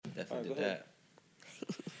Definitely did that.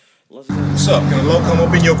 What's up? Can a low come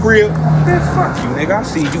up in your crib? Man, fuck you, nigga. I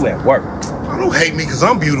see you at work. I don't hate me because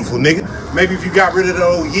I'm beautiful, nigga. Maybe if you got rid of the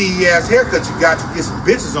old yee ass haircut you got, you get some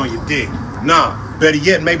bitches on your dick. Nah, better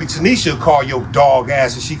yet, maybe Tanisha will call your dog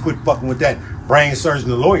ass and she quit fucking with that brain surgeon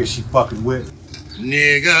the lawyer she fucking with.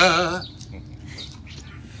 Nigga.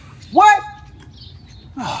 What?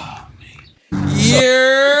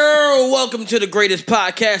 Yeah, welcome to the greatest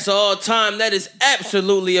podcast of all time. That is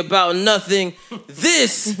absolutely about nothing.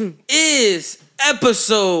 This is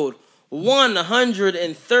episode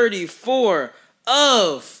 134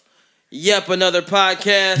 of Yep Another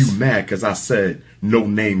Podcast. You mad because I said no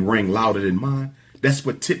name rang louder than mine? That's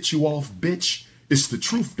what tipped you off, bitch. It's the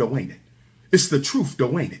truth, though, ain't it? It's the truth,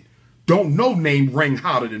 though, ain't it? Don't no name ring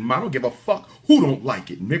hotter than mine. I don't give a fuck who don't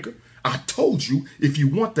like it, nigga. I told you, if you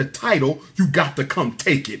want the title, you got to come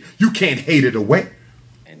take it. You can't hate it away.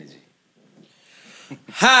 Energy.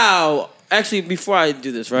 How? Actually, before I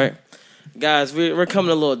do this, right? Guys, we're coming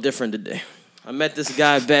a little different today. I met this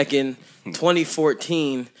guy back in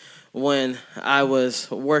 2014 when I was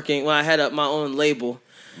working, when I had my own label.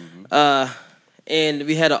 And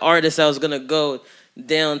we had an artist that was going to go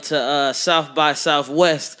down to South by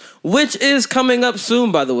Southwest, which is coming up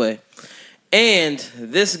soon, by the way. And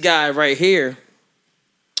this guy right here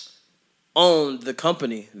owned the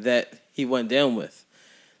company that he went down with.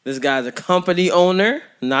 This guy's a company owner.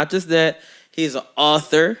 Not just that, he's an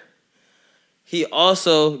author. He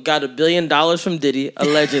also got $1 billion from Diddy,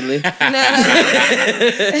 allegedly. You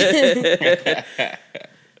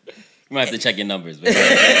might have to check your numbers. But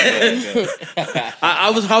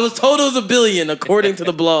I was told it was $1 billion, according to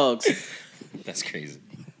the blogs. That's crazy.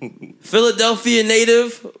 Philadelphia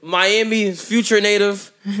native, Miami future native.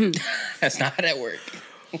 That's not how that works.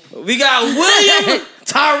 We got William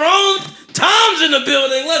Tyrone Toms in the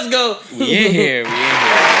building. Let's go. We in here.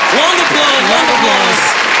 Long applause.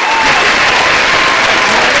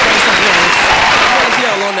 I want to see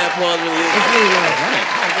how long that applause really is. It's really long. Right.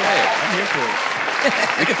 Go ahead. I'm here for it. We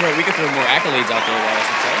can throw more accolades out there while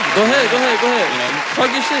it's time. Go ahead. You know,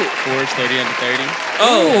 Talk your shit. Forbes 30 under 30.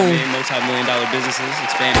 Oh. I mean, multi-million-dollar businesses,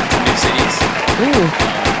 expanding to new cities. Ooh.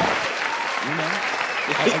 You know,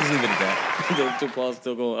 I'll just leave it at that. The applause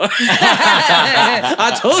still going on.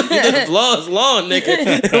 I told you the applause long,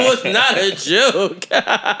 nigga. It was not a joke.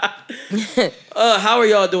 How are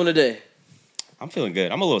y'all doing today? I'm feeling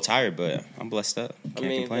good. I'm a little tired, but I'm blessed up. Can't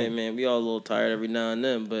complain. Hey, man, we all a little tired every now and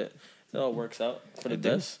then, but it all works out for the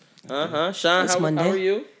best. Sean, how are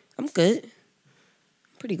you? I'm good.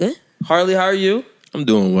 Pretty good. Harley, how are you? I'm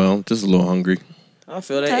doing well. Just a little hungry. I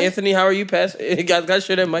feel that. Okay. Anthony, how are you? Got to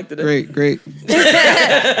share that mic today. Great.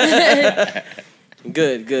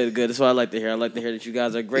 Good. That's what I like to hear. I like to hear that you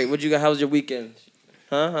guys are great. How was your weekend?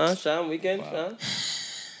 Sean, weekend? Wow. Sean?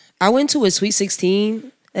 I went to a Sweet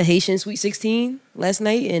 16, a Haitian Sweet 16 last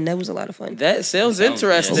night, and that was a lot of fun. That sounds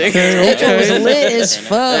interesting. That joint was lit as A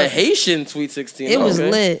fuck. Haitian Sweet 16. It was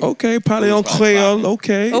lit. Okay, parlez en créole.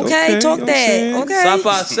 Okay, talk that. Okay. Ça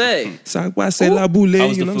passe. Ça passe la boule. How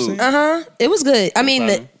was You the know what I'm food? saying? It was good. I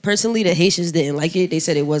mean, personally, the Haitians didn't like it. They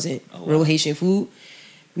said it wasn't real Haitian food.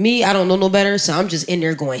 Me, I don't know no better, so I'm just in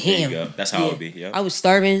there going There ham. you go. That's how it would be. Yep. I was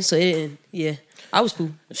starving, so it didn't. Yeah, I was cool.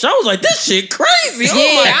 Sean was like, this shit crazy. Yeah,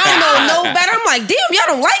 I don't know no better. I'm like, damn, y'all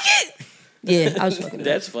don't like it? Yeah, I was fucking.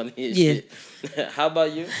 That's funny as Yeah. shit. How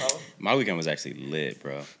about you? My weekend was actually lit,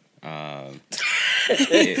 bro. Come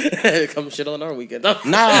shit on our weekend. No.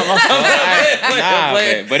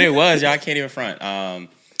 But it was. Y'all can't even front. I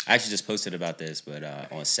actually just posted about this, but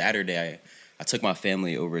on Saturday, I took my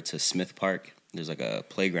family over to Smith Park. There's like a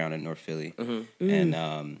playground in North Philly,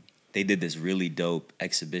 and they did this really dope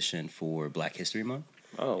exhibition for Black History Month.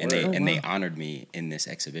 Oh, and they honored me in this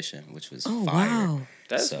exhibition, which was fire. Wow.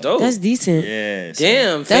 That's dope. That's decent. Yeah.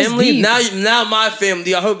 Damn, That's family. deep. Now my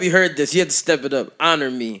family, I hope you heard this. You have to step it up. Honor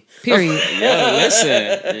me. Period. Yeah,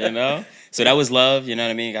 listen, you know? So that was love, you know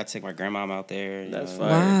what I mean? Got to take my grandmom out there. That's fire.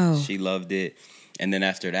 Wow. She loved it. And then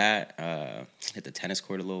after that, hit the tennis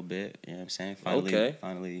court a little bit, you know what I'm saying?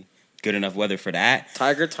 Finally good enough weather for that.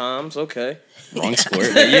 Tiger Toms, okay. Wrong sport,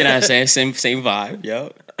 but you know what I'm saying? Same vibe,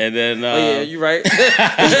 yo. And then Oh yeah, you're right.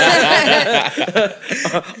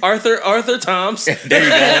 Arthur Toms.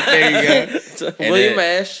 there you go. William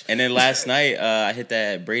Ash. And then last night, I hit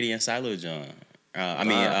that Brady and Silo John.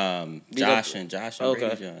 Josh and Okay.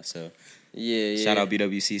 Brady John. So Yeah. shout out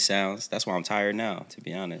BWC Sounds. That's why I'm tired now, to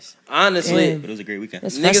be honest. Honestly, But it was a great weekend.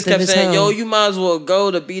 That's niggas festive kept as saying, hell. "Yo, you might as well go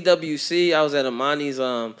to BWC." I was at Amani's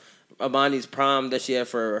prom that she had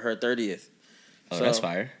for her 30th. Oh, that's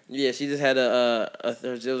fire. Yeah, she just had it was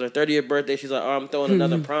her 30th birthday. She's like, "Oh, I'm throwing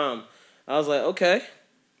another prom." I was like, "Okay."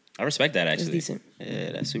 I respect that It's actually. decent.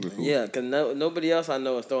 Yeah, that's super cool. Yeah, because nobody else I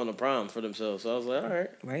know is throwing a prom for themselves. So I was like, all right.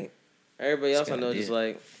 Right. Everybody else I good know idea. just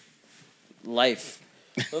like life.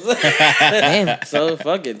 Damn. So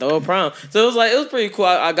fuck it, throw a prom. So it was pretty cool.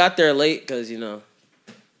 I got there late because Yeah,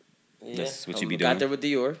 That's what you be Got doing. there with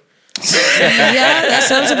Dior. Yeah, that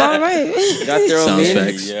sounds about right. Got there on Sounds me.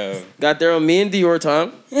 facts. Yo. Got there on me and Dior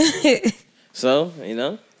time. So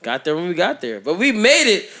got there when we got there, but we made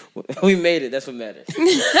it. We made it. That's what matters.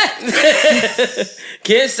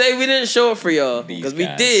 Can't say we didn't show it for y'all because we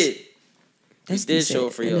guys. did. That's did decent. show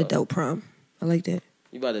it for An y'all. adult prom. I like that.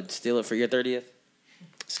 You about to steal it for your 30th?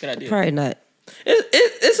 It's a good idea. Probably not.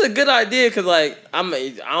 It's a good idea because I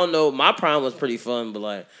don't know, my prom was pretty fun, but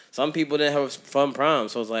like some people didn't have a fun prom,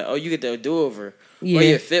 so it's like, oh, you get the do over. Yeah. Or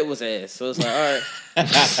your fit was ass, so it's like, all right.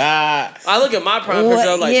 I look at my prom picture,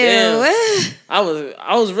 I was like, Yeah, damn. what?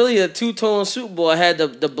 I was really a two-tone suit boy. I had the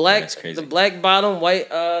black That's crazy. the black bottom,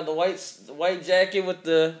 the white jacket with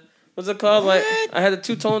the what's it called? Like I had a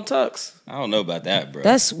two-tone tux. I don't know about that, bro.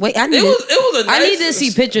 That's wait. I need. It was a nice, I need to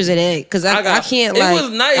see pictures of that because I can't like. It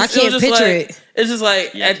was nice. I It was can't just picture like, it. It's just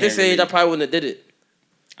like Yeah, I at this can't age, really- I probably wouldn't have did it.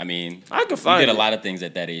 I mean, I could we find did a it. lot of things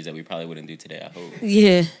at that age that we probably wouldn't do today. I hope.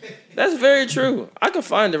 Yeah. That's very true. I can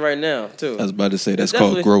find it right now too. I was about to say that's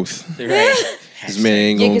Definitely. called growth. Right. This man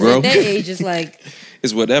ain't Yeah, gonna because grow. at that age, it's like.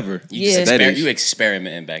 It's whatever. You Yeah. just That age. you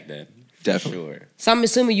experimenting back then. Definitely. Sure. So I'm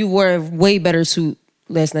assuming you wore a way better suit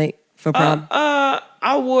last night for prom.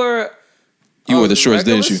 I wore. You wore the shorts,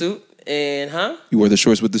 regular didn't you? Suit and You wore the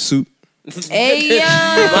shorts with the suit. Hey yo,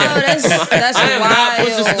 that's I am not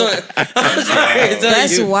pushing wild. stunt. I'm sorry to tell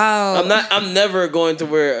That's you. wild. I'm never going to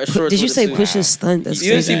wear a short. Did you say push a stunt? That's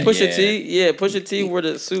You didn't see crazy. Pusha T? Yeah, Pusha T wore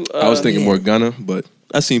the suit. I was thinking yeah. more Gunna, but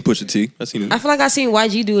I seen Pusha T. I seen I it. feel like I seen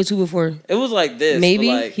YG do it too before. It was like this. Maybe.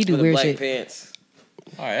 but like, He do with the weird black shit. pants.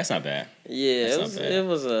 All right, that's not bad. Yeah, That's it not was. bad. It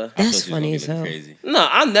was a. I thought That's you was gonna funny be as looking hell. Crazy. No,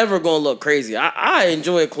 I'm never gonna look crazy. I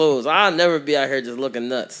enjoy clothes. I'll never be out here just looking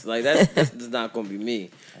nuts. Like that's just not gonna be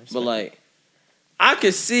me. But like, I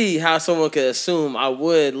could see how someone could assume I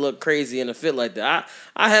would look crazy in a fit like that.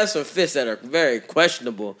 I have some fits that are very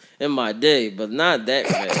questionable in my day, but not that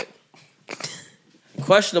bad.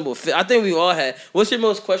 Questionable fit. I think we all had. What's your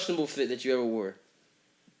most questionable fit that you ever wore?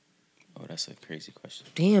 Oh, that's a crazy question.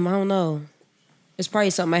 Damn, I don't know. It's probably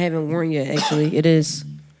something I haven't worn yet. Actually, it is.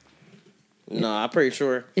 No, I'm pretty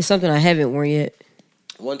sure. It's something I haven't worn yet.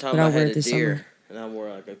 One time But I'll I wear had it a this deer, summer. and I wore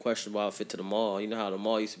like a questionable outfit to the mall. You know how the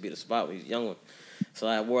mall used to be the spot when you was young one. So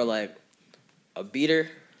I wore like a beater,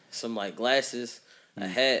 some like glasses, a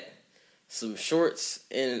hat, some shorts,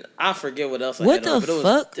 and I forget what else I What had on. the But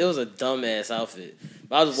fuck? It was a dumbass outfit.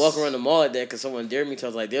 But I was walking around the mall like that because someone dared me to. I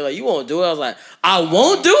was like, they're like, you won't do it? I was like, I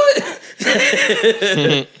won't do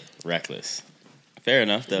it? Reckless. Fair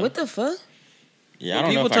enough, though. What the fuck? Yeah, I When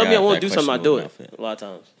don't know people if tell me I got won't that do something, I do it questionable outfit. a lot of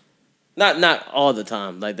times. Not all the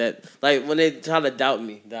time like that. Like when they try to doubt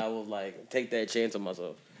me, that I will like take that chance on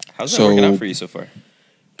myself. How's that So- working out for you so far?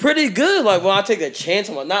 Pretty good. Like when I take a chance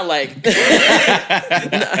on my, not like.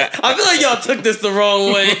 I feel like y'all took this the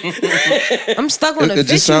wrong way. I'm stuck on the It fit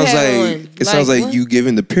just sounds you had like on. it sounds like what? you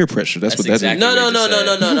giving the peer pressure. That's what That's that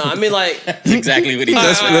exactly- is. No. I mean like. That's exactly what he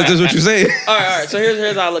That's, said. that's just what you say. All right. So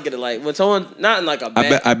here's how I look at it. Like when someone, not in like a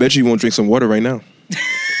bad. I bet you won't drink some water right now.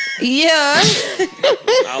 Yeah.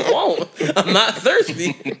 I won't. I'm not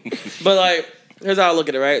thirsty. But like, here's how I look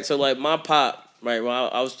at it, right? So like my pop, right? When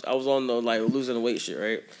I was on the like losing the weight shit,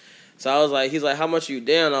 right? So I was like, he's like, how much are you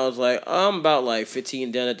down? I was like, I'm about like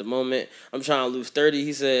 15 down at the moment. I'm trying to lose 30.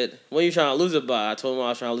 He said, when you trying to lose it by? I told him I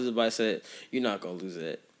was trying to lose it by. I said, you're not gonna lose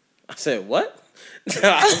it. I said, what?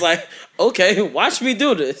 I was like, okay, watch me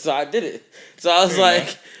do this. So I did it. So I was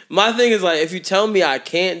like, my thing is like, if you tell me I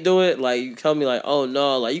can't do it, like you tell me like, oh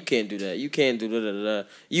no, like you can't do that. You can't do that.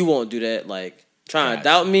 You won't do that. Like trying to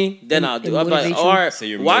doubt me, then I'll do. it I'm like, motivates you? all right, So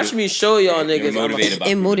you're watch me show y'all You're niggas. I'm motivated by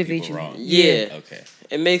It proving motivates people you. wrong. Yeah. Okay.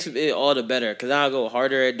 It makes it all the better because I'll go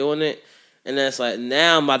harder at doing it. And then it's like,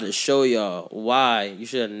 now I'm about to show y'all why you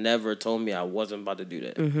should have never told me I wasn't about to do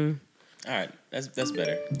that. All right. That's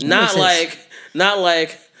better. Not makes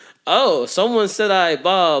like, oh, someone said I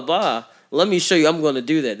blah. Let me show you I'm going to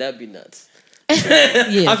do that. That'd be nuts. Yeah.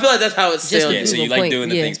 I feel like that's how it's Just sounded. Yeah, so you Prove a like point, doing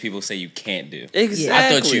the yeah. things people say you can't do. Exactly. I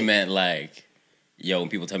thought you meant like, yo, when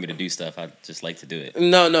people tell me to do stuff, I just like to do it.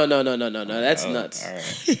 No. That's Oh, nuts. All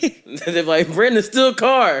right. They're like, Brandon, steal a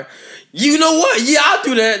car. You know what? Yeah, I'll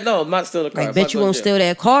do that. No, I'm not stealing a car. I I'm bet not you gonna won't do it. steal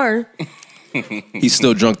that car. He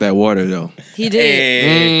still drunk that water though. He did.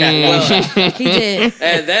 Hey. He did.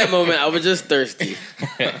 At that moment, I was just thirsty.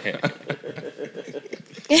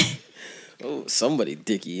 Oh, somebody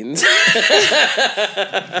dicky.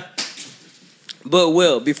 But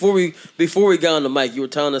Will, before we got on the mic, you were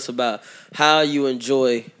telling us about how you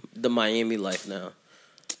enjoy the Miami life now.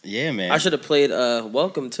 Yeah, man. I should have played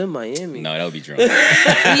 "Welcome to Miami." No, that would be drunk.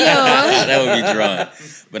 That would be drunk.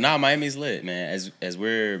 But nah, Miami's lit, man. As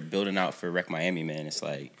we're building out for Rec Miami, man, it's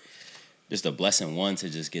like just a blessing to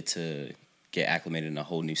just get acclimated in a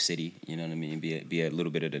whole new city. You know what I mean? Be a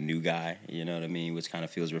little bit of the new guy. You know what I mean? Which kind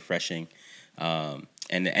of feels refreshing.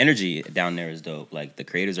 And the energy down there is dope. Like the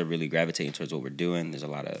creators are really gravitating towards what we're doing. There's a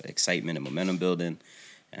lot of excitement and momentum building.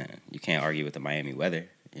 And you can't argue with the Miami weather.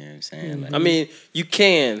 You know what I'm saying? Like, I mean, you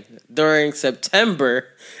can during September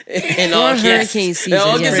and hurricane season.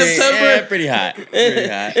 August, September. Yeah, pretty hot. Pretty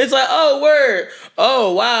hot. It's like, oh, word.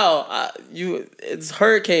 Oh, wow. It's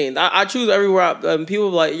hurricane. I choose everywhere. People are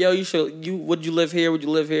like, yo, would you live here? Would you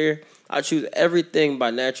live here? I choose everything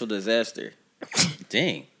by natural disaster.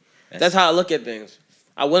 Dang. That's how I look at things.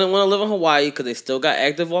 I wouldn't want to live in Hawaii because they still got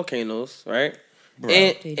active volcanoes, right? Bro.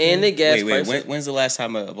 And they gas prices. Wait. When's the last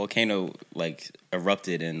time a volcano like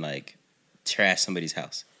erupted and like trashed somebody's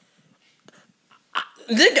house?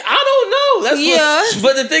 I don't know. Yeah.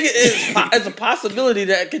 But the thing is, it's a possibility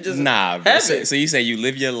that could just happen. So you say you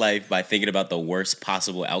live your life by thinking about the worst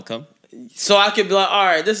possible outcome? So I could be like, all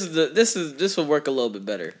right, this will work a little bit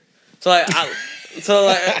better. So if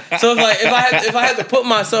I had to put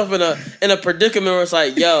myself in a predicament where it's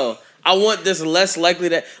like, yo, I want this less likely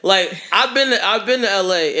that, like, I've been to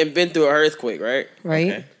LA and been through an earthquake, right? Right.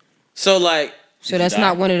 Okay. So like, so that's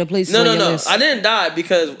not one of the places. No. List. I didn't die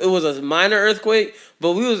because it was a minor earthquake.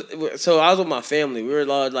 But I was with my family. We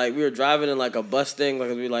were driving in like a bus thing.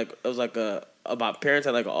 It was like my parents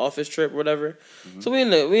had like an office trip or whatever. Mm-hmm. So we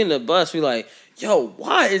in the bus. We like, yo,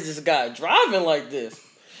 why is this guy driving like this?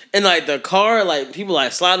 And like the car, like people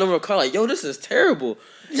like sliding over a car, like, yo, this is terrible.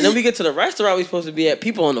 And then we get to the restaurant we supposed to be at,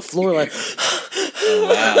 people on the floor like, oh,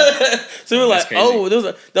 wow. So we were like, oh,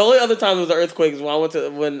 the only other time there was an earthquake is when I went to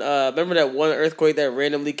remember that one earthquake that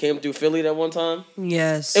randomly came through Philly that one time?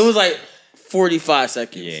 Yes. It was like 45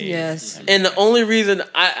 seconds. Yeah. Yes. And the only reason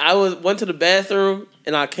I went to the bathroom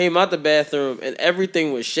and I came out the bathroom and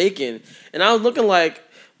everything was shaking and I was looking like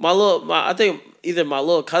I think either my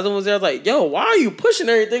little cousin was there. I was like, yo, why are you pushing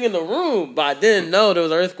everything in the room? But I didn't know there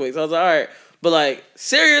was earthquakes. I was like, all right. But like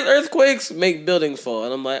serious earthquakes make buildings fall.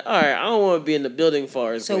 And I'm like, all right, I don't want to be in the building for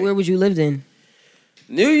earthquake. So where would you live in?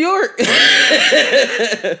 New York.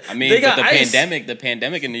 I mean, they got the ice. the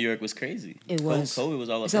pandemic in New York was crazy. It was. COVID was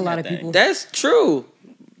all up It's in a lot that of thing. people. That's true.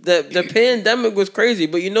 The pandemic was crazy,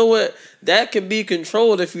 but you know what? That can be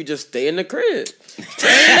controlled if you just stay in the crib.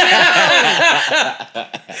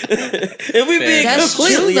 If we being That's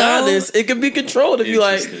completely true, though. honest, it can be controlled if you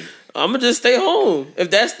like, I'm gonna just stay home. If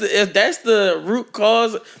that's the root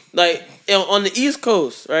cause, like on the East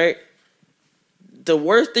Coast, right? The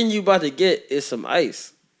worst thing you about to get is some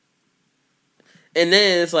ice. And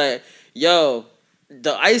then it's like, yo,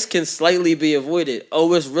 the ice can slightly be avoided.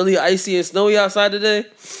 Oh, it's really icy and snowy outside today?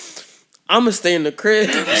 I'm going to stay in the crib.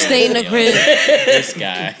 Stay in the crib. This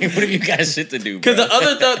guy. What have you got shit to do, bro? Because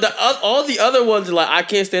all the other ones are like, I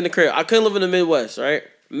can't stay in the crib. I couldn't live in the Midwest, right?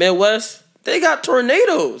 Midwest, they got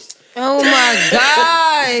tornadoes. Oh my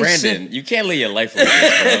gosh. Brandon, you can't live your life like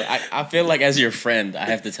this, bro. I feel like as your friend, I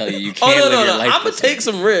have to tell you can't live your life. I'm going to take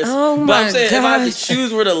some risks. Oh but my I'm saying, if I have to gosh.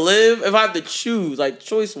 choose where to live, if I have to choose, like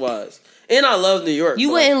choice-wise. And I love New York.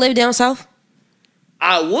 You wouldn't live down south?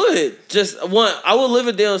 I would. I would live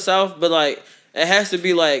it down south, but like it has to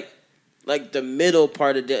be like the middle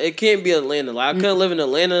part of it can't be Atlanta. Like I couldn't live in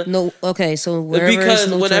Atlanta. No, okay, so wherever because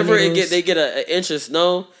no whenever tornadoes. they get an inch of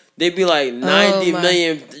snow, they'd be like 90 my.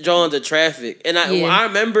 million drawn to traffic. And I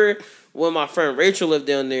remember when my friend Rachel lived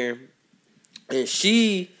down there, and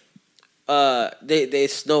she they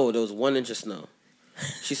snowed. There was 1 inch of snow.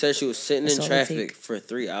 She said she was sitting in traffic for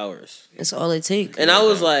 3 hours. That's all it takes. And I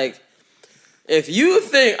was like, if you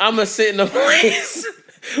think I'm going to sit in a place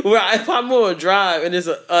where if I'm going to drive and there's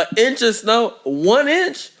an inch of snow, 1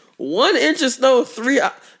 inch of snow, 3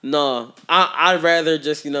 hours. No, I'd rather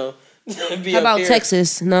just, be How up about here.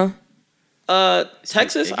 Texas? No?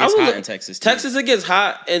 Texas? It gets hot in Texas, too. Texas, it gets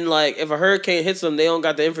hot. And, like, if a hurricane hits them, they don't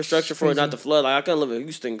got the infrastructure for it not to flood. Like, I couldn't live in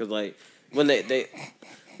Houston because, like, when they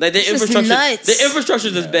like the infrastructure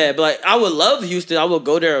is bad. But like I would love Houston. I would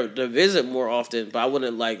go there to visit more often. But I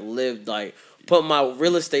wouldn't like live like put my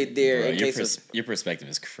real estate there in case of your perspective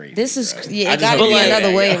is crazy. This is bro. it gotta be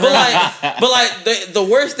another way. But like the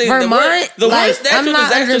worst thing, Vermont, the worst I'm natural not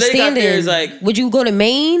disaster they got understanding. there is like would you go to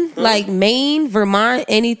Maine? Like Maine, Vermont,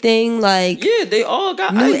 anything like yeah, they all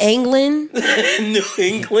got New ice. England, New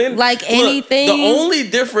England, like Look, anything. The only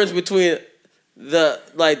difference between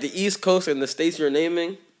the East Coast and the states you're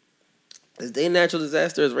naming Their natural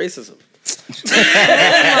disaster is racism. Oh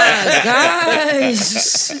my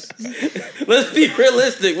gosh. Let's be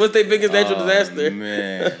realistic. What's their biggest natural disaster?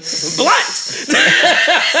 Man. Blacks.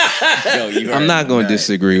 Yo, I'm not going to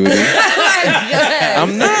disagree with you.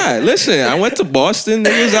 I'm not. Listen, I went to Boston.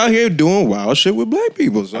 Niggas out here doing wild shit with black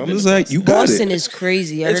people. So I'm just like, you got Boston it. is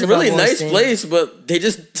crazy. It's a really nice place, but they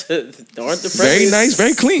just aren't the friendliest. Very nice,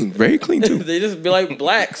 very clean. Very clean, too. They just be like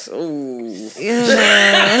blacks. Ooh.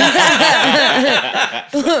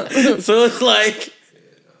 So it's like,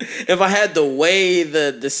 if I had to weigh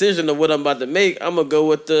the decision of what I'm about to make, I'm going to go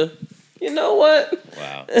with the, you know what?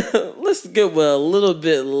 Wow. Let's go with a little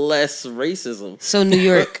bit less racism. So New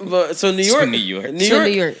York. So New York.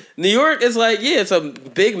 New York is like, yeah, it's a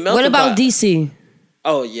big melting What about pot. DC?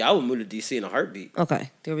 Oh, yeah, I would move to DC in a heartbeat. Okay,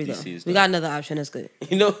 there we go. DC's We got another option. That's good.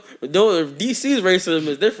 You know, DC's racism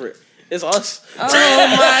is different. It's us. Oh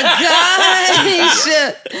my gosh.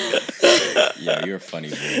 Yeah, you're funny,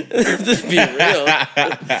 bro. Just be real.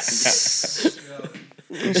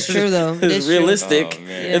 It's true though. It's realistic. Oh,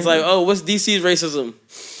 man. It's like, oh, what's DC's racism?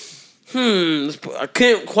 I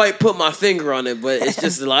can't quite put my finger on it, but it's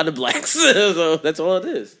just a lot of blacks. So that's all it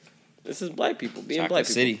is. This is black people being black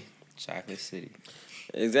people. Chocolate City.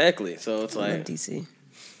 Exactly. So it's I love like, DC.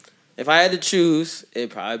 if I had to choose, it'd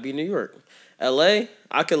probably be New York. LA,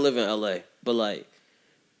 I could live in LA, but like,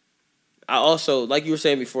 I also, like you were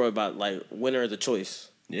saying before about like winter is a choice.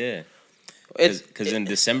 Yeah. Because in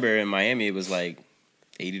December in Miami, it was like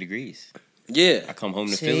 80 degrees. Yeah. I come home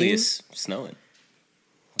to Philly, it's snowing.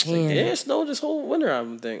 Yeah, it snowed this whole winter, I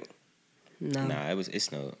would think. No. Nah, it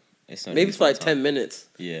snowed. It snowed. Maybe for like 10 minutes.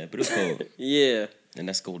 Yeah, but it was cold. Yeah. And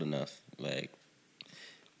that's cold enough. Like,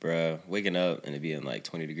 bruh, waking up and it being like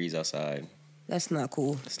 20 degrees outside. That's not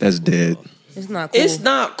cool. That's dead. It's not cool. It's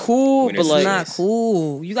not cool, When but it's like, It's not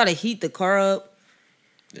cool. You gotta heat the car up.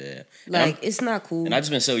 Yeah. Like, it's not cool. And I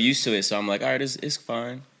just been so used to it, so I'm like, all right, it's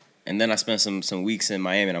fine. And then I spent some weeks in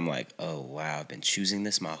Miami, and I'm like, oh wow, I've been choosing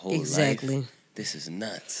this my whole Exactly. life. This is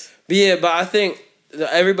nuts. but yeah, but I think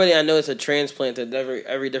everybody I know is a transplant to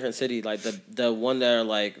every different city. Like the one that are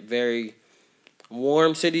like very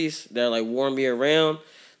warm cities that are like warm year round.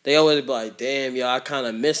 They always be like, damn, yo, I kind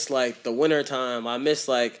of miss like the winter time. I miss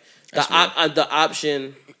like the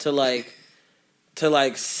option to like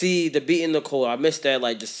see the beat in the cold. I miss that,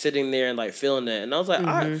 like just sitting there and like feeling that. And I was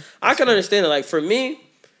like, I can understand it. Like for me,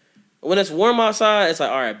 when it's warm outside, it's like,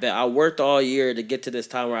 all right, bet I worked all year to get to this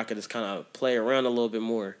time where I could just kind of play around a little bit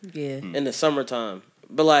more. Yeah. In the summertime.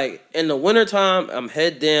 But like in the wintertime, I'm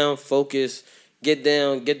head down, focus, get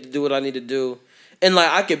down, get to do what I need to do. And like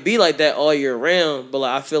I could be like that all year round, but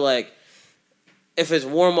like I feel like if it's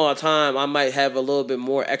warm all the time, I might have a little bit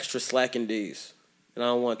more extra slacking days. And I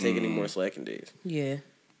don't want to take any more slacking days. Yeah.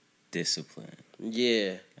 Discipline.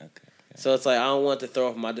 Yeah. Okay. So it's like I don't want to throw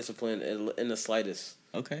off my discipline in the slightest.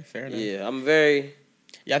 Okay, fair enough. Yeah, I'm very...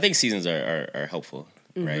 Yeah, I think seasons are helpful,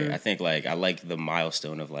 right? I think like I like the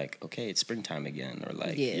milestone of like, okay, it's springtime again, or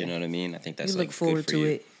like, you know what I mean? I think that's You like look forward good for to you.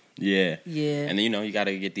 it. Yeah. Yeah. And then you got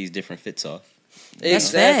to get these different fits off. That's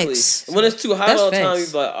Exactly. facts. When it's too hot That's all the time, facts.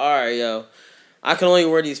 you be like, all right, yo, I can only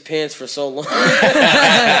wear these pants for so long.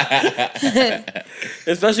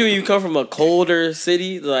 Especially when you come from a colder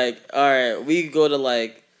city. Like, all right, we go to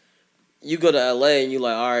like, you go to LA and you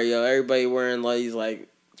like, all right, yo, everybody wearing like these like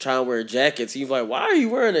trying to wear jackets. You like, why are you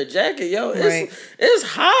wearing a jacket, yo? It's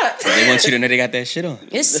hot. They want you to know they got that shit on.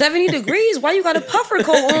 It's 70 degrees. Why you got a puffer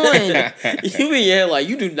coat on? You in your head like,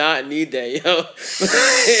 you do not need that, yo.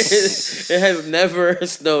 It has never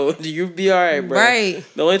snowed. You be all right, bro. Right.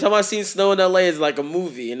 The only time I seen snow in LA is like a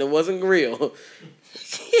movie, and it wasn't real.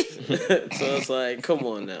 So it's like, come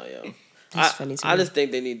on now, yo. That's funny to I me. just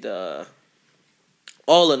think they need to,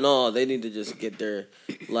 all in all, they need to just get their,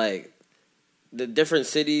 like, the different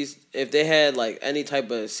cities, if they had, like, any type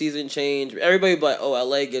of season change, everybody be like, oh,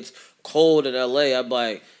 LA gets cold in LA. I'd be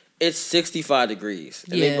like, it's 65 degrees.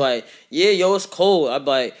 And they be like, yeah, yo, it's cold. I'd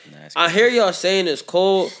be like, I hear y'all saying it's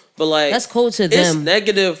cold, but, like, That's cold to it's them.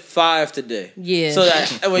 -5 today. Yeah. So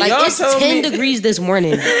that, when like y'all it's tell 10 me, degrees this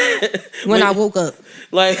morning when I woke up.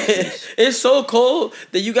 like, it's so cold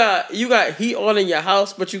that you got heat on in your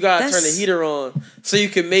house, but you gotta turn the That's- heater on so you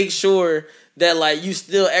can make sure that like you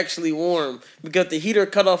still actually warm, because the heater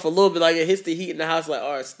cut off a little bit, like it hits the heat in the house, like,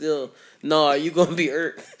 all right, still no, you gonna be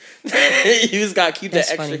irked. You just gotta keep That's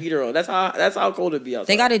that extra funny. heater on. That's how cold it be outside.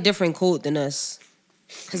 They got a different cold than us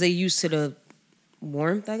because they used to the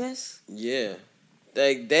warmth, I guess. Yeah,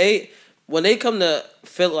 they when they come to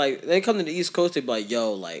feel like they come to the East Coast, they be like,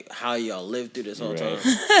 yo, like how y'all live through this whole time.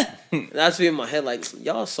 And that's be in my head like,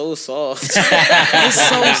 y'all so soft. It's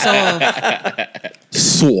so soft.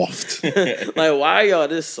 soft. Like, why are y'all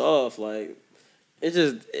this soft? Like,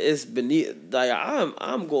 it's beneath. Like,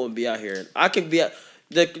 I'm going to be out here. I can be out.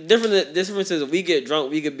 The difference is if we get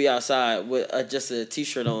drunk, we could be outside with just a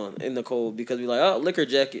t-shirt on in the cold because we like, oh, liquor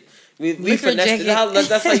jacket. We finessed it.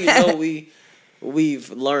 That's how you know we've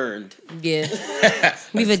learned. Yeah,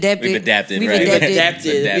 we've adapted. We've adapted. We've right?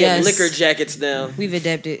 adapted. We have liquor jackets now. We've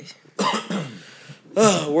adapted.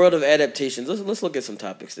 World of adaptations. Let's look at some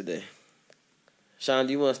topics today. Sean,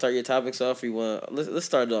 do you want to start your topics off? Or you want let's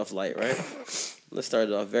start it off light, right? Let's start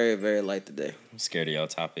it off very, very light today. I'm scared of y'all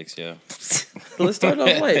topics, yeah. Let's start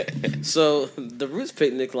off light. So the Roots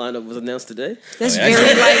picnic lineup was announced today. That's very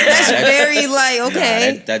light. That's very light.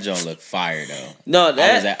 Okay. Nah, that joint looked fire though. No,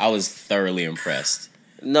 I was thoroughly impressed.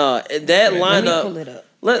 No, that lineup. Pull it up.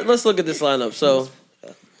 Let's look at this lineup. So,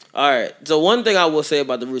 all right. So one thing I will say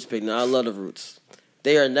about the Roots picnic, I love the Roots.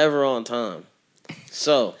 They are never on time.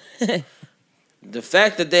 So. The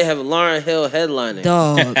fact that they have Lauryn Hill headlining,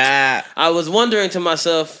 dog. I was wondering to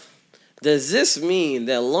myself, does this mean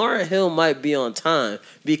that Lauryn Hill might be on time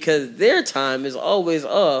because their time is always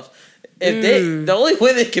off? If the only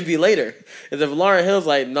way they could be later is if Lauryn Hill's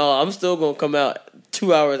like, no, I'm still gonna come out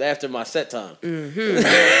 2 hours after my set time.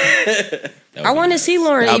 I want to see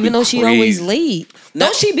Lauryn, even though she always late.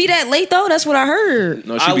 Don't she be that late though? That's what I heard.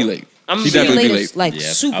 No, she be late. I'm she definitely be late. late. Like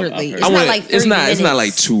super late. It's not like 30 minutes. It's not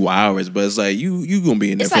like 2 hours, but it's like you gonna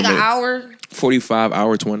be in there. It's for like an hour. 45,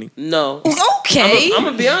 hour 20. No. Okay. I'm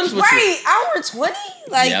gonna be honest with you. Right, hour 20.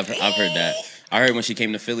 Like yeah, I've heard that. I heard when she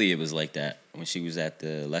came to Philly, it was like that. When she was at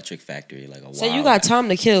the Electric Factory, like a while. So you got time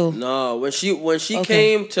to kill. No, when she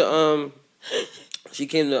came to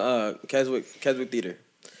Keswick Theater,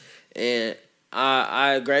 and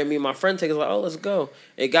I grabbed me and my friend tickets like, oh, let's go.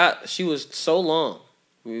 She was so long.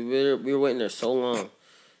 We were waiting there so long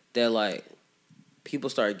that like people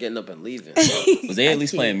started getting up and leaving. Was they at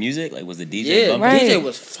least playing music? Like was the DJ? Yeah, bumping? right. DJ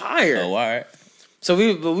was fire. Oh, all right. So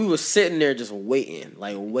we were sitting there just waiting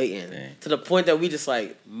to the point that we just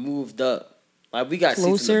like moved up. Like we got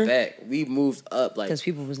seats in the back. We moved up like because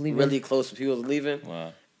people was leaving really close to people was leaving.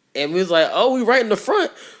 Wow. And we was like, oh, we right in the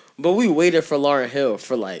front, but we waited for Lauryn Hill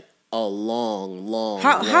for like a long.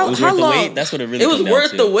 How It was worth the long? wait? That's what it really It was come down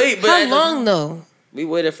worth to. the wait, but How long though? we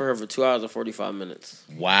waited for her for 2 hours and 45 minutes.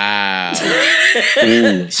 Wow.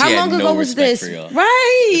 How long ago was this?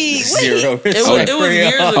 Right. Zero respect. It was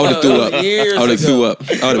years ago. I would have threw up. Years I would have ago. threw up.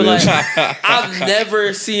 I would But have like, I've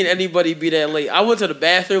never seen anybody be that late. I went to the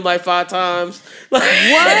bathroom like 5 times. Like,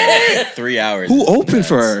 What? 3 hours. Who opened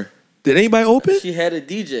for her? Did anybody open? She had a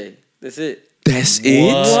DJ. That's it. That's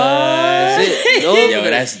it. That's it. No, Yo,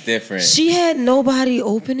 that's different. She had nobody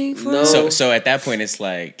opening for her? So at that point, it's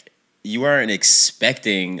like you aren't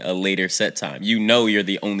expecting a later set time. You know you're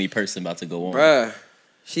the only person about to go on. Bruh.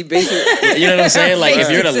 She basically... You know what I'm saying? Like, if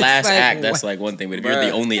you're the It's last like, act, that's like one thing. But if you're the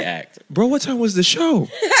only act... Bro, what time was the show?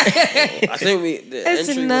 I think the That's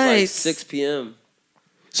entry nice. was like 6 p.m.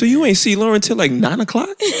 So you ain't see Lauren till like 9 o'clock?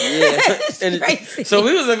 Yeah. And crazy. so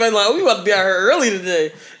we was like, we about to be out here early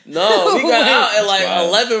today. No, we got out at like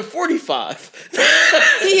Wow.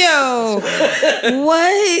 11:45. Yo,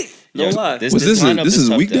 what? No lie. Was this lineup is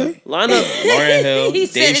tough, weekday? Lineup. Lauryn Hill, He Dave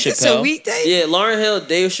said, "Is this a Chappelle. weekday?" Yeah, Lauryn Hill,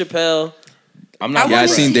 Dave Chappelle. I'm not. Yeah, I wanna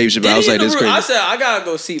seen see- Dave Chappelle. I was Diddy like, in this the crazy. Roots. I said I gotta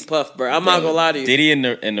go see Puff, bro. I'm not gonna lie to you. Diddy and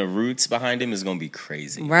the Roots behind him is gonna be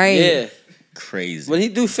crazy. Right. Yeah. Crazy. When he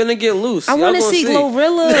do Finna Get Loose, I want to see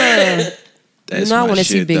Glorilla. That's I my want to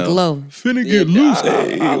see shit, Big though. Glow. Finna Yeah, get loose.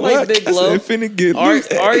 I like What? Big I Glow. said, finna get Ari,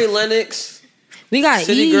 loose. Ari Lennox, We got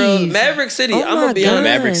City Eve. Girls, Maverick City. Oh I'm gonna my be God. honest.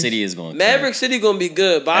 Maverick City is going. Maverick City gonna be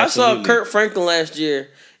good, but I Absolutely. saw Kirk Franklin last year,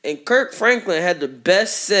 and Kirk Franklin had the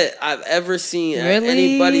best set I've ever seen at Really?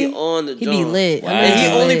 anybody on the He joint. be lit. Wow. And he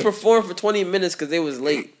He only lit. performed for 20 minutes because they was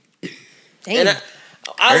late. Damn. And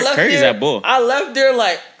I left Kirk is there. that bull. I left there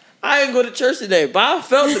like I didn't go to church today, but I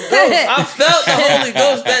felt the ghost. I felt the Holy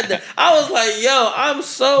Ghost that day. I was like, yo, I'm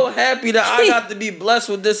so happy that I got to be blessed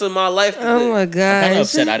with this in my life today. Oh my I'm kind of god.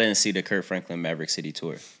 upset I didn't see the Kirk Franklin Maverick City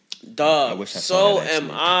tour. Dog, I wish I so saw that, am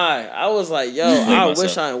actually. I. I was like, yo, I wish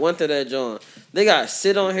myself. I went to that joint. They got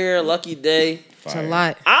Sit On Here, Lucky Day. It's a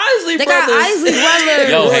lot. Isley They Brothers. got Isley Brothers.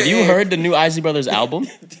 Yo, have you heard the new Isley Brothers album?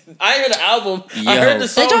 I heard the album. I Yo. heard the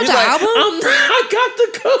song. They dropped He's the like, album? I got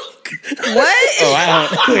the coke. What? Oh,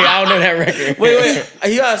 I don't know that record. Wait.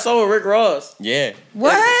 He got a song with Rick Ross. Yeah.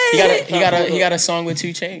 What? He got a song with 2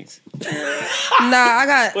 Chainz. Nah, I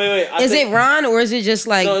got. Wait. Is it Ron or is it just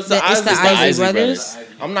like No, it's the it's the Isley- Isley Brothers?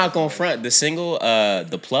 I'm not gonna front. The single,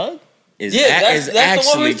 The Plug, is That's the one we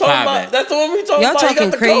actually talking about. popping. That's the one we talking Y'all about. He got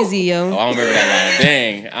talking the crazy, Oh, yo. I don't remember that line.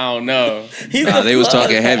 Dang, I don't know. coke. He's Nah, the they was plug.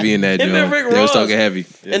 talking heavy in that Him and joint. Rick They was Ross. talking heavy.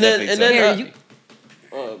 And then Here,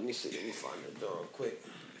 me see. Let me find the dog quick.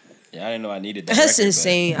 Yeah, I didn't know I needed that. That's record,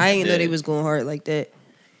 insane. but I didn't know yeah. they was going hard like that.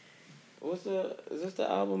 Is this the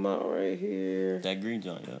album out right here? That green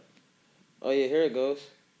joint, yeah. Oh yeah, here it goes.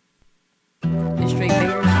 It's straight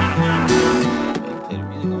bangers. Play the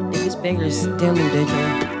music on. Niggas bangers. Download that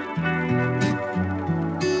joint.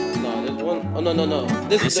 No, there's one. Oh no.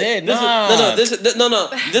 This is said This is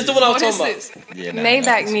the one I was talking about. Yeah,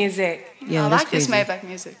 Maybach music. Yeah, I that's like this crazy. Maybach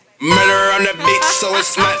music. Murder on the beat, so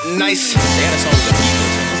it's not nice. They had a song with the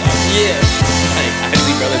Beatles on this album. Yeah. Like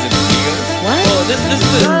Isley Brothers and the Beatles. What? Oh, this is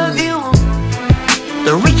it.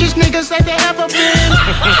 The richest niggas that they ever been.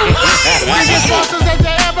 The biggest bosses that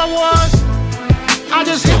they ever was. I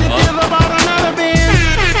just hit the deal about another bin.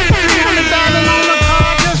 $300,000 on the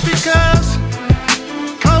car just because.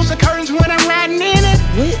 Close the curtains when I'm riding in it.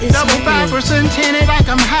 What is Double happening? 5% tinted like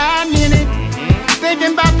I'm hiding in it.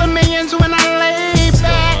 Thinking about the millions when I lay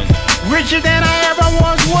back. Richer than I ever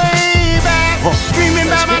was way back. Dreaming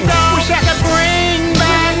about my dog, wish I could bring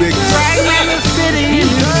back. Right in the city in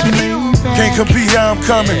the Can't compete how I'm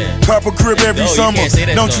coming. Papa grip every No, you summer. can't say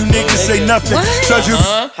that, Don't though. you niggas say nothing. What? Cause you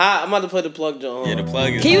Hi, I'm about to play the plug joint. Yeah, the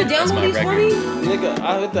plug is. Can you that's my download these for record. me? Nigga,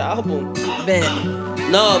 I hit the album. Bet.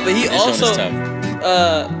 No, but he This joint is also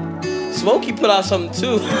tough. Smokey put out something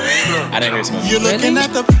too. I didn't hear Smoke. You're looking Really?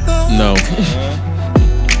 at the plug. No.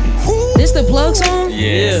 This the plug song?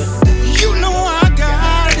 Yeah. You know I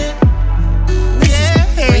got it. Yeah.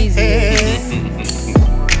 Crazy.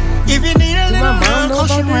 If you need a Do my little mom love, know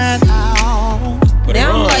 'cause about you this? ran out. Put it Now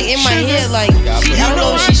I'm on. like in my head, like I don't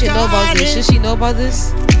know if she should know about this. Should she know about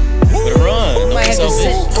this? Put it on. I might have to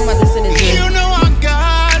send. I'm about to send it to You you. know I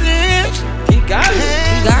got it. He got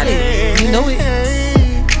it. You got it. You know it.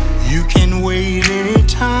 You can wait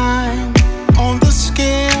anytime on the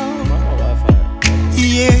scale.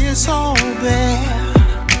 Yeah, it's all there.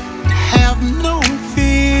 Have no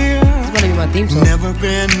fear. It's gonna be my theme song. Never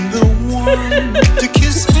been the one to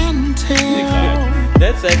kiss and tell.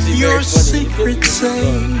 That's actually Your very funny. secret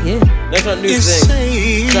say Yeah. That's our new is thing.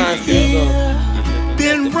 safe. Trying to Yeah.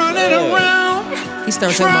 Been running around He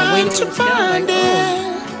started talking about trying waiting to on the sky. find Like,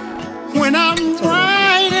 oh. it when I'm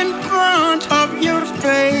right in front of your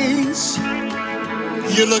face.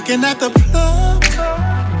 You're looking at the plug.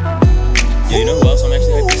 Yeah, you know who else I'm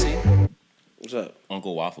actually hyped to see? What's up?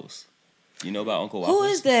 Uncle Waffles. You know about Uncle Waffles? Who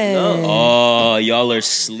is that? Oh, y'all are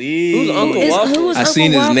asleep. Who's Uncle Waffles? Who is I Uncle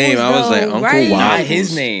seen his name. I was Waffles, like, though? Uncle Right. Waffles. Not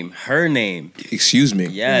his name, her name. Excuse me.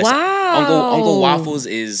 Yes. Wow. Uncle Waffles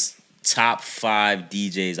is top 5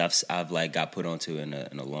 DJs I've like got put onto in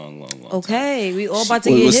a long time. Okay, we all about to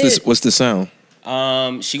get What's hit. this? What's the sound?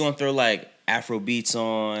 She gonna throw like Afro beats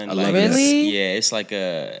on. I like like that. Really? Yeah, it's like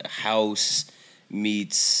a house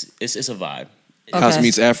meets. It's a vibe. House Okay.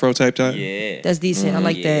 meets Afro type time? Yeah, That's decent. I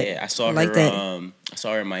like that. Yeah, I saw I like her. that. I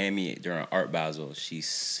saw her in Miami during Art Basel. She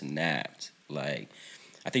snapped. Like,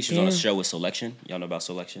 I think she was on a Damn. show with Selection. Y'all know about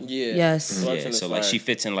Selection? Yeah. Yes. Selection Yeah, is so like fire. she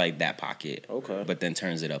fits in like that pocket. Okay. But then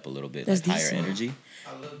turns it up a little bit, That's like higher decent. energy.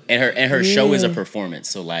 And her show is a Yeah. performance.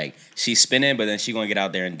 So like she's spinning, but then she gonna get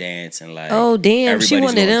out there and dance and like Oh, damn, she everybody's one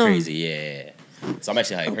of going them. crazy. Yeah. So I'm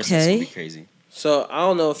actually hyped. Her stuff's Okay. gonna be crazy. So I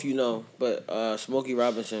don't know if you know, but Smokey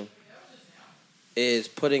Robinson is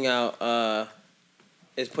putting out an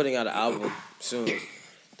album soon.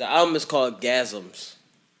 The album is called Gasms.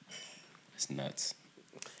 It's nuts.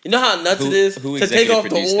 You know how nuts Who- it is who to take executive off the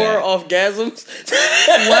produced war that? off Gasms.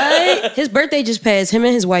 What? His birthday just passed. Him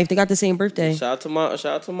and his wife, they got the same birthday. Shout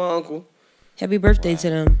out to my uncle. Happy birthday to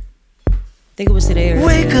them. I think it was today. Or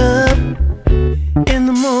Wake up in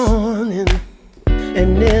the morning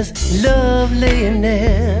and there's love laying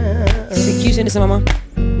there. Can you send this to my mom?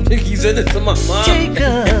 He said it to my mom. Wake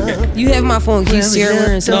up. You have my phone. Can you share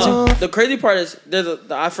her and send No, it? the crazy part is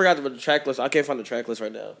I forgot the track list. I can't find the track list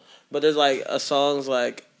right now. But there's like a songs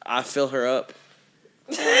like I Fill Her Up.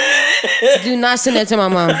 Do not send that to my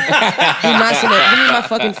mom. Do not send that. Give me my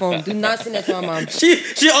fucking phone. Do not send that to my mom. She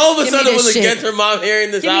all of a Give me sudden this was shit. against her mom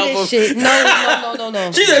hearing this Give me album. this shit.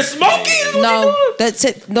 No. She said, "Smokey, this is what you No, doing?" that's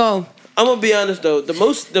it. No. I'm gonna be honest though. The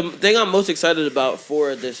thing I'm most excited about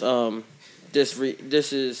for this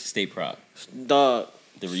this is State Prop. dog.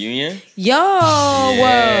 The reunion? Yo.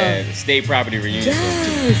 Yeah, the state property reunion.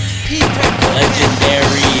 Yes.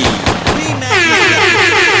 Legendary.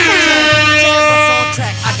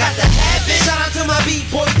 I got the habit. Shout out to my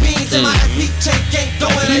B-boy beans and my beat check gang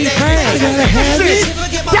throwing a day.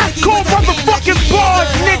 That's called motherfucking bars,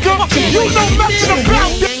 nigga. You know nothing about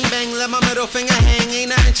that. Bang bang, let my middle finger hang. Ain't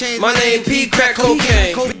nothing changed. My name P Crack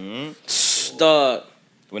Cocaine. Dog.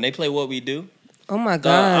 When they play What We Do, Oh my Dog,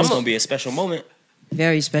 god. it's gonna be a special moment.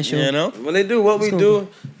 Very special. You know? When they do what we do,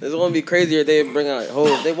 it's gonna be crazier. If they bring out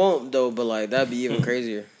Hove. They won't though, but like that'd be even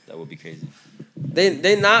crazier. That would be crazy.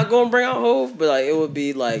 They not gonna bring out Hove, but like it would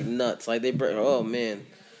be like nuts. Like they bring. Oh man.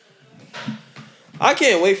 I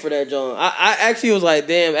can't wait for that, John. I actually was like,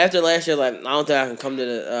 damn. After last year, like I don't think I can come to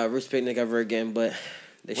the Roots picnic ever again. But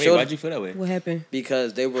they Wait, showed. why'd you feel that way? What happened?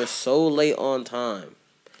 Because they were so late on time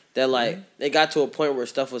that like they got to a point where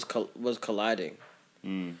stuff was colliding.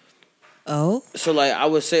 Oh. So like I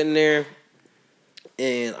was sitting there,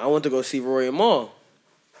 and I went to go see Roy and Mal.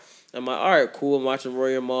 I'm like, all right, cool. I'm watching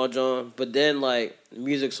Roy and Mal, John. But then like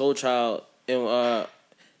Music Soul Child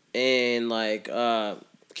and like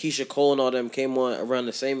Keisha Cole and all them came on around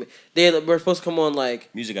the same. They were supposed to come on like.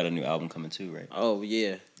 Music got a new album coming too, right? Oh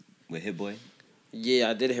yeah. With Hit Boy. Yeah,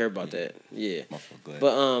 I did hear about that. Yeah, go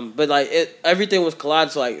ahead. But like everything was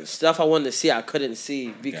collided. So like stuff I wanted to see, I couldn't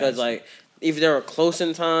see because like if they were close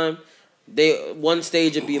in time, one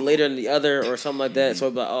stage would be later than the other or something like that. So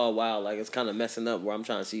it'd be like, oh wow, like it's kind of messing up where I'm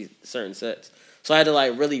trying to see certain sets. So I had to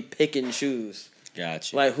like really pick and choose.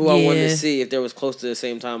 Gotcha. Like who I wanted to see if they was close to the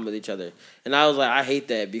same time with each other. And I was like, I hate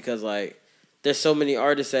that because like there's so many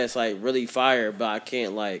artists that's like really fire, but I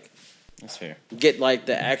can't like. That's fair. Get like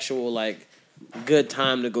the actual like good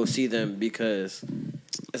time to go see them because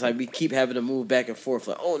it's like we keep having to move back and forth.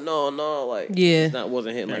 Like, oh no, like it's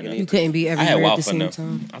wasn't hitting like anything. You couldn't be everywhere I had wild at the fun same though.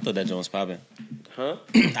 time. I thought that joint was popping. Huh?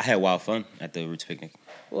 I had wild fun at the Roots picnic.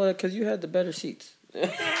 Well, because you had the better seats. I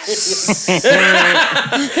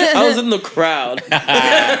was in the crowd.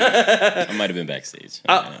 I might have been backstage.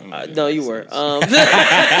 No, you were.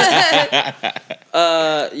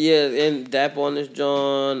 Yeah, and Dap on this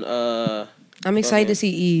John. I'm excited to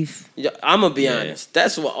see Eve. Yeah, I'm gonna be honest.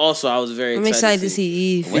 That's what. Also, I was very. I'm excited to see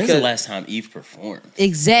Eve. When's the last time Eve performed?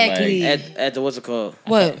 Exactly. Like, at the what's it called?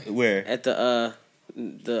 What? Where? At the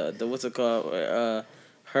what's it called?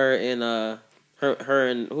 Her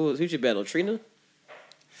and who she battled? Trina.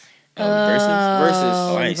 Versus.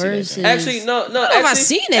 Oh, I ain't seen that joint. Actually, no. I don't know if I've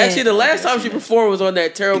seen it. Actually, the last time she performed was on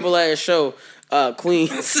that terrible ass show,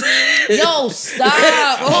 Queens. Yo, stop!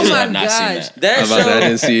 Oh my gosh, that show. I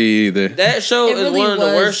didn't see it either. That show is really one of the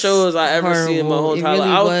worst shows I ever seen in my whole entire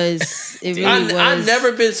life. It really was. I've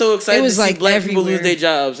never been so excited to see like black people everywhere. lose their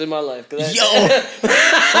jobs in my life.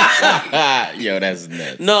 Yo, that's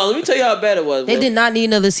nuts. No, let me tell you how bad it was. They did not need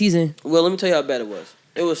another season. Well, let me tell you how bad it was.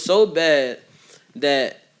 It was so bad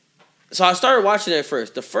that. So I started watching it at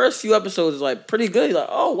first. The first few episodes is like pretty good. You're like,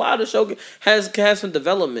 oh wow, the show has some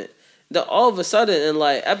development. Then all of a sudden in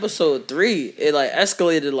like episode 3, it like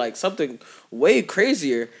escalated like something way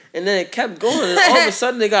crazier, and then it kept going. And all of a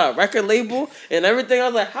sudden they got a record label and everything. I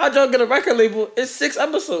was like, how'd y'all get a record label? It's 6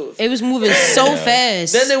 episodes. It was moving so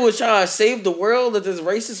fast. Then they was trying to save the world with this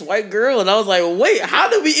racist white girl, and I was like, wait, how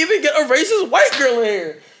did we even get a racist white girl in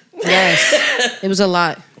here? Yes, it was a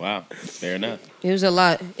lot. Wow, fair enough. It was a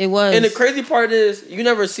lot. It was. And the crazy part is, you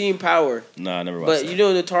never seen Power. No, I never watched But that. you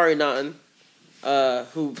know Natari Naughton,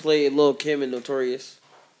 who played Lil' Kim in Notorious.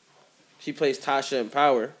 She plays Tasha in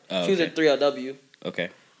Power. Oh, She was in 3LW. Okay.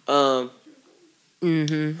 Huh?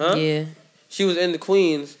 Yeah. She was in the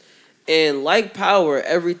Queens, and like Power,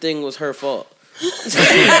 everything was her fault. Yeah,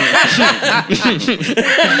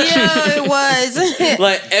 it was.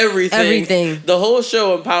 Like everything. Everything. The whole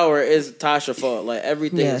show in Power is Tasha's fault. Like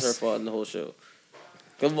everything Yes. is her fault in the whole show.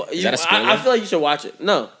 Is that a spoiler? I feel like you should watch it.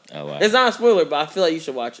 No. Oh, wow. It's not a spoiler, but I feel like you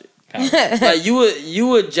should watch it. Like you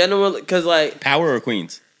would genuinely, cause like Power or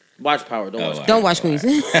Queens? watch Power. Don't watch. all Don't watch Queens.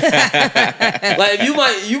 Like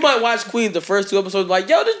you might watch Queens the first 2 episodes. Like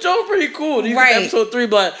yo, this joke pretty cool. You Right. get episode 3,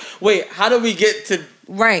 but wait, how did we get to?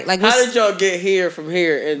 Right. Like How did y'all get here from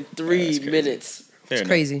here in 3 that's crazy. minutes? Fair it's enough.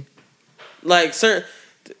 crazy. Like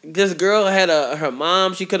this girl had her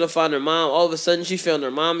mom. She couldn't find her mom. All of a sudden, she found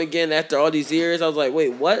her mom again after all these years. I was like,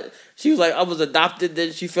 wait, what? She was like, I was adopted.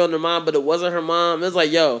 Then she found her mom, but it wasn't her mom. It was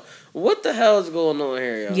like, yo, what the hell is going on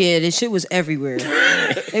here, yo? Yeah, this shit was everywhere.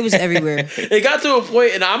 It was everywhere. It got to a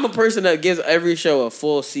point, and I'm a person that gives every show a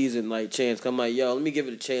full season like chance. I'm like, yo, let me give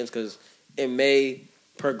it a chance because it may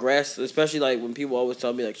progress. Especially like when people always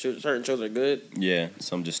tell me like certain shows are good. Yeah,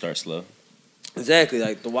 some just start slow. Exactly,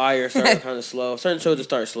 like The Wire started kind of slow. Certain shows just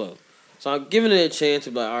start slow. So I'm giving it a chance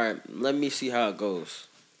to be like, all right, let me see how it goes.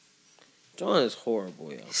 John is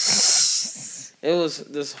horrible, yo. It was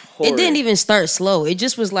this horrible. It didn't even start slow. It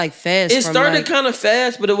just was like fast. It started kind of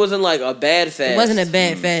fast, but it wasn't like a bad fast. It wasn't a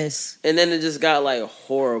bad fast. And then it just got like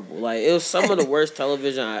horrible. Like it was some of the worst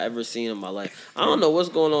television I ever seen in my life. I don't know what's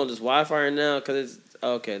going on with this Wi-Fi right now because it's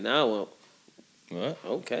okay now. It went, What?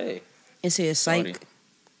 okay. It said psych.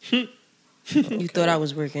 You thought I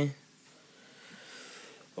was working.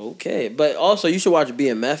 Okay, but also you should watch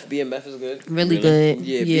BMF. BMF is good. Really good.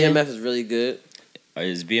 Yeah, Yeah. BMF is really good.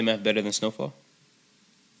 Is BMF better than Snowfall?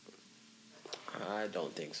 I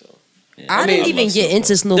don't think so. Yeah. I didn't even get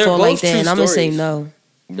into Snowfall like that, and I'm gonna say no.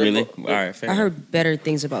 Really? All right, fair I enough. heard better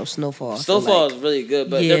things about Snowfall. I feel Snowfall like. is really good,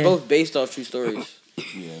 but Yeah. they're both based off true stories.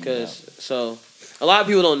 So a lot of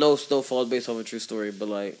people don't know Snowfall is based off a true story, but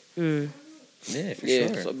like, Yeah, for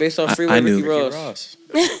sure. so based off Freeway I knew. Ricky Ricky Ross.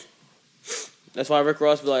 That's why Rick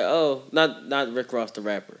Ross be like, oh, not Rick Ross the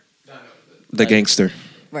rapper, The gangster.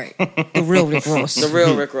 Right. The real Rick Ross. the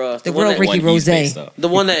real Rick Ross, The one real that- Ricky Rose. the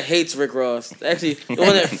one that hates Rick Ross. Actually, the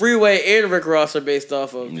one that Freeway and Rick Ross are based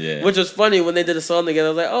off of. Yeah. Which was funny when they did a song together.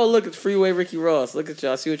 I was like, oh, look, it's Freeway Ricky Ross. Look at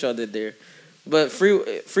y'all. See what y'all did there. But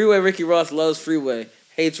Freeway Ricky Ross loves Freeway,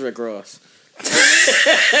 hates Rick Ross.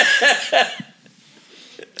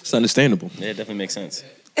 It's understandable. Yeah, it definitely makes sense.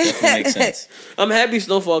 Definitely makes sense. I'm happy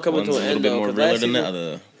Snowfall coming One's to an a little end bit though. more 'cause realer last than the season-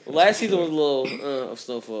 other. Last season was a little of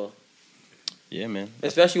Snowfall. Yeah, man.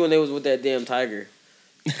 Especially when they was with that damn tiger.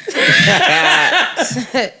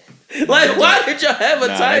 Like, why did y'all have a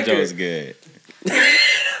Nah, that tiger? joke was good.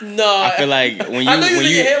 No, I feel like when I know you you when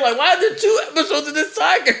in you your head like, why are there 2 episodes of this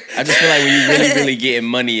tiger? I just feel like when you really getting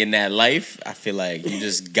money in that life, I feel like you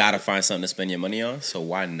just gotta find something to spend your money on. So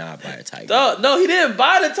why not buy a tiger? No, he didn't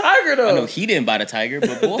buy the tiger though. I know he didn't buy the tiger,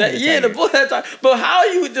 but boy, had the tiger. The boy had tiger. But how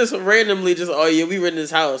you just randomly just, oh yeah, we were in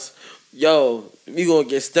this house. Yo, we gonna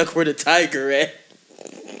get stuck where the tiger at.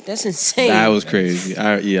 That's insane. That was crazy.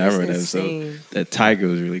 I That's remember that insane. episode. That tiger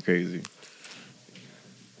was really crazy.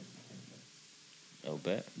 Oh,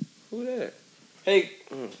 bet. Who that? Hey.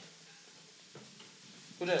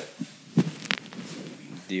 Who that?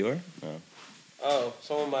 Dior? Oh. Oh,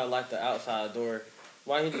 someone might like the outside door.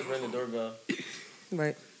 Why he just ring the doorbell?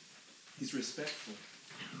 Right. He's respectful.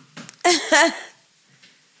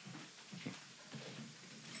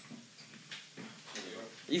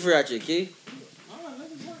 You forgot your key?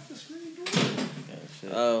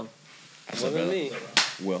 Oh. Wasn't me.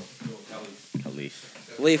 Will.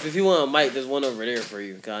 Khalif. Leaf, if you want a mic, there's one over there for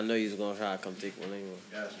you. Cause I know you're gonna try to come take one anyway.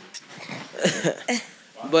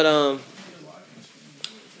 But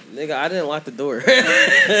nigga, I didn't lock the door.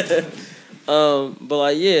 But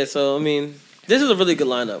like yeah, so I mean, this is a really good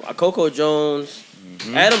lineup. Coco Jones,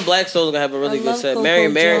 Adam Blackstone's gonna have a really I good love set. Coco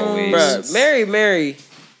Mary, Jones. bruh, Mary,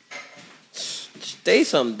 stay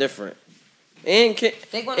something different. And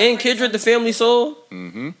Kindred, the Family Soul.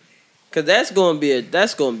 Mm-hmm. Cause that's gonna be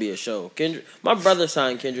a show. Kendrick, my brother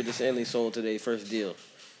signed Kendrick the Family Soul today, first deal.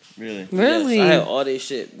 Really? Really? Yes, I had all this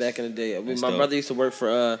shit back in the day. That's My dope. brother used to work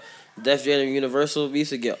for Def Jam and Universal. We used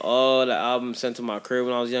to get all the albums sent to my crib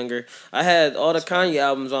when I was younger. I had all the Kanye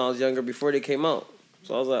albums when I was younger before they came out.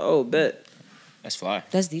 So I was like, oh, bet. That's fly.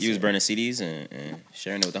 That's You was decent. burning CDs and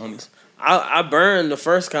sharing it with the homies. I burned the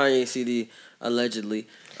first Kanye CD, allegedly.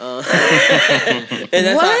 And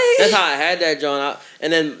that's how I had that John.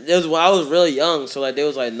 And then it was when I was really young, so like they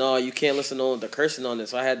was like, no, you can't listen to the cursing on this.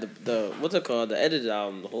 So I had the what's it called, the edited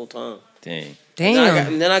album the whole time. Dang.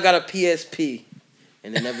 And then I got a PSP,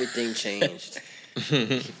 and then everything changed.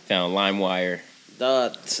 Found LimeWire.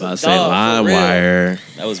 Dog, I say LimeWire.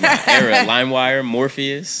 That was my era. LimeWire,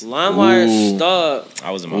 Morpheus. LimeWire, dog. I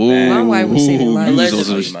was in my bag. LimeWire was saving lives.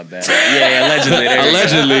 I was in my bag. Yeah, allegedly. There you go.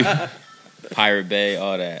 Allegedly. Pirate Bay,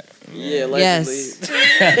 all that. Yeah, allegedly. Yes.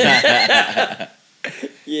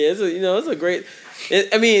 Yeah, it's a great.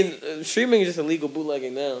 Streaming is just illegal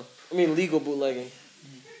bootlegging now. Legal bootlegging.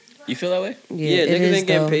 You feel that way? Yeah, it niggas is, ain't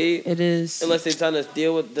getting though. paid It is. unless they trying to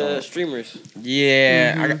deal with the streamers.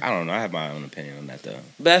 Yeah, Mm-hmm. I don't know. I have my own opinion on that though.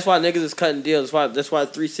 But that's why niggas is cutting deals. That's why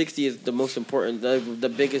 360 is the most important,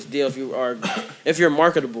 the biggest deal if you're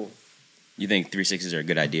marketable. You think 360s are a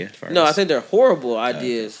good idea? No, I think they're horrible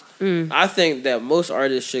ideas. I think that most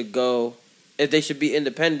artists should go, if they should be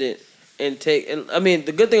independent and take. And I mean,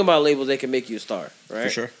 the good thing about labels, they can make you a star, right? For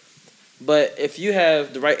sure. But if you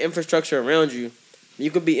have the right infrastructure around you, you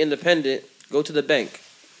could be independent. Go to the bank.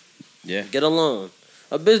 Yeah. Get a loan,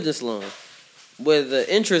 a business loan, where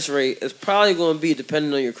the interest rate is probably going to be,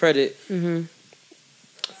 depending on your credit,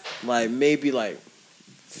 like maybe like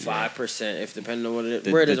 5%, if depending on what it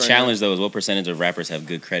The, where it the is right challenge though is what percentage of rappers have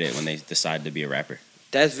good credit when they decide to be a rapper.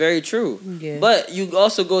 That's very true. Yeah. But you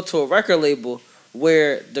also go to a record label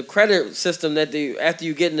where the credit system that after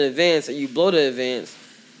you get an advance and you blow the advance,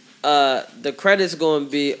 the credit's going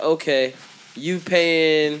to be, okay, you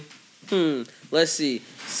paying, let's see,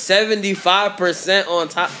 75% on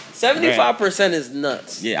top. 75% is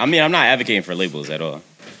nuts. Yeah, I mean, I'm not advocating for labels at all.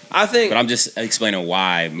 I think, but I'm just explaining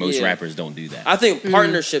why most Yeah. rappers don't do that. I think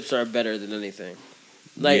partnerships are better than anything.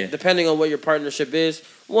 Like depending on what your partnership is.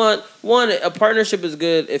 One, a partnership is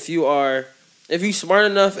good if you smart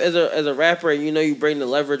enough as a rapper and you know you bring the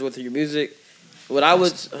leverage with your music.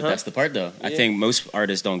 That's the part though. I think most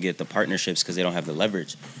artists don't get the partnerships because they don't have the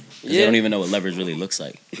leverage. They don't even know what leverage really looks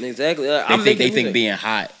like. Exactly. They think being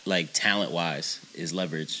hot, like talent wise, is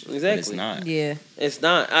leverage. Exactly. But it's not. Yeah. It's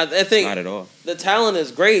not. I think it's not at all. The talent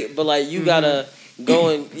is great, but like you gotta go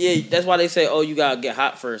and that's why they say, oh, you gotta get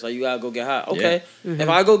hot first. Like you gotta go get hot. Okay. If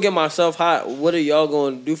I go get myself hot, what are y'all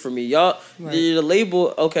gonna do for me? Y'all the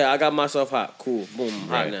label, okay, I got myself hot. Cool. Boom, I'm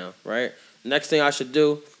hot now. Right? Next thing I should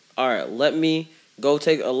do, all right, let me go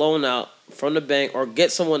take a loan out from the bank or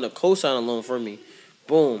get someone to co-sign a loan for me.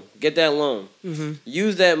 Boom, get that loan.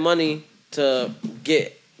 Use that money to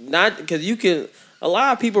get, not because you can, a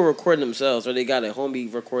lot of people recording themselves or they got a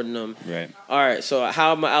homie recording them. Right. All right, so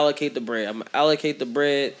how am I allocate the bread? I'm going to allocate the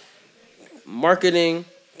bread, marketing,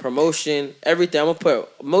 promotion, everything. I'm going to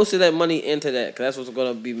put most of that money into that because that's what's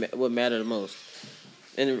going to be what matter the most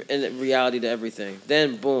in reality to everything.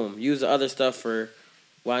 Then boom, use the other stuff for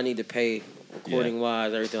what I need to pay. Recording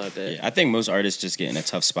wise, everything like that. Yeah, I think most artists just get in a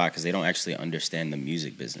tough spot because they don't actually understand the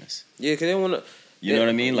music business. Yeah, because they want to. You know what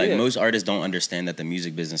I mean? Like most artists don't understand that the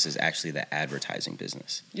music business is actually the advertising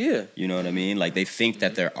business. Yeah. You know what I mean? Like they think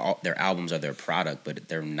that their albums are their product, but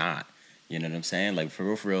they're not. You know what I'm saying? Like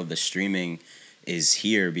for real, the streaming is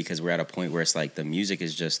here because we're at a point where it's like the music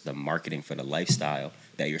is just the marketing for the lifestyle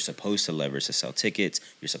that you're supposed to leverage to sell tickets,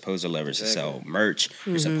 you're supposed to leverage to sell merch,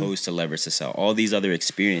 you're supposed to leverage to sell all these other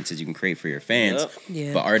experiences you can create for your fans.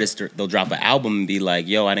 But artists, they'll drop an album and be like,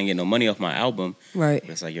 yo, I didn't get no money off my album. Right.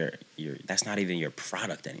 But it's like you're that's not even your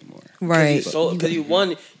product anymore. Right. Because you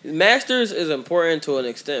won. Masters is important to an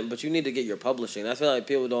extent, but you need to get your publishing. I feel like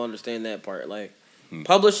people don't understand that part. Like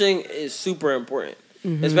publishing is super important,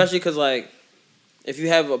 especially because like if you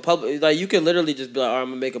have a like you can literally just be like, all right, I'm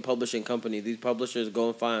gonna make a publishing company. These publishers go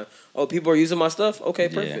and find, oh, people are using my stuff. Okay,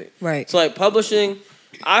 perfect. Yeah. Right. So like publishing,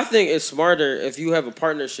 I think it's smarter if you have a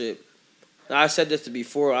partnership. Now, I said this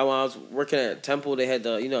before. When I was working at Temple, they had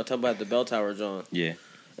Temple had the bell tower, John. Yeah.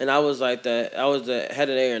 And I was like that. I was the head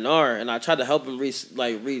of A&R, and I tried to help him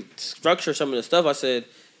restructure some of the stuff. I said,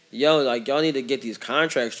 yo, like y'all need to get these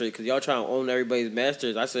contracts straight because y'all trying to own everybody's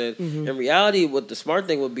masters. I said, in reality, what the smart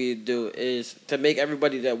thing would be to do is to make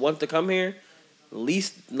everybody that wants to come here, at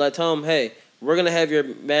least tell them, hey, we're gonna have your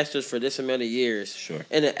masters for this amount of years. Sure.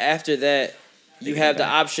 And then after that, you have the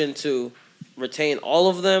option to retain all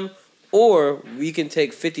of them, or we can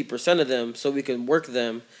take 50% of them so we can work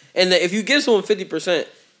them. And if you give someone 50%.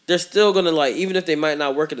 They're still gonna even if they might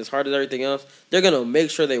not work it as hard as everything else, they're gonna make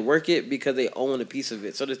sure they work it because they own a piece of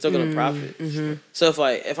it. So they're still gonna profit. So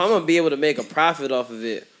if I'm gonna be able to make a profit off of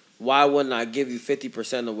it, why wouldn't I give you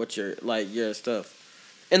 50% of what your stuff?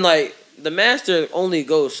 And the master only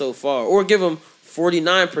goes so far, or give them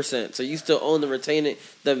 49%, so you still own the retaining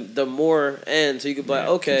the more end, so you could be like,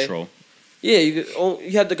 okay, control. Yeah,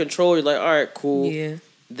 you have the control. You're like, all right, cool. Yeah.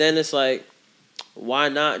 Then it's like, why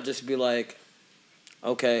not just be like,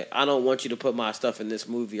 okay, I don't want you to put my stuff in this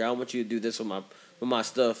movie. I don't want you to do this with my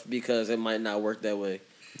stuff because it might not work that way.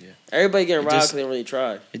 Yeah. Everybody getting robbed because they don't really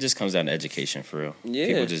try. It just comes down to education for real. Yeah.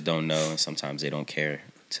 People just don't know, and sometimes they don't care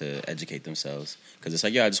to educate themselves. Because it's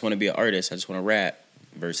like, I just want to be an artist. I just want to rap.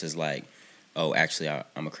 Versus like, oh, actually,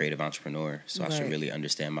 I'm a creative entrepreneur, so I should really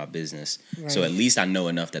understand my business. Right. So at least I know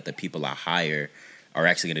enough that the people I hire are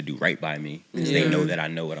actually going to do right by me because they know that I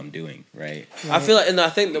know what I'm doing, right? I feel like, and I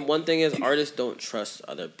think the one thing is artists don't trust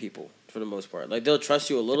other people for the most part. Like, they'll trust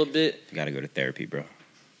you a little bit. You got to go to therapy, bro.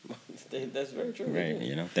 That's very true.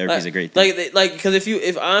 Right, therapy's a great thing. Because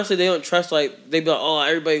if honestly they don't trust, they be like, oh,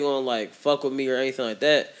 everybody going to fuck with me or anything like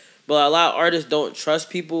that. But a lot of artists don't trust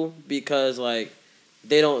people because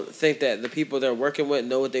they don't think that the people they're working with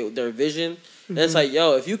know their vision. And it's like,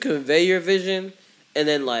 yo, if you convey your vision and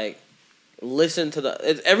then listen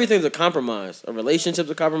to everything's a compromise. A relationship's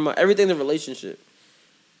a compromise. Everything's a relationship.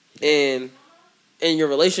 And in your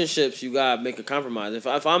relationships, you gotta make a compromise.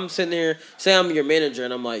 If I'm sitting here, say I'm your manager,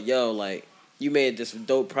 and I'm like, yo, you made this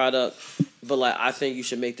dope product, but I think you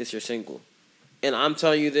should make this your single. And I'm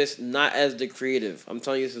telling you this not as the creative. I'm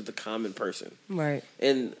telling you this as the common person. Right.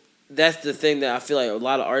 And that's the thing that I feel like a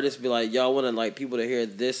lot of artists be like, yo, I want people to hear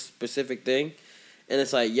this specific thing. And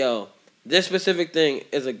it's like, yo, this specific thing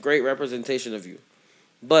is a great representation of you,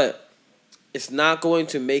 but it's not going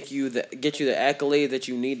to make you get you the accolade that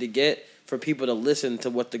you need to get for people to listen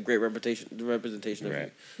to what the great representation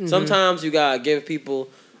of you. Sometimes you gotta give people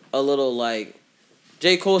a little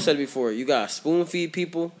J. Cole said before, you gotta spoon feed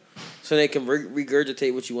people so they can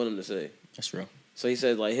regurgitate what you want them to say. That's real. So he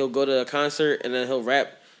said he'll go to a concert and then he'll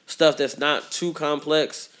rap stuff that's not too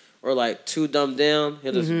complex or like too dumbed down.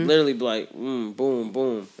 He'll just literally be like, boom,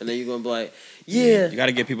 boom, and then you're gonna be like, yeah. You got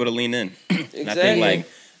to get people to lean in. And I think like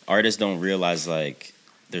artists don't realize like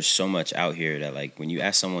there's so much out here that like when you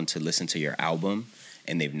ask someone to listen to your album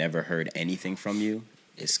and they've never heard anything from you,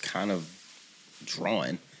 it's kind of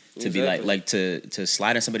drawing to be like to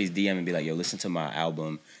slide in somebody's DM and be like, yo, listen to my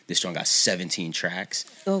album. This song got 17 tracks.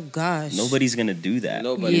 Oh gosh. Nobody's gonna do that.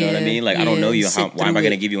 Nobody. You know what I mean? Like I don't know you. Why am I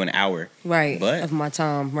gonna it. give you an hour? Right. But of my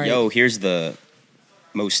time. Right. yo, here's the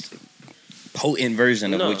most potent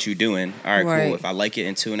version of what you're doing. All right, cool. If I like it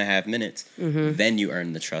in 2.5 minutes, then you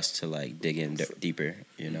earn the trust to like dig in deeper.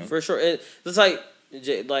 You know, for sure. It's like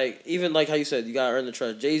even like how you said, you gotta earn the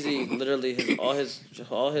trust. Jay-Z literally all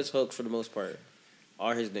his hooks for the most part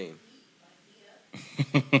are his name.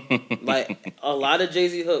 Like a lot of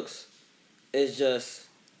Jay-Z hooks is just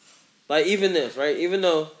like even this, right? Even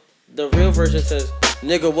though the real version says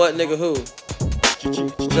nigga what, nigga who,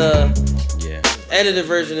 the edited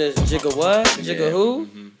version is jigga what, jigga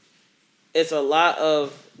who. It's a lot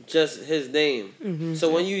of just his name.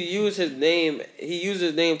 So when you use his name, he uses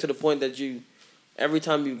his name to the point that you, every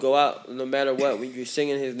time you go out, no matter what, when you're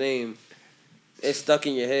singing his name, it's stuck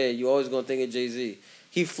in your head. You always gonna think of Jay-Z.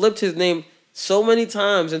 He flipped his name so many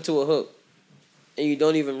times into a hook, and you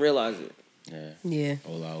don't even realize it. Yeah.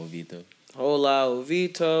 Hola Ovito. Hola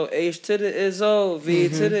Ovito. H to the is O. V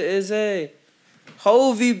to the is A.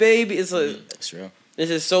 Hovey baby. It's like it's real. It's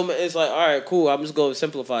just so. It's like, all right, cool. I'm just gonna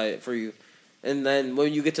simplify it for you, and then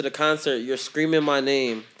when you get to the concert, you're screaming my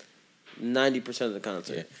name 90% of the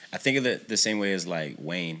concert. Yeah. I think of it the same way as like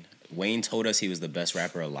Wayne. Wayne told us he was the best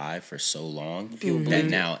rapper alive for so long that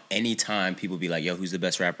now anytime people be like, yo, who's the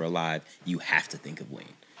best rapper alive, you have to think of Wayne.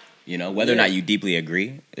 You know, whether or not you deeply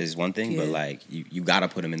agree is one thing, but like you got to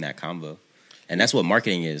put him in that combo. And that's what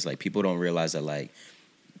marketing is. Like people don't realize that like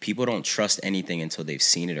people don't trust anything until they've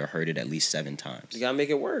seen it or heard it at least 7 times. You got to make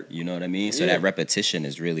it work. You know what I mean? So that repetition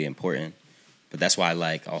is really important. But that's why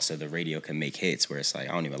like also the radio can make hits where it's like,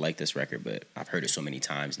 I don't even like this record, but I've heard it so many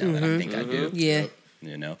times now that I think I do. Yeah.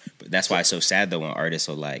 You know, but that's why it's so sad though when artists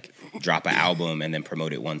will like drop an album and then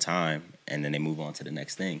promote it one time and then they move on to the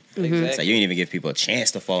next thing. Exactly. It's like you ain't even give people a chance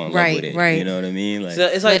to fall in love with it. Right. You know what I mean? Like so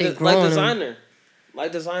it's like Designer.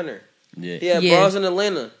 Like Designer. Yeah. He had bras in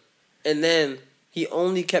Atlanta. And then he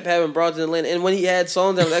only kept having bras in Atlanta. And when he had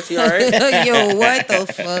songs that was actually alright. Yo, what the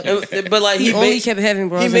fuck? But like he only kept having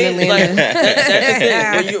bras in Atlanta. Like,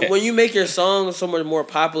 that's the thing. When you make your song so much more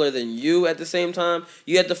popular than you at the same time,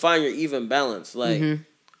 you have to find your even balance. Like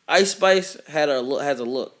Ice Spice has a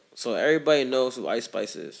look. So everybody knows who Ice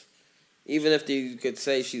Spice is. Even if you could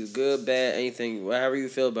say she's good, bad, anything, whatever you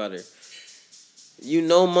feel about her. You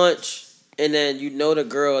know Munch, and then you know the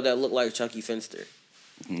girl that looked like Chucky Finster.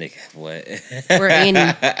 Nigga, what? Or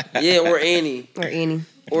Annie. Yeah, or Annie. Or Annie.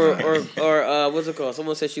 Or what's it called?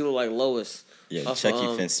 Someone said she looked like Lois. Yeah,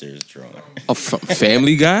 Chucky Finster is drawn. A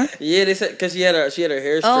Family Guy? Yeah, they said because she had her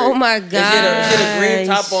hair straight. Oh my god! She had a green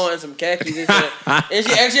top on and some khakis, and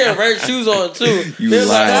she actually had red shoes on too. They're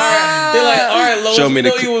like, all right, Lois, we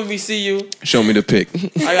know you when we see you. Show me the pic.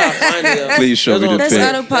 I gotta find it. Please show me the pic. That's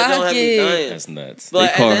out of pocket. That's nuts.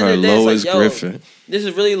 But they call her Lois Griffin. This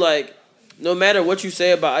is really like, no matter what you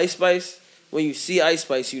say about Ice Spice, when you see Ice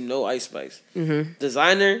Spice, you know Ice Spice.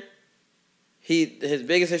 Designer. His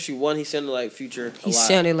biggest issue, 1, he sounded like Future a lot. He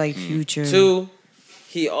sounded like Future. 2,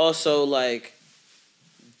 he also like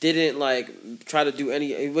didn't like try to do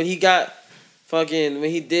any when he did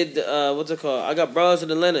what's it called? I Got Bras in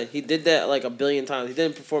Atlanta. He did that like 1 billion times. He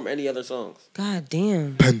didn't perform any other songs. God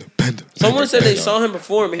damn. Panda. Someone said they saw him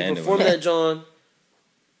perform. He performed that John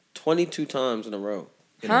 22 times in a row.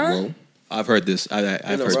 I've heard this. I've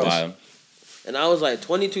heard this. And I was like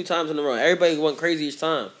 22 times in a row. Everybody went crazy each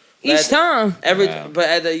time. Each time.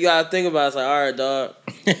 But you gotta think about it. It's like, all right, dog.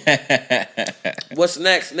 What's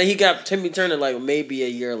next? And then he got Timmy Turner like maybe a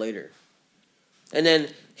year later. And then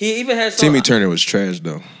he even had songs. Timmy Turner was trash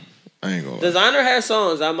though. I ain't gonna lie. Designer had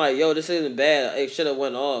songs. I'm like, yo, this isn't bad. It should have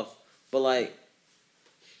went off. But like,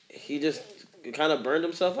 he just kind of burned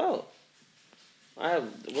himself out.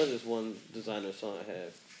 What is one Designer song I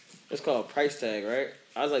have? It's called Price Tag, right?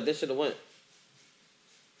 I was like, this should have went.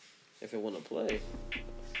 If it want to play.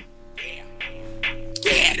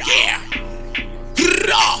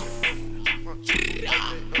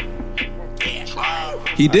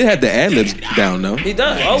 He did have the ad-libs down though. He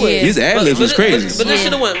does, always. His ad-libs was crazy. But this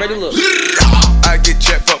should have went. Ready, look. I get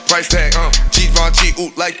checked for price tag, G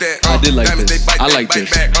like that. I did like this. I like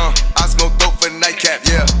this. I smoke dope for nightcap,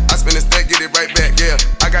 yeah. I spin a stack, get it right back, yeah.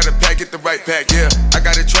 I got a pack, get the right right pack, yeah. I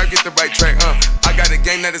got a trap, get the right track, I got a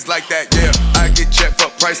game that is like that, yeah. I get checked for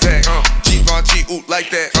price tag, Givenchy, ooh, like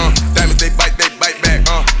that, diamonds, they bite back,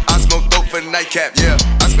 I smoke dope for the nightcap, yeah.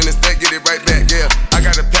 I spin a stack, get it right back, yeah. I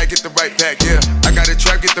got a pack, get the right pack, yeah. I got a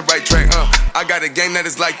trap, get the right track, I got a game that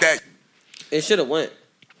is like that. It should have went.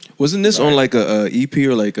 Wasn't this on like a EP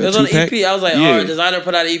or like a It was on an two-pack? EP. I was like, Yeah. all right, designer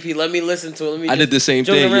put out an EP. Let me listen to it. Let me. I did the same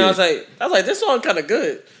joke thing, around. yeah. I was like, this song kind of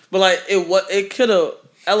good, but like it could have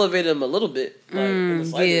elevated him a little bit. Like, in the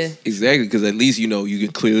slightest. Exactly, because at least, you know, you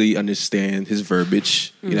can clearly understand his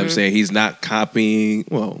verbiage. You know what I'm Mhm. saying? He's not copying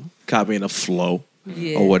a flow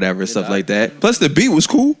Yeah. or whatever, stuff like that. Plus, the beat was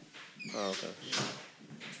cool. Oh,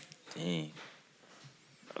 okay.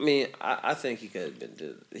 I mean, I think he could have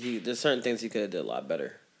been. There's certain things he could have did a lot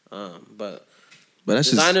better. But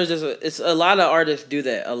that's just- designers it's a lot of artists do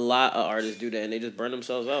that. A lot of artists do that, and they just burn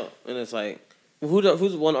themselves out. And it's like,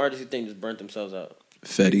 who's one artist you think just burnt themselves out?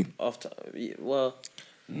 Fetty. Off top, yeah, well,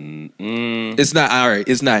 It's not all right.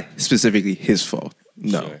 It's not specifically his fault.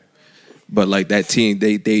 No, but like that team,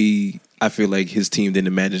 they I feel like his team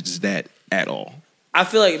didn't manage that at all. I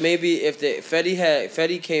feel like maybe if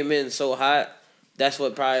Fetty came in so hot, that's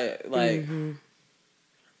what probably like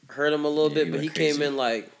hurt him a little bit. But he came in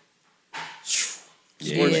like.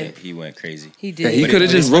 Yeah, he went crazy. He did. He But could have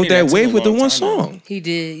it's just funny wrote that took wave a with the long one time, though. song. He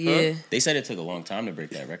did, yeah. They said it took a long time to break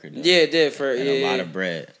that record. Though. Yeah, it did for and yeah, a lot yeah. of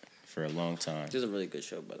bread for a long time. This is a really good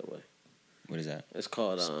show, by the way. What is that? It's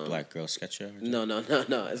called Black Girl Sketch Show. No.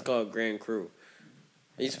 It's called Grand Crew.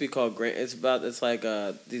 It used to be called Grand. It's like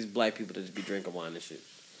these black people that just be drinking wine and shit.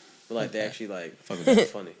 But like they actually like Fuck with that.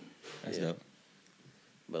 it's funny. That's dope.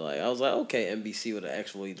 But like I was like, okay, NBC with an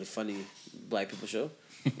actually the funny black people show.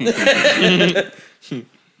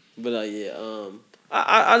 But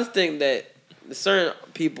I just think that there's certain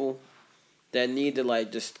people that need to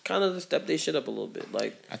like just kind of step their shit up a little bit.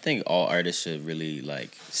 Like I think all artists should really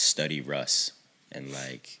like study Russ and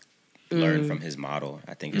like learn from his model.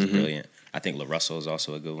 I think it's brilliant. I think LaRussell is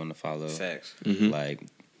also a good one to follow. Facts. Like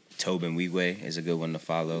Tobin Wigwe is a good one to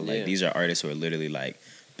follow. Like Yeah. these are artists who are literally like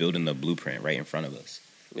building the blueprint right in front of us.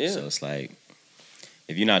 Yeah. So it's like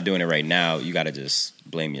if you're not doing it right now, you got to just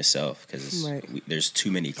blame yourself because Right. there's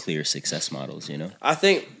too many clear success models. You know. I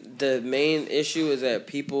think the main issue is that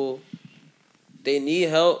people they need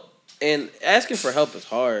help, and asking for help is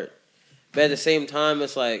hard. But at the same time,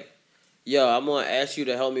 it's like, yo, I'm gonna ask you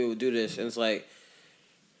to help me do this, and it's like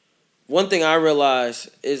one thing I realize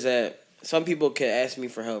is that some people can ask me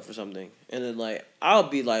for help for something, and then like I'll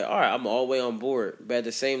be like, all right, I'm all the way on board. But at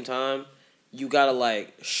the same time, you gotta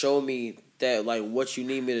like show me that like what you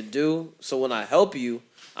need me to do, so when I help you,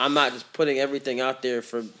 I'm not just putting everything out there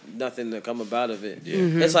for nothing to come about of it. Yeah.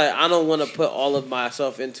 Mhm. It's like I don't want to put all of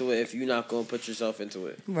myself into it if you're not going to put yourself into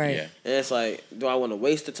it. Right. Yeah. And it's like, do I want to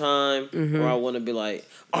waste the time, Mhm. or I want to be like,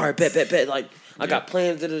 all right, bet, like I got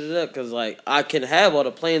plans, because like I can have all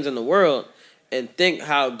the plans in the world and think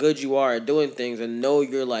how good you are at doing things and know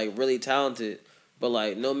you're like really talented, but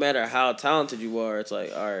like no matter how talented you are, it's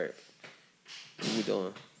like, all right, what we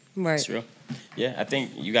doing? Right. It's real. Yeah, I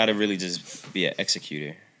think you got to really just be an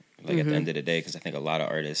executor, like at the Mhm. end of the day, because I think a lot of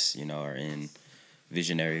artists, you know, are in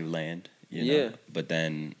visionary land, you know, Yeah. but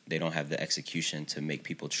then they don't have the execution to make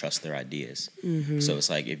people trust their ideas. Mhm. So it's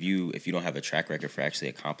like if you don't have a track record for actually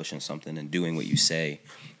accomplishing something and doing what you say,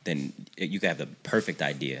 then you can have the perfect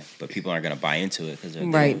idea, but people aren't gonna buy into it because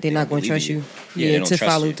Right, they're not going to trust you. Yeah, they don't to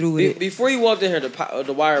trust follow you. through with it. Before you walked in here,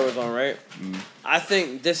 the wire was on, right? I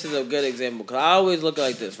think this is a good example because I always look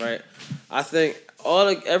like this, right? I think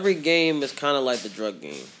every game is kind of like the drug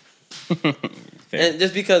game, and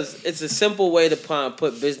just because it's a simple way to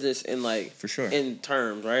put business in like for sure in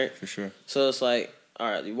terms, right? For sure. So it's like, all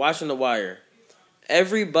right, you're watching The Wire.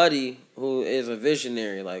 Everybody who is a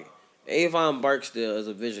visionary, like Avon Barksdale, is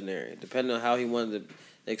a visionary. Depending on how he wanted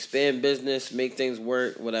to expand business, make things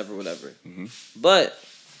work, whatever. Mm-hmm. But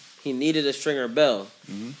he needed a Stringer Bell.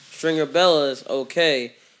 Mm-hmm. Stringer Bell is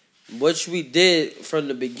okay. What we did from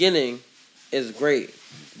the beginning is great,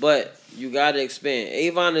 but you got to expand.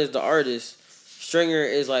 Avon is the artist. Stringer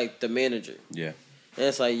is like the manager. Yeah. And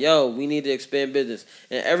it's like, yo, we need to expand business.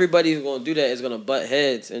 And everybody who's going to do that is going to butt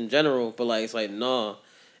heads in general. But, like, it's like, nah.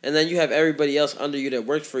 And then you have everybody else under you that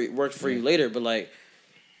works for you later. But, like,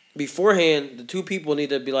 beforehand, the two people need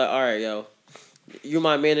to be like, all right, yo, you're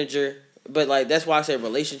my manager. But, like, that's why I say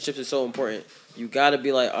relationships is so important. You got to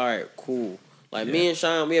be like, all right, cool. Like, me and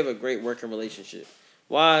Sean, we have a great working relationship.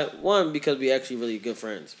 Why? One, because we actually really good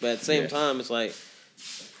friends. But at the same time, it's like,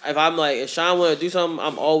 if Sean want to do something,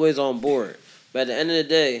 I'm always on board. But at the end of the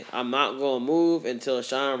day, I'm not going to move until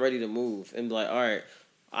Sean ready to move. And be like, all right,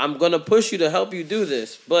 I'm going to push you to help you do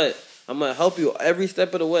this, but I'm gonna help you every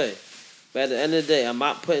step of the way. But at the end of the day, I'm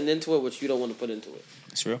not putting into it what you don't want to put into it.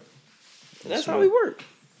 It's real. And that's how we work.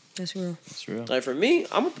 That's real. It's real. Like for me,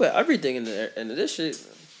 I'm gonna put everything into this shit,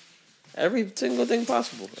 every single thing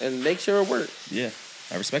possible, and make sure it works. Yeah,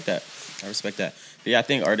 I respect that. But yeah, I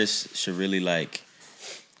think artists should really like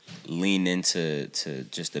lean into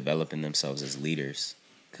just developing themselves as leaders,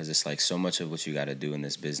 because it's like so much of what you got to do in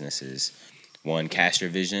this business is one, cast your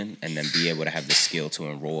vision, and then be able to have the skill to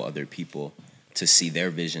enroll other people to see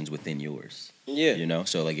their visions within yours. Yeah, you know.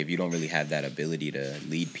 So like, if you don't really have that ability to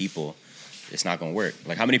lead people, it's not gonna work.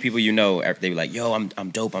 Like, how many people you know, they be like, yo,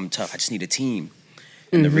 I'm dope, I'm tough, I just need a team.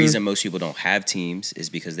 And the reason most people don't have teams is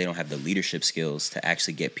because they don't have the leadership skills to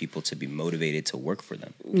actually get people to be motivated to work for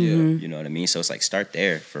them. Yeah. You know what I mean? So it's like, start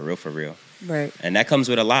there, for real. Right. And that comes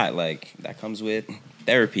with a lot. Like, that comes with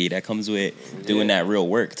therapy. That comes with doing that real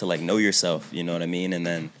work to like know yourself, you know what I mean? And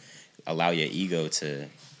then allow your ego to not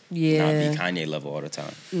be Kanye level all the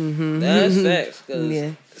time. That's facts.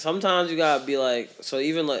 Because sometimes you gotta be like, so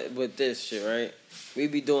even like with this shit, right? We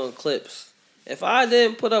be doing clips. If I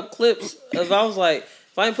didn't put up clips, if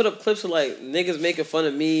I didn't put up clips of like niggas making fun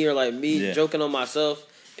of me or like me joking on myself,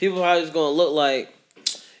 people probably just gonna look like,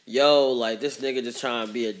 yo, like this nigga just trying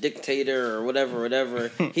to be a dictator or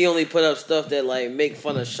whatever. He only put up stuff that like make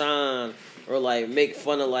fun of Sean or like make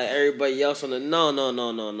fun of like everybody else on the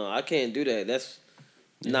no. I can't do that. That's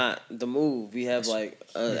not the move. We have like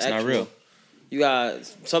it's actual, not real. You got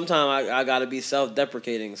sometimes I gotta be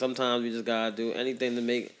self-deprecating. Sometimes we just gotta do anything to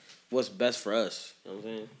make what's best for us. You know what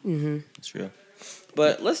I'm saying? It's real.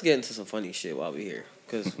 But let's get into some funny shit while we're here.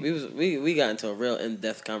 Because we got into a real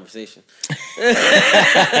in-depth conversation.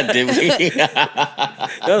 Did we? That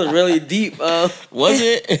was really deep. Was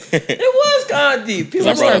it? It was kind of deep.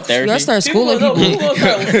 People brought up therapy. Y'all start schooling people. You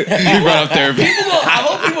brought up therapy. I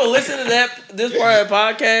hope people listen to this part of the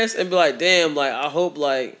podcast and be like, damn, like, I hope,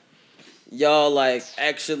 like, y'all, like,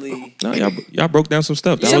 actually... No, y'all broke down some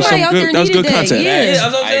stuff. That was Somebody some out good. there That was good needed that, content. yeah. Yeah,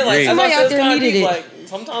 that's what I'm saying. Like, Somebody out there needed it. Like,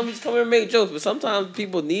 sometimes we just come here and make jokes, but sometimes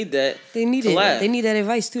people need that. They need to it. laugh. They need that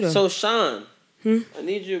advice too, though. So, Sean, I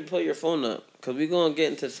need you to put your phone up because we're going to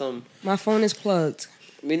get into some... My phone is plugged.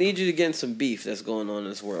 We need you to get in some beef that's going on in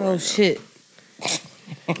this world. Oh, right shit.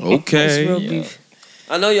 Okay. It's real beef.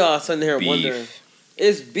 I know y'all sitting here wondering.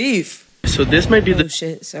 It's beef. So this might be Oh,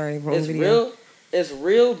 shit. Sorry. Wrong It's video. real. It's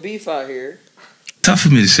real beef out here. Tough for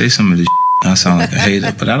me to say some of this. I sound like a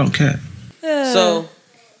hater, but I don't care. So,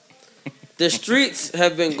 the streets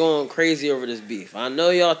have been going crazy over this beef. I know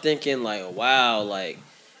y'all thinking like, wow, like,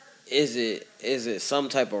 is it some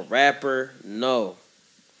type of rapper? No.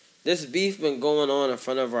 This beef been going on in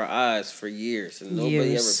front of our eyes for years, and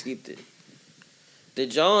nobody ever peeped it.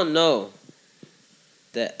 Did y'all know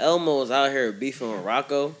that Elmo is out here beefing with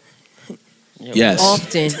Rocco? Yes.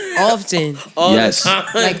 Often. All Yes. the time.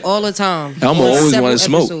 Like all the time. Elmo On always several wanted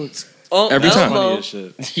smoke. episodes. Every time.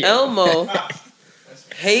 Elmo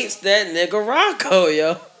hates that nigga Rocco,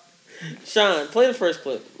 yo. Sean, play the first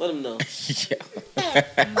clip. Let him know. Oh,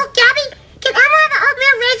 Gabby, can Elmo have an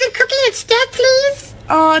oatmeal raisin cookie instead, please?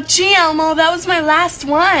 Oh, gee, Elmo, that was my last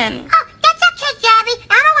one. Oh, that's okay, Gabby.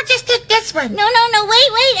 Elmo will just take this one. No,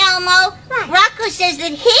 wait, Elmo. Rocco says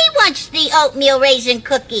that he wants the oatmeal raisin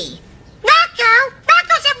cookie. Rocco?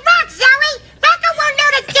 Rocco's a rock, Zoe. Rocco won't know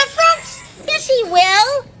the difference. Yes, he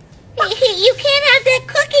will. You can't have that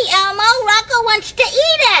cookie, Elmo. Rocco wants to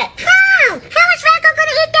eat it. How? How is Rocco going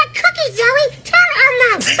to eat that cookie, Zoe? Tell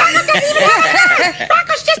Elmo. Rocco doesn't even have a mouth.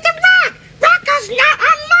 Rocco's just a rock. Rocco's not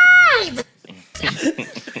alive.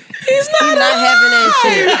 He's not having that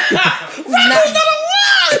shit. Rocco's not alive.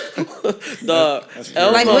 Dog.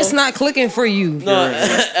 Elmo, like, what's not clicking for you? No,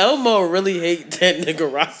 Elmo really hate that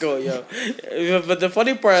nigga Rocco, yo. But the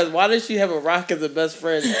funny part is, why does she have a rock as a best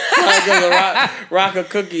friend? Trying to give rock a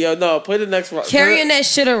cookie, yo. No, play the next rock. Carrying that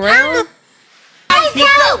shit around? Hey, Zoe.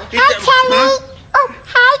 Hi, Kelly. Oh,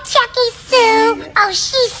 hi, Chucky Sue. Oh,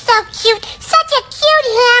 she's so cute. Such a cute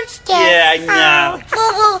hamster. Yeah, I know.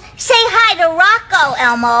 Oh, say hi to Rocco,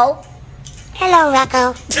 Elmo. Hello,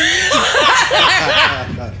 Rocco.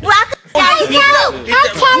 Rocco, Hi, Zoe. Hi,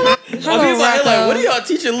 Kelly. Hello, like, what are y'all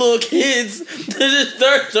teaching little kids to just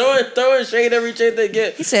start throwing shade every chance they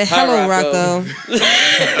get? He said, Hi, hello, Rocco.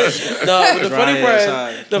 No, but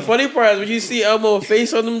the funny part is when you see Elmo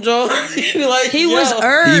face on them jaws, he be like, He was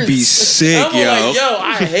irked. He be sick, Elmo yo. like, yo,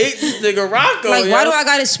 I hate this nigga Rocco. Like, yo. why do I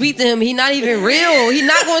gotta speak to him? He not even real. He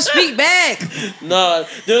not gonna speak back. Nah,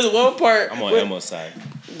 there's one part. I'm on Elmo's side.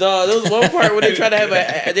 No, there was one part where they tried to have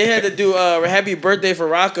they had to do happy birthday for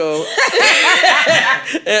Rocco.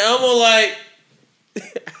 And Elmo like,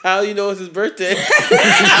 How you know it's his birthday?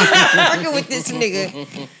 Fucking with this nigga.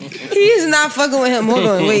 He is not fucking with him. Hold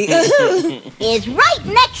on, wait. Is right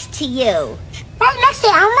next to you. Right next to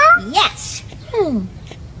Elmo? Yes. Oh,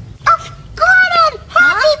 Gordon,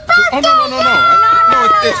 happy birthday! Oh, no.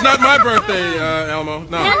 No, it's not my birthday, Elmo.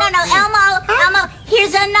 No. No, Elmo,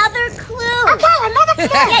 here's another clue. Okay, another clue.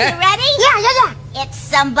 Yeah, you ready? Yeah. It's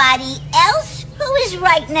somebody else who is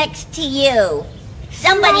right next to you.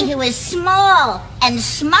 Somebody who is small and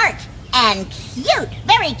smart and cute.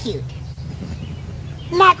 Very cute.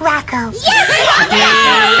 Not Rocco. Yes, Rocco!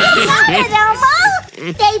 You got it, Elmo.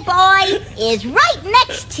 Day boy is right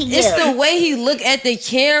next to you. It's the way he look at the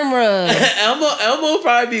camera. Elmo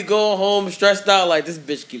probably be going home stressed out like this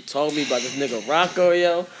bitch keep talking me about this nigga Rocco,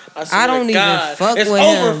 yo. I don't even fuck it's with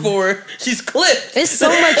over him. for her. She's clipped. It's so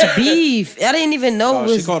much beef. I didn't even know it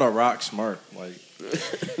was. She called her rock smart. Like,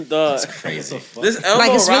 dog. That's crazy. This Elmo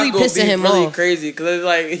Like, it's really Rocco pissing be him really off. crazy because it's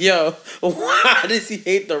like, yo, why does he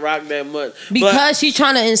hate The Rock that much? Because she's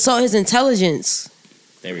trying to insult his intelligence.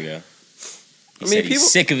 There we go. He I said mean, he's people-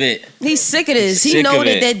 sick of it. He's sick of this. He's He sick know of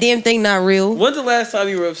that it. that damn thing not real. When's the last time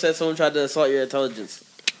you were upset someone tried to assault your intelligence?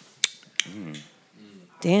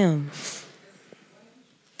 Damn.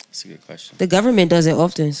 That's a good question. The government does it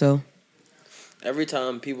often, so. Every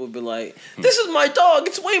time people be like, this is my dog.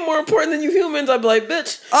 It's way more important than you humans. I'd be like,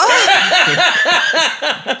 bitch.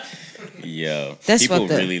 Yo, That's people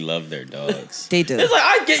fucked up. really love their dogs. They do. It's like,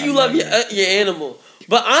 I get you love your animal,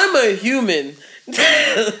 but I'm a human.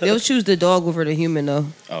 They'll choose the dog over the human, though.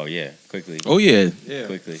 Oh yeah, quickly. Oh yeah,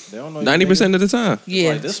 quickly. They don't know 90% of the time.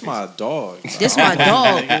 Yeah. Like, this my dog. This my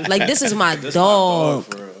dog. Like, this is my dog.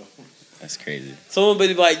 For real. That's crazy. Someone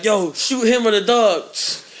be like, yo, shoot him or the dog.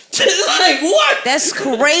 Like, what? That's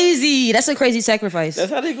crazy. That's a crazy sacrifice.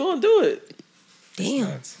 That's how they gonna do it.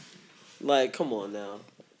 Damn. Like, come on now.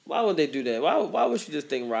 Why would they do that? Why would you just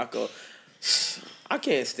think Rocco? I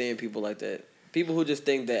can't stand people like that. People who just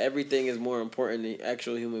think that everything is more important than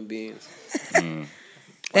actual human beings.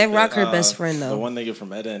 That Rock her best friend, The though. one nigga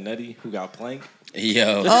from Edda and Eddie who got planked.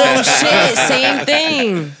 Yo. Oh, shit. Same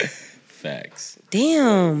thing. Facts.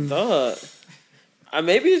 Damn. Duh.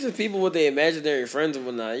 Maybe it's just people with their imaginary friends and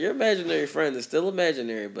whatnot. Your imaginary friend is still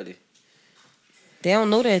imaginary, buddy. They don't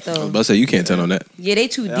know that, I was though. about to say you can't tell on that. Yeah, they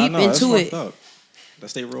too Yeah, I deep know, that's into fucked it. up.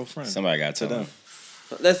 That's their real friend. Somebody got to to tell them.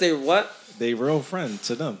 them. Let's say what? They real friend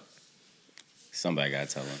to them. Somebody got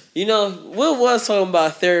to tell them. You know, Will was talking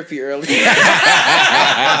about therapy earlier.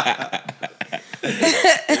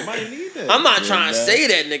 I'm not trying to say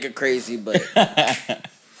that nigga crazy, but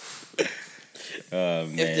Oh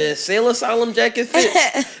man. if the Sailor Asylum jacket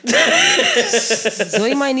fits, So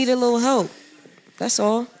he might need a little help. That's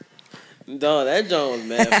all. dog, that joint was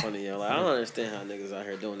mad funny, yo. Like, I don't understand how niggas out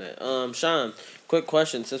here doing that. Sean, quick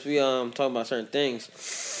question. Since we talking about certain things,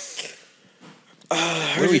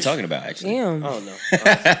 What are we talking about, actually? Damn. I don't know.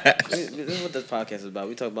 This is what this podcast is about.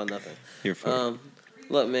 We talk about nothing. Here for it.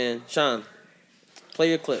 Look, man, Sean, play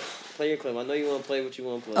your clip. Play your clip. I know you want to play what you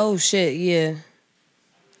want to play. Oh, shit. Yeah.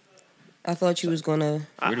 I thought you was going to.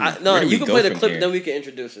 No, where do we you can go play the from clip, here? then we can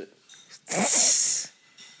introduce it.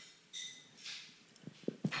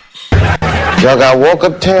 Y'all got walk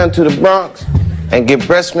uptown to the Bronx and get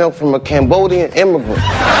breast milk from a Cambodian immigrant.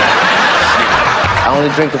 I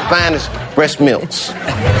only drink the finest breast milks. Go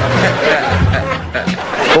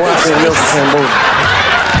out there and milk Cambodia.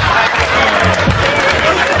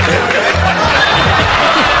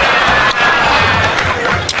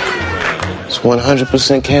 It's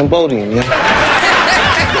 100% Cambodian, yeah.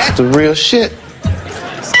 It's the real shit.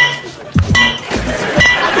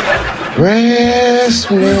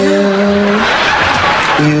 Breast milk,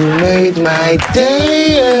 you made my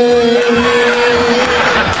day.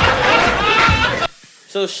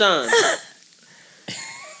 So, Sean,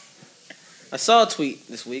 I saw a tweet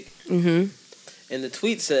this week, Mm-hmm. and the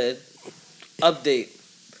tweet said, update,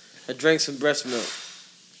 I drank some breast milk.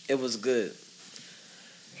 It was good.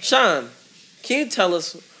 Sean, can you tell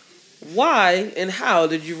us why and how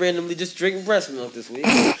did you randomly just drink breast milk this week?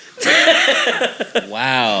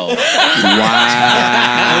 Wow.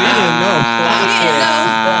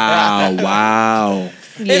 Wow.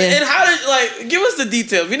 Yeah. And how did, like, give us the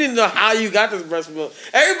details. We didn't know how you got this breast milk.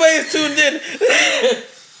 Everybody's tuned in.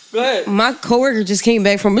 Go ahead. My coworker just came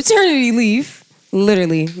back from maternity leave,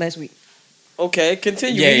 literally, last week. Okay,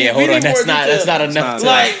 continue. Yeah, hold on. That's not enough.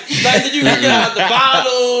 Like, did you drink it out the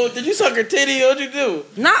bottle? Did you suck her titty? What'd you do?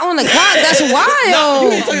 Not on the clock. That's wild. No, you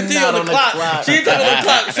didn't suck her titty on the clock. She didn't suck on the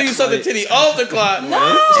clock, so you sucked the titty off the clock.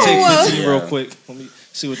 Let's take 15 real quick. Let me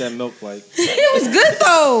see what that milk like. It was good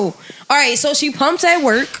though. All right, so she pumps at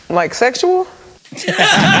work. Like sexual?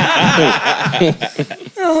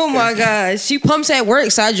 Oh my God. She pumps at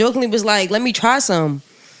work, so I jokingly was like, let me try some.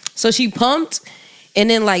 So she pumped, and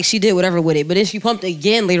then like she did whatever with it, but then she pumped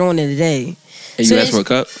again later on in the day. And So you asked then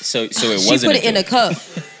for a cup? So it wasn't. She put it in a cup.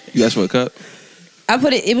 You asked for a cup? I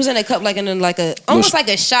put it was in a cup like in like a almost like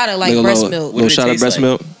a shot of like Like a breast little- milk. little shot of breast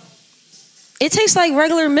milk? It tastes like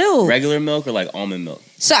regular milk. Regular milk or like almond milk?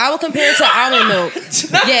 So I would compare it to almond milk.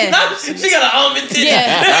 Yeah. She got an almond titty.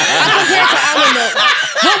 Yeah. I compare it to almond milk.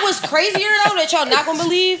 What was crazier though that y'all not gonna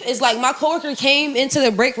believe is like my coworker came into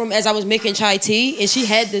the break room as I was making chai tea and she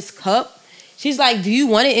had this cup. She's like, "Do you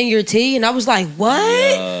want it in your tea?" And I was like, "What?"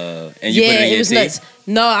 And you put it in your was tea? nuts.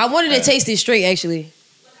 No, I wanted to taste it straight actually.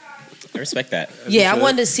 I respect that. Yeah, I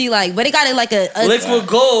wanted to see like, but it got it like a liquid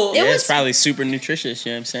gold. Yeah, It it's was. probably super nutritious.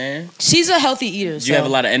 You know what I'm saying? She's a healthy eater. Did you have a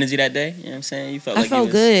lot of energy that day? You know what I'm saying? You felt I like felt you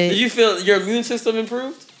was, good. Did you feel your immune system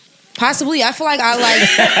improved? Possibly. I feel like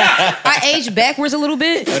I aged backwards a little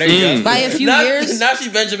bit Oh, there you go. by a few years. Now she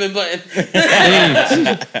Benjamin Button.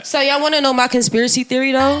 So y'all want to know my conspiracy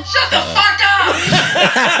theory though? Shut the fuck up!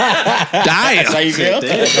 That's how you feel?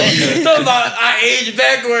 Talking about I aged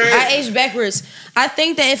backwards. I aged backwards. I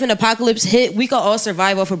think that if an apocalypse hit, we could all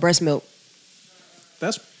survive off of breast milk.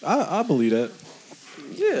 I believe that.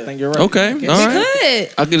 Yeah. I think you're right. Okay, all We right. could.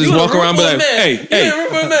 I could just walk around and be like, hey,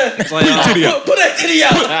 Put that titty out. Put that titty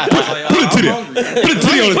out. Put a titty out. Put a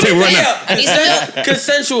titty on the table right now. I need some milk.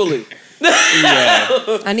 Consensually.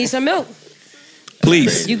 I need some milk.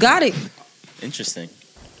 Please. You got it. Interesting.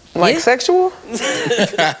 Like sexual?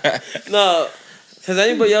 No. Has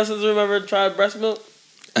anybody else ever tried breast milk?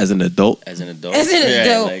 As an adult? As an adult? As an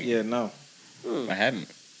adult. Like, Yeah, no. I haven't.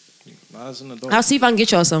 Not as an adult. I'll see if I can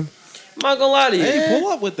get y'all some. I'm not gonna lie to you. Hey,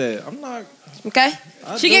 pull up with that. I'm not. Okay.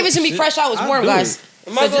 I She do gave it to me shit. fresh out. It was I warm, do guys. it.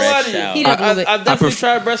 I'm not gonna lie to you. Heat up a little bit. I've definitely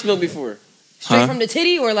tried breast milk before. Straight from the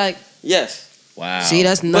titty or like? Yes. Wow. See,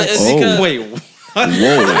 that's nuts. it's because- Wait.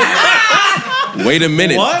 Whoa. Wait a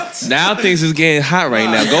minute. What? Now things is getting hot right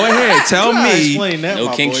now. Go ahead. Tell me Explain that, No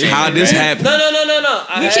my kink boy. shaming, how this right? happened.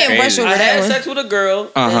 No. You can't brush over I that had one. sex with a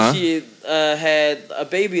girl, Uh-huh. and she had a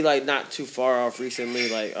baby like not too far off recently.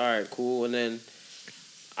 Like, all right, cool. And then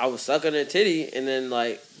I was sucking her titty, and then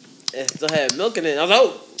like it still had milk in it. I was like,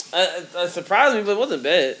 oh, it surprised me, but it wasn't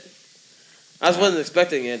bad. I just wasn't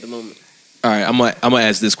expecting it at the moment. All right, I'm gonna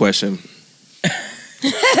ask this question.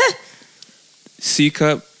 C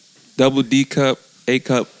cup, double D cup, A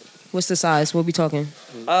cup. What's the size? What we talking?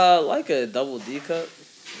 Like a double D cup.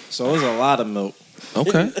 So it was a lot of milk.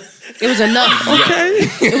 Okay. It was enough. Okay.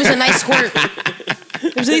 It was a nice squirt.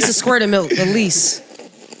 It was at least a squirt of milk, at least.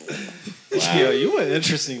 Yo, you an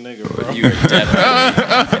interesting nigga, bro. You were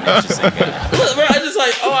definitely an interesting guy. Look, bro, I just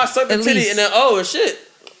like, oh, I sucked the At titty, least. and then oh shit.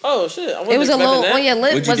 I wasn't It was a expecting little that. on your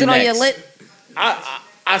lip. What'd you Was do it on your next? lip?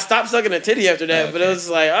 I stopped sucking a titty after that, but it was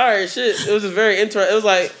like, all right, shit. It was just very interesting. It was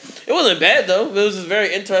like, it wasn't bad though, but it was just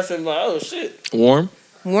very interesting. Like, oh shit. Warm,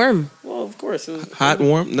 Worm. Well, of course. It was, hot,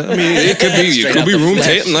 warm. No, I mean, it could be. It Straight could out be the room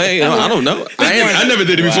flesh. temp. Like, you know, I don't know. I never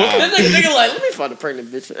did it before. Wow. This nigga like, let me find a pregnant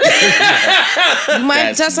bitch. You might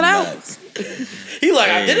That's test it out. nuts. He like,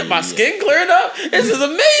 I did it. My skin cleared up. This is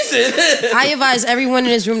amazing. I advise everyone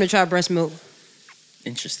in this room to try breast milk.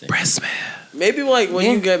 Interesting. Breast milk. Maybe like when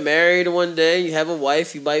Yeah. you get married one day, you have a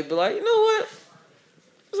wife, you might be like, you know what?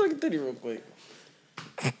 Let's like a titty real quick.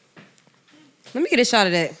 Let me get a shot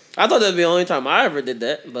of that. I thought that'd be the only time I ever did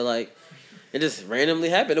that, but like, it just randomly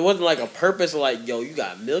happened. It wasn't like a purpose of like, yo, you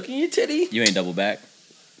got milk in your titty. You ain't double back?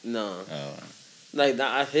 No, Oh. like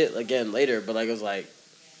I hit again later, but like it was like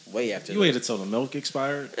way after. You that. waited till the milk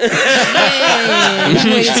expired. Hey, you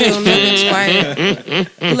waited till the milk expired.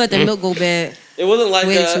 You let the milk go bad. It wasn't like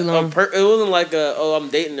Waited too long. it wasn't like a oh I'm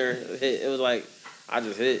dating her hit. It was like I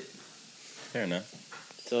just hit. Fair enough.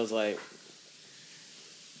 So it's like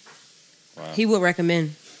Wow. He would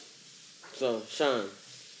recommend. so Sean,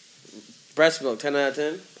 breast milk 10 out of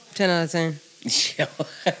 10. 10 out of 10. This 10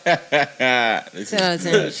 is- out of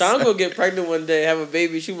 10. Sean gonna get pregnant one day, have a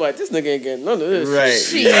baby. She be like, this nigga ain't getting none of this. Right.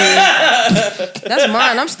 Shit. That's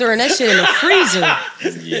mine. I'm stirring that shit in the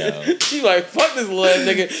freezer. Yo. She like, fuck this little ass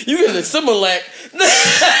nigga. You in the Similac.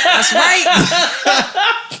 That's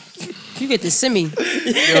right. You get the semi.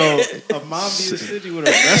 Yo, a mom being stingy with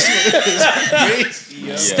her breast milk is crazy.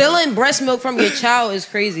 Yo. Stealing breast milk from your child is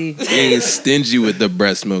crazy. Being stingy with the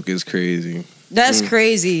breast milk is crazy. That's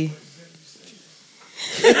crazy.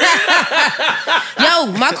 Yo,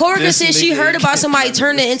 my coworker This said she nigga heard about can't somebody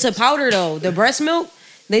turning it into powder though. The breast milk,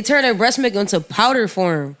 they turn their breast milk into powder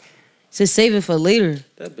form to save it for later.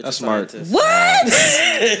 That bitch That's a smart. scientist. What?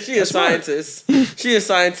 She a scientist. She is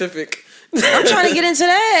scientific. I'm trying to get into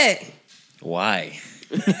that. Why?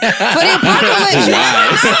 For the apocalypse, you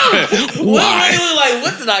never know. Like,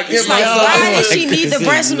 what did I get It's like, myself? why does she need the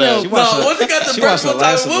breast milk? No, once they got the breast milk, we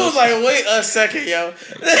was like, wait a second, yo.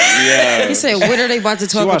 Yeah. He said, what are they about to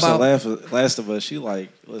talk She watched about? The Last of Us. She like,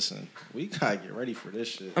 listen, we gotta get ready for this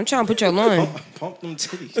shit. I'm trying to put your line. Pump them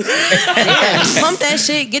titties. Yeah, pump that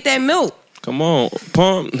shit, get that milk. Come on,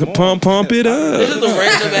 pump it up. This is the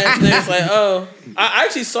random ass thing. It's like, oh, I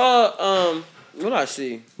actually saw, what did I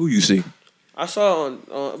see? Who you see? I saw on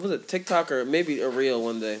was it TikTok or maybe a reel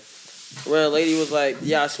one day, where a lady was like,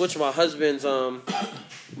 "Yeah, I switched my husband's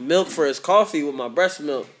milk for his coffee with my breast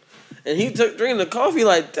milk," and he took drinking the coffee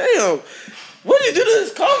like, "Damn, what did you do to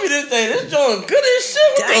this coffee this day? This joint good as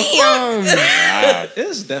shit." What the fuck?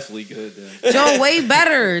 It's definitely good. Then. John, way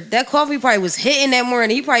better. That coffee probably was hitting that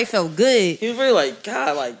morning. He probably felt good. He was really like,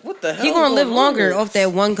 God, like what the hell? He gonna live going longer on? off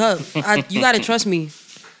that one cup. You gotta trust me.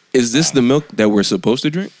 Is this the milk that we're supposed to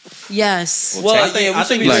drink? Yes. Well, we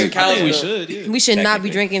should be drinking cow's milk. We should. Yeah. We should not be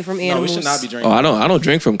drinking from animals. No, we should not be drinking. Oh, I don't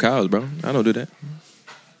drink from cows, bro. I don't do that.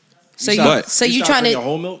 So you you stop trying drinking to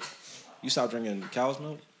whole milk? You stop drinking cow's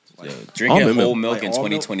milk? Like, Drinking Almond whole milk. milk in Like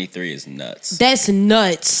almond milk? 2023 is nuts. That's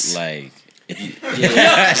nuts. Like, if you, No,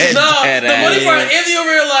 the funny part, Anthony over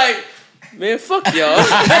here like, man, fuck y'all.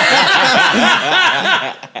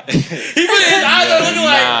 He put his eyes on looking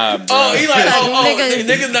like, oh, he like,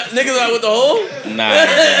 niggas not with the hole? Nah.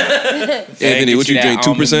 Anthony, what you drink?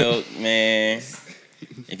 2%? Man.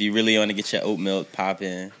 If you really want to get your oat milk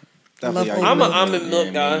popping. I'm an almond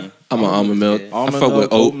milk guy. I'm an almond milk. Almond I fuck milk,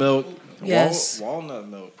 with oat milk, Yes. walnut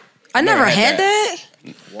milk. I never had that.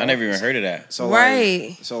 I never even heard of that. So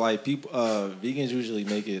Right. Like people, vegans usually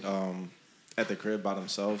make it at the crib by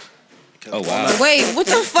themselves. Oh wow. Wait, what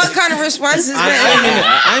the fuck kind of response is I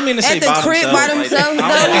that? ain't mean to say At the crib by themselves.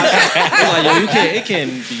 Like, like, yo, it can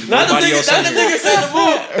be Not the nobody nigga, else. not the nigga said the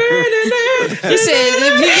move. He said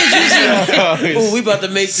if he could usually Ooh, we about to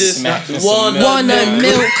make this walnut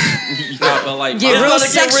milk. Nah, but like, Get real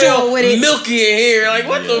sexual with it. Milky in here. Like,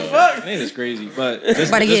 what the fuck? Man, it's crazy. But just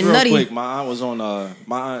About to get real nutty. quick, my aunt was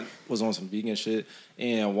on some vegan shit,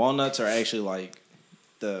 and walnuts are actually like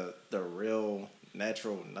the real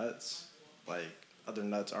natural nuts. Like other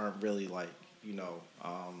nuts aren't really like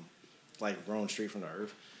like grown straight from the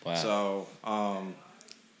earth. Wow. So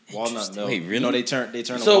walnut milk. Wait, really? You know, they turn.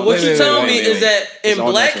 So what you telling me is that in It's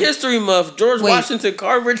all Black natural. History Month, George Washington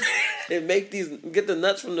carved and get the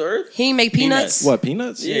nuts from the earth? He ain't make peanuts. What,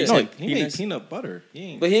 peanuts? Yeah. No, Like he peanuts? made peanut butter. He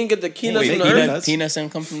ain't. But he didn't get the peanuts Wait, from the earth? peanuts? Peanuts don't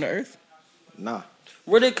come from the earth? Nah.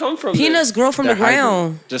 Where they come from? Peanuts grow from the They're hybrid.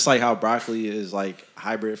 ground. Just like how broccoli is like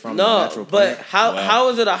hybrid from the No, natural but plant. how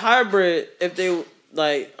is it a hybrid if they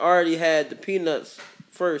like already had the peanuts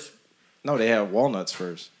first? No, they have walnuts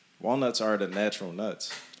first. Walnuts are the natural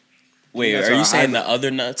nuts. Wait, Peanuts are you a saying hybrid. the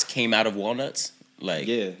other nuts came out of walnuts? Like,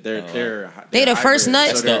 Yeah, they're They the first hybrid. nut?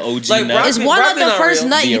 that's the OG Like nut. Is walnut broccoli the not first real.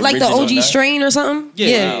 nut, The like the original OG nut? strain or something?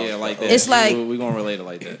 Yeah, like that. It's like we're gonna relate it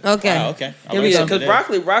like that. okay. Wow, okay. I Here we learned go. something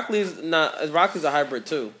Because today. broccoli's a hybrid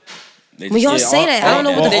too. They When y'all just- say that, I don't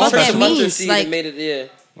know what the They fuck took that the mustard means. seed Like, and made it,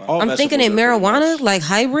 yeah. All I'm thinking in vegetables are pretty marijuana, much, like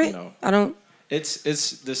hybrid. you know. I don't. It's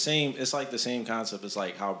the same. It's like the same concept. It's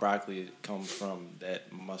like how broccoli comes from that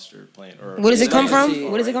mustard plant. Or What does it come Mustard from? seed.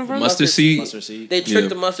 What does it come from? Mustard seed. Mustard seed. They trick Yeah.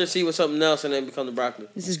 the mustard seed with something else and then become the broccoli.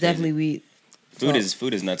 This is definitely weed. Food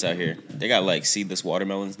is nuts out here. They got like seedless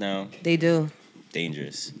watermelons now. They do.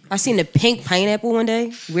 Dangerous. I seen the pink pineapple one day.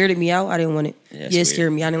 Weirded me out. I didn't want it. Yeah, Yeah, it's it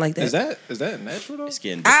scared me. I didn't like that. Is that natural though? It's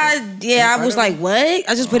getting I was like, what?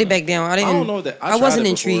 I just put it back down. I didn't. I don't know that. I tried wasn't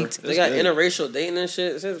it before. intrigued. They got interracial dating and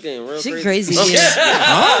shit. This is getting real Shit crazy. crazy.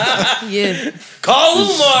 Yeah. Yeah. Call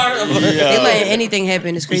Umar. They let anything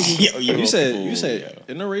happen. It's crazy. You said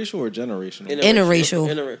interracial or generational?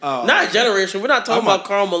 Interracial. Oh, Not generation. We're not talking about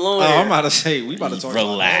Karl Malone. Oh, here. I'm about to say we about to talk.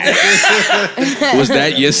 Relax. Was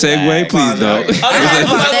that your segue? Please, dog.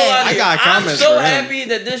 I got I'm comments so for him. happy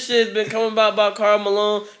that this shit's been coming about Karl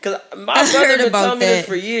Malone because my I brother heard been about telling me this that.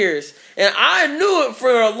 for years, and I knew it for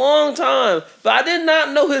a long time, but I did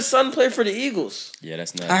not know his son played for the Eagles. Yeah,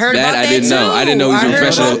 that's nuts. I heard about I that didn't too. know. I didn't know he was a I heard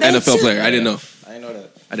professional about that NFL too. player. I didn't know. I didn't know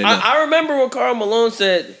that. I didn't know. I remember when Karl Malone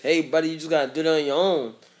said, "Hey, buddy, you just gotta do it on your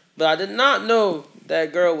own," but I did not know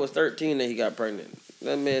that girl was 13 that he got pregnant.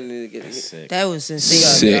 That man needed to get Sick. That was He insane.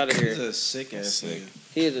 gotta Sick. get out of He's here. a sick ass nigga.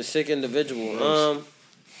 He is a sick individual.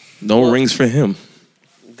 No rings for him.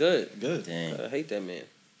 Good. Dang. I hate that man.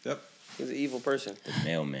 Yep. He's an evil person. The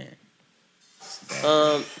mailman.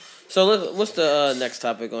 So what's the next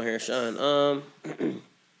topic on here, Sean?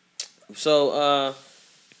 So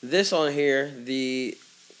this on here, the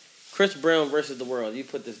Chris Brown versus the world. You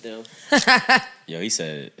put this down. Yo, he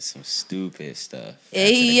said some stupid stuff.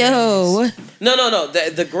 Hey, yo. No.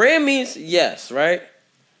 The Grammys, yes, right?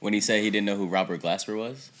 When he said he didn't know who Robert Glasper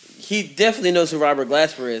was? He definitely knows who Robert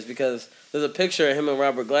Glasper is because there's a picture of him and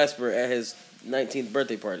Robert Glasper at his 19th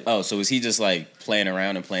birthday party. Oh, so was he just like playing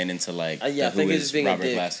around and playing into like Yeah, I think he's just being Robert a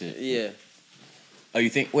dick. Glasper? Yeah. Oh, you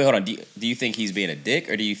think? Wait, hold on. Do you think he's being a dick,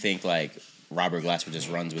 or do you think like Robert Glasper just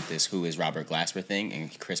runs with this "Who is Robert Glasper" thing,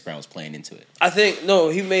 and Chris Brown was playing into it? I think no,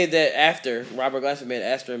 he made that after Robert Glasper made it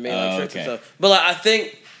after and made like tricks and okay. stuff. But like I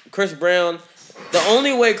think Chris Brown, the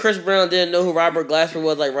only way Chris Brown didn't know who Robert Glasper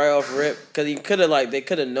was like right off rip, because he could have like they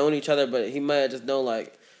could have known each other, but he might have just known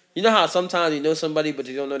like, you know how sometimes you know somebody but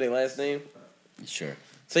you don't know their last name. Sure.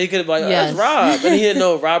 So he could have been like, oh, that's Rob, and he didn't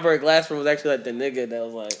know Robert Glasper was actually like the nigga that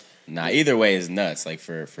was like. Nah, either way is nuts. Like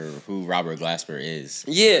for who Robert Glasper is.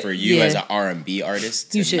 Yeah. For you as an R&B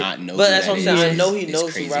artist to not know. But who that's that what I'm saying. is, I know he is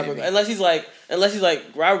knows crazy who to Robert. me. Unless he's like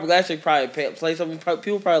Robert Glasper probably play something.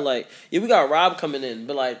 People probably like, yeah, we got Rob coming in.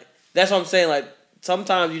 But like that's what I'm saying. Like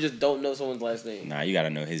sometimes you just don't know someone's last name. Nah, you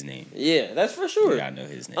gotta know his name. Yeah, that's for sure. You gotta know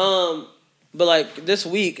his name. But like this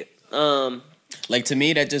week, like to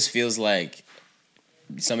me that just feels like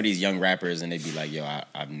some of these young rappers, and they'd be like, yo,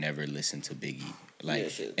 I've never listened to Biggie.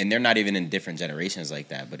 Like, and they're not even in different generations like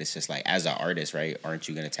that. But it's just like, as an artist, right? Aren't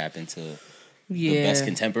you gonna tap into the best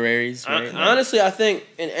contemporaries? Right? Honestly, I think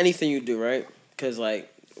in anything you do, right? Because like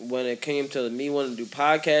when it came to me wanting to do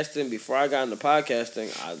podcasting, before I got into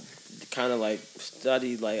podcasting, I kind of like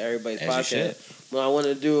studied like everybody's podcast. When I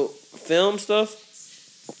wanted to do film stuff,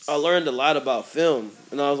 I learned a lot about film,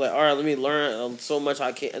 and I was like, all right, let me learn so much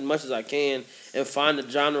as much as I can, and find the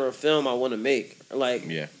genre of film I want to make. Like,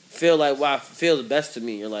 feel like what feels best to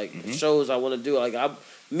me, or like shows I want to do. Like,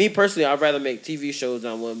 me personally, I'd rather make TV shows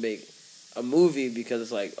than I want to make a movie, because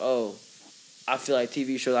it's like, oh, I feel like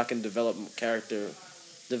TV shows I can develop character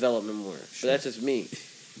development more. But that's just me.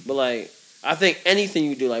 But like, I think anything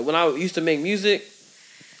you do, like when I used to make music,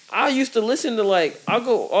 I used to listen to like, I'll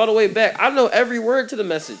go all the way back. I know every word to the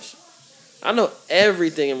message. I know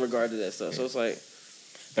everything in regard to that stuff. So it's like.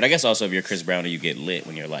 But I guess also if you're Chris Brown and you get lit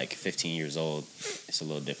when you're like 15 years old, it's a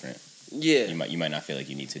little different. Yeah. You might not feel like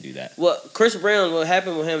you need to do that. Well, Chris Brown, what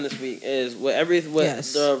happened with him this week is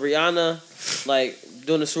the Rihanna, like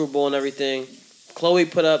doing the Super Bowl and everything. Chloe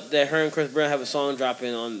put up that her and Chris Brown have a song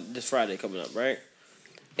dropping on this Friday coming up, right?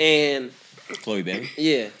 And Chloe Baby?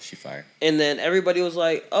 Yeah. She fire. And then everybody was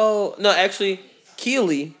like, oh, no, actually,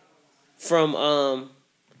 Keely from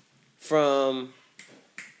 3LW.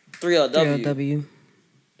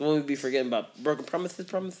 The one we be forgetting about. Broken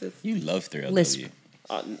Promises? You love 3LW.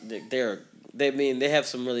 They have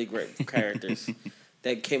some really great characters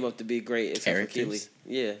that came up to be great. Except for Keely.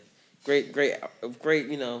 Yeah. Great,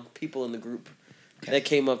 people in the group. Okay. That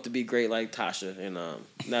came up to be great, like Tasha and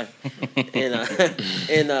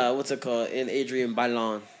what's it called? And Adrienne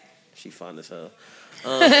Bailon. She fun as hell.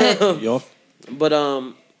 Yo. But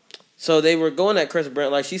so they were going at Chris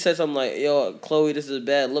Brown. Like she said something like, "Yo, Chloe, this is a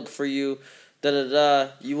bad look for you. Da da da.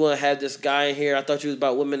 You want to have this guy in here? I thought you was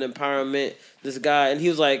about women empowerment. This guy." And he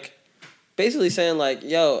was like, basically saying like,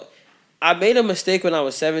 "Yo, I made a mistake when I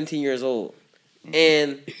was 17 years old,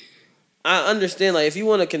 and." I understand, like, if you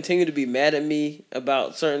want to continue to be mad at me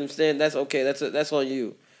about certain things, that's okay. That's on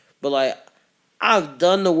you. But, like, I've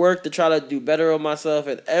done the work to try to do better on myself,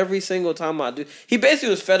 and every single time I do, he basically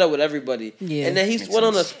was fed up with everybody. Yeah. And then he went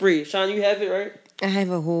on a spree. Sean, you have it, right? I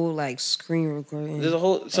have a whole, like, screen recording. There's a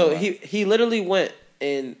whole, so he literally went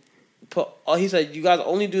and he said, you guys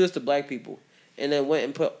only do this to black people. And then went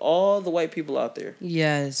and put all the white people out there.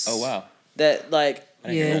 Yes. Oh, wow. That, like,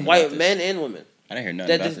 white men and women. I didn't hear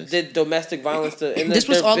nothing about this. Did domestic violence to... And this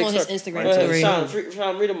was all on his Instagram story.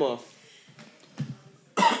 Sean, read them off.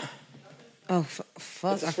 Oh,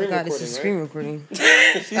 fuck. I forgot this is screen recording.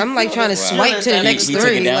 I'm like trying to swipe to the next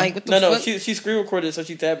story. Like, what the fuck? No, she screen recorded, so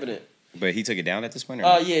she tapping it. But he took it down at this point?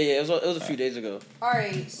 Oh, yeah. It was a few days ago. All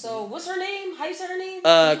right, so what's her name? How you say her name?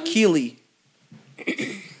 Keely.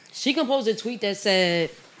 She composed a tweet that said,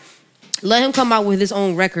 let him come out with his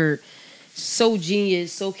own record. So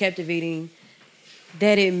genius, so captivating,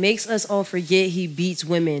 that it makes us all forget he beats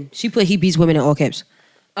women. She put he beats women in all caps.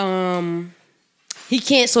 He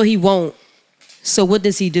can't, so he won't. So what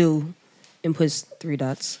does he do? And puts 3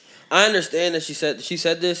 dots. I understand that she said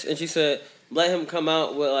this, and she said, let him come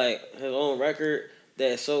out with like his own record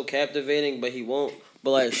that's so captivating, but he won't.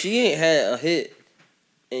 But like she ain't had a hit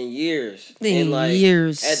in years.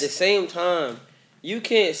 Years. At the same time, you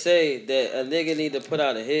can't say that a nigga need to put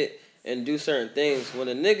out a hit and do certain things when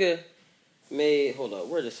a nigga hold up,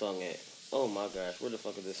 where this song at? Oh my gosh, where the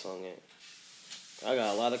fuck is this song at? I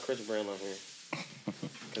got a lot of Chris Brown on here.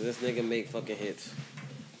 Cause this nigga make fucking hits.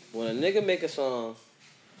 When a nigga make a song,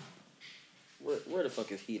 where the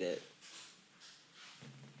fuck is Heat at?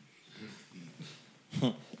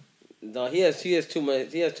 No, he has too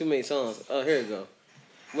many songs. Oh, here we go.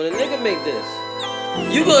 When a nigga make this,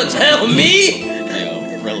 you gonna tell me?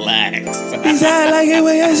 Yo, relax. He's out like it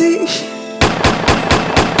way I see.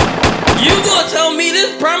 You gonna tell me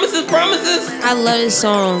this? Promises? I love this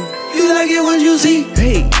song. You like it when you see.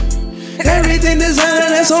 Hey, everything designer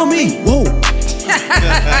that's on me. Whoa.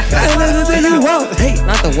 And everything you want. Hey,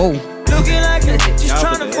 not the whoa. Looking like it, just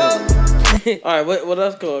trying to fuck. All right, what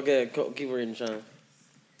else? Go. Okay, keep reading, Sean.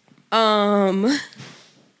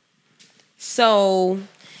 So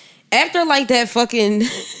after like that fucking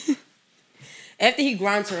after he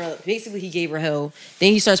grinds her up, basically he gave her hell.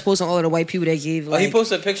 Then he starts posting all of the white people that gave like he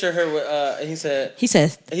posted a picture of her with and he said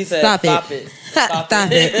stop it. Stop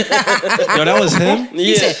it. Yo, that was him?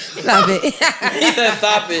 Yeah. Stop it. He said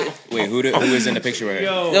stop it. Wait, who was in the picture with her?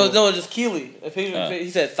 No, just Keely. A picture, he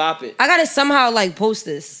said stop it. I gotta somehow like post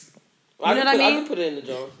this. You know what I mean? I can put it in the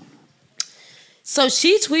jar. So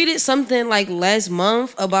she tweeted something like last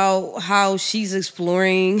month about how she's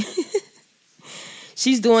exploring.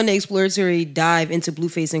 She's doing the exploratory dive into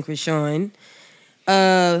Blueface and Krishan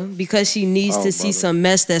because she needs to see some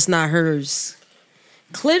mess that's not hers.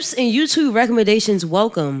 Clips and YouTube recommendations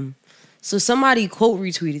welcome. So somebody quote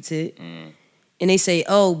retweeted it. And they say,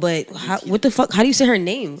 oh, but what the fuck? How do you say her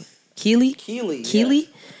name? Keely? Keely. Keely? Yeah.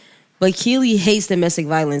 But Keely hates domestic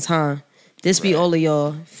violence, huh? This be all of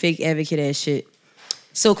y'all fake advocate ass shit.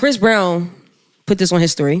 So Chris Brown put this on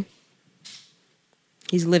his story.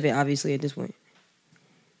 He's livid, obviously, at this point.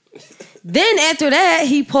 Then after that,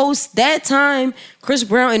 he posts that time Chris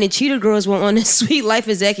Brown and the Cheetah Girls were on the Sweet Life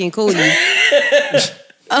of Zack and Cody. And she's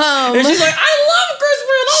like, I love Chris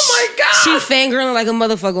Brown. Oh my God. She fangirling like a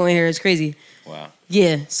motherfucker in here. It's crazy. Wow.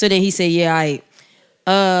 Yeah. So then he said, yeah,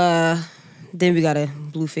 then we got a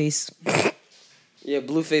Blueface. Yeah,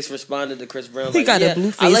 Blueface responded to Chris Brown. He got a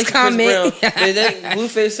Blueface I like comment. Chris Brown. Then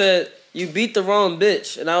Blueface said, you beat the wrong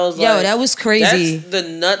bitch. And I was like, yo, that was crazy.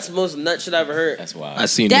 That's the most nut shit I've ever heard. That's wild. I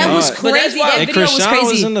seen that. that. Was crazy. That video was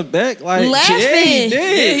crazy. Was in the back, like, laughing. Yeah, he did.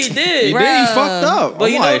 Yeah, he did. He fucked up.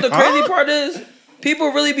 But you know what the crazy part is?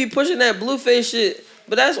 People really be pushing that Blueface shit.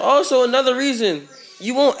 But that's also another reason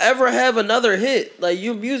you won't ever have another hit. Like,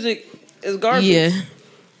 your music is garbage. Yeah.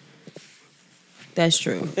 That's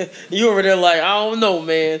true. You over there like, I don't know,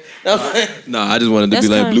 man. Nah, I just wanted to be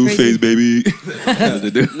like Blueface, baby.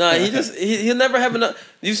 Nah, he'll never have enough.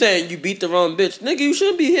 You saying you beat the wrong bitch, nigga? You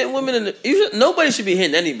shouldn't be hitting women. Nobody should be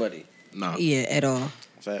hitting anybody. Nah. Yeah, at all.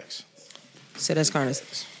 Facts. So that's kind of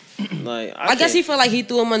like. I guess he felt like he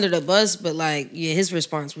threw him under the bus, but like, yeah, his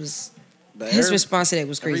response was. Response to that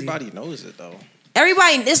was crazy. Everybody knows it though.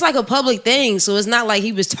 Everybody, it's like a public thing, so it's not like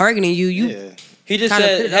he was targeting you. He just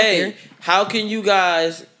said, "Hey, how can you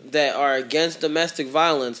guys that are against domestic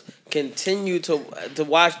violence continue to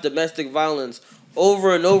watch domestic violence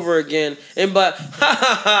over and over again?" And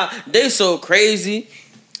they so crazy.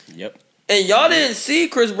 Yep. And y'all didn't see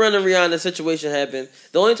Chris Brown and Rihanna's situation happen.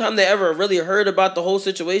 The only time they ever really heard about the whole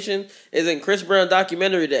situation is in Chris Brown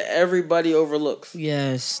documentary that everybody overlooks.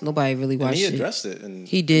 Yes, nobody really watched it. And he addressed it. And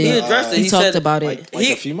he did. He addressed it. He talked about it. Like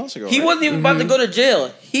a few months ago. He wasn't even about to go to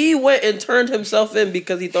jail. He went and turned himself in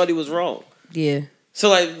because he thought he was wrong. Yeah. So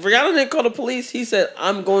like Rihanna didn't call the police. He said,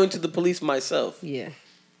 "I'm going to the police myself." Yeah.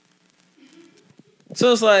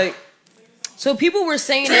 So it's like. So people were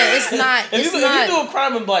saying that it's not. If you do a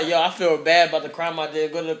crime and be like, yo, I feel bad about the crime I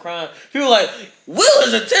did. Go to the crime. People like, Will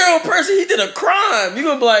is a terrible person. He did a crime. You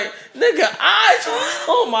gonna be like, nigga, I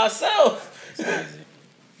told myself.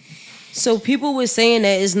 So people were saying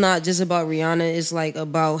that it's not just about Rihanna. It's like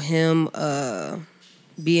about him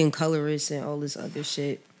being colorist and all this other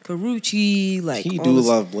shit. Karuchi, like he do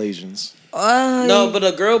love Blasians. No, but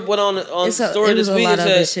a girl went on story this week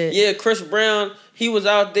and said, yeah, Chris Brown, he was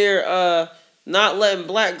out there not letting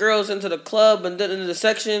black girls into the club and into the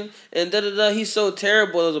section and da-da-da. He's so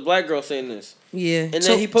terrible. There was a black girl saying this. Yeah. And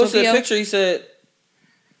then he posted a picture. He said,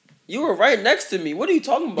 you were right next to me. What are you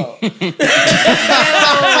talking about?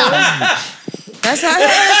 That's how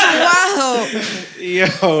wild. Yo,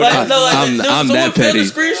 I'm that petty.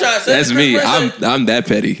 That's me. I'm that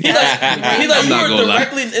petty. He's like you were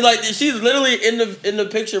directly like she's literally in the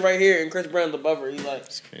picture right here, and Chris Brown's above her. He's like,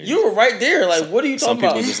 you were right there. Like, what are you talking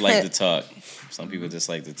about? Some people just like to talk. Some people just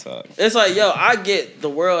like to talk. It's like, yo, I get the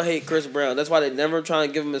world hate Chris Brown. That's why they never trying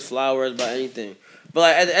to give him his flowers about anything. But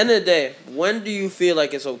like at the end of the day, when do you feel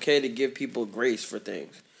like it's okay to give people grace for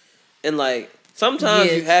things? And like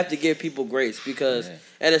Sometimes you have to give people grace because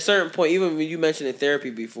at a certain point, even when you mentioned in therapy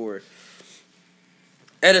before,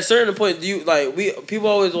 at a certain point, people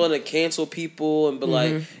always want to cancel people and be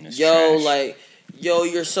like, yo,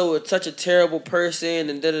 you're such a terrible person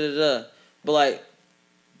and da da da. But like,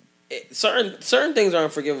 certain things are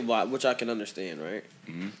unforgivable, which I can understand, right?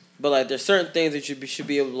 Mm-hmm. But like, there's certain things that you should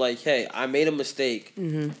be able to like, hey, I made a mistake,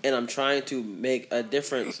 and I'm trying to make a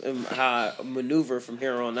difference in how I maneuver from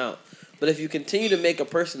here on out. But if you continue to make a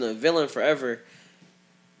person a villain forever,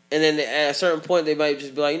 and then at a certain point they might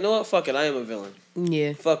just be like, you know what, fuck it, I am a villain.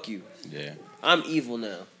 Yeah. Fuck you. Yeah. I'm evil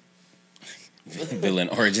now. Villain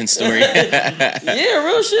origin story. Yeah,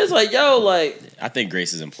 real shit. It's like, yo, like. I think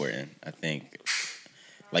grace is important. I think,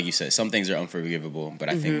 like you said, some things are unforgivable, but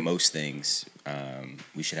I think most things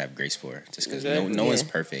we should have grace for, just because no one's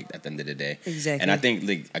perfect at the end of the day. Exactly. And I think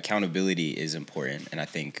like accountability is important, and I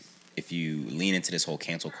think if you lean into this whole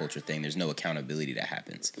cancel culture thing, there's no accountability that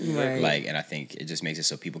happens. Right. Like, and I think it just makes it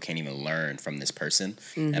so people can't even learn from this person.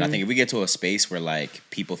 And I think if we get to a space where like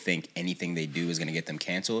people think anything they do is gonna get them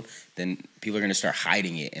canceled, then people are gonna start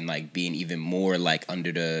hiding it and like being even more like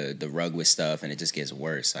under the rug with stuff, and it just gets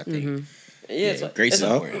worse. I think. Grace is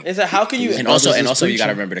important. It's like, how can you? And also you got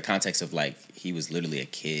to remember the context of like he was literally a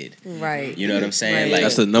kid, right? You know what I'm saying? Right. Like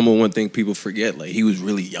that's the number one thing people forget. Like he was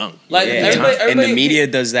really young. Like everybody, and the media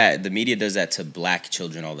does that. The media does that to black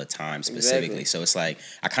children all the time, specifically. Exactly. So it's like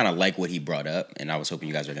I kind of like what he brought up, and I was hoping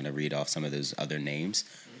you guys were gonna read off some of those other names.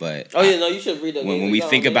 But you should read that. When we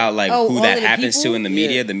think about like who that happens to in the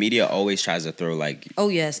media, the media always tries to throw like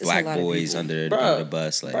black boys under the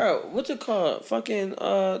bus. Like, bro, what's it called? Fucking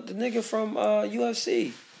the nigga from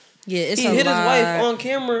UFC. Yeah, he hit his wife on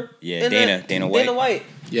camera. Yeah, Dana White. Dana White.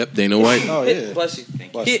 Yep, Dana White. Oh yeah, bless you.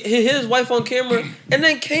 He hit his wife on camera and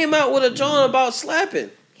then came out with a John about slapping.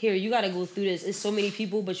 Here, you gotta go through this. It's so many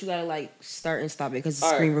people, but you gotta like start and stop it because it's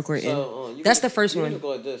screen recording. So, that's the first one. Go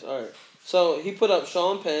like this. All right. So he put up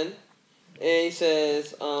Sean Penn, and he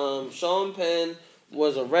says Sean Penn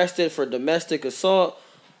was arrested for domestic assault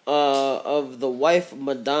of the wife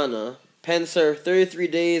Madonna. Penn served 33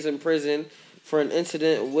 days in prison for an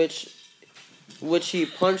incident which he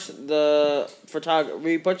punched the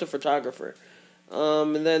photographer.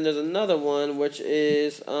 And then there's another one which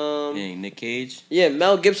is Nick Cage. Yeah,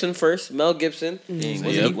 Mel Gibson first. Mel Gibson.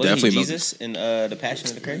 Wasn't he Jesus in The Passion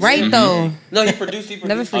of the Christ? Right though. No, he produced.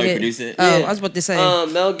 Never forget. Oh, he produced it. Oh, I was about to say.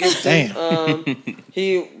 Mel Gibson.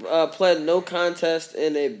 He pled no contest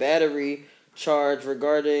in a battery charge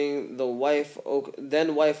regarding the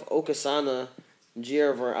then wife Okasana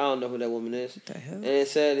Giaver. I don't know who that woman is. What the hell? And it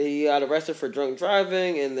said he got arrested for drunk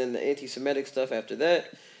driving, and then the anti-Semitic stuff after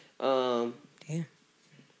that.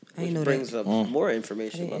 Which brings up more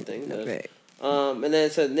information about things. And then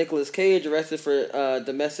it said Nicolas Cage arrested for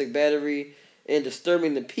domestic battery and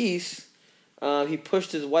disturbing the peace. He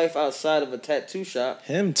pushed his wife outside of a tattoo shop.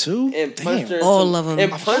 Him too? And punched her. All of them.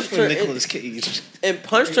 And punched her. Nicolas Cage. And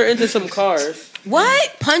punched her into some cars.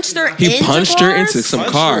 What? Punched her He into punched cars? her into some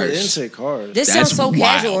cars. This sounds so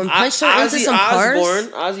casual. And punched her into some cars?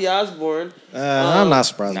 Ozzy Osbourne. I'm not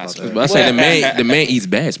surprised about that. But I say the man eats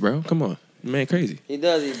bats, bro. Come on. The man crazy. He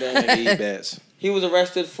does eat bats. He eat bats. He was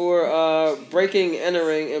arrested for breaking,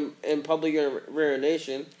 entering, and public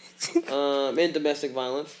urination in domestic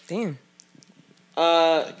violence. Damn.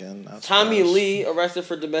 Tommy Lee arrested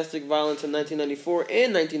for domestic violence in 1994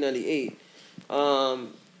 and 1998.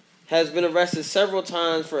 Has been arrested several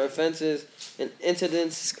times for offenses and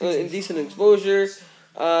incidents, indecent exposure,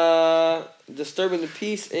 disturbing the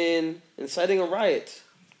peace, and inciting a riot.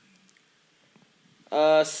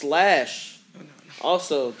 Slash,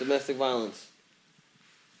 also domestic violence.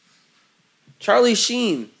 Charlie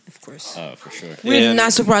Sheen. Of course. Oh, for sure. We're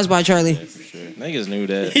not surprised by Charlie. Yeah, for sure. Niggas knew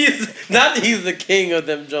that. He's the king of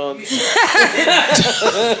them, John.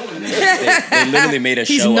 They literally made a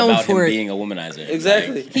show about him being a womanizer.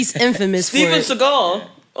 Exactly. Like, He's infamous for Steven it. Seagal,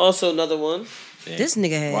 also another one. This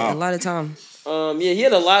nigga had a lot of time. Yeah, he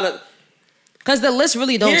had a lot of. Cause the list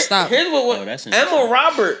really don't stop. Here's what that's Emma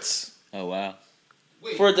Roberts. Oh wow.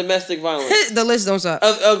 For domestic violence. The list don't stop.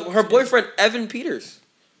 Her boyfriend Evan Peters.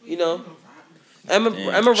 You know. Emma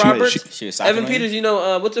Roberts. She was Evan Peters. You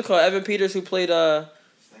know what's it called? Evan Peters who played no,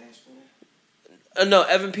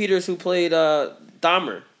 Evan Peters who played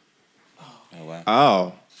Dahmer. Oh wow.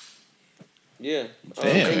 Oh. Yeah.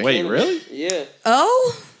 Damn. Wait, really? Yeah.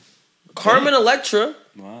 Oh. Carmen Electra.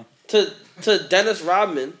 Wow. To Dennis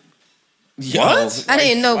Rodman. What? I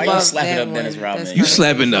didn't know Why about you slapping that up Dennis one. Rodman? That's You kinda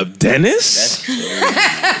slapping up Dennis? That's crazy.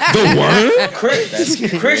 The one? That's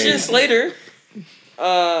crazy. Christian Slater.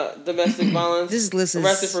 Domestic violence. This list is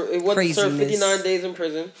arrested for served craziness. 59 days in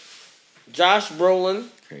prison. Josh Brolin.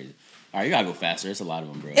 Crazy. All right, you gotta go faster. It's a lot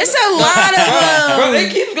of them, bro. It's a lot of them. Bro,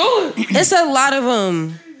 it keeps going. It's a lot of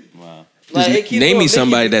them. Wow. Just name me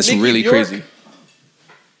somebody that's Nikki really Bjork. crazy.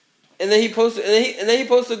 And then he posted. And then he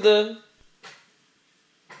posted the.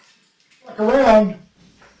 Around,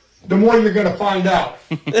 the more you're gonna find out.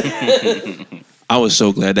 I was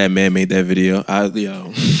so glad that man made that video. But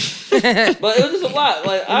it was just a lot.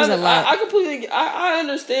 Like I completely. I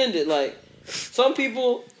understand it. Like some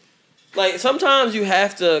people. Like sometimes you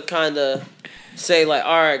have to kind of say like,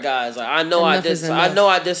 all right, guys. Like I know I did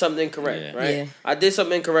something incorrect, right? Yeah. I did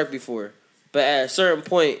something incorrect before, but at a certain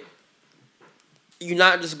point, you're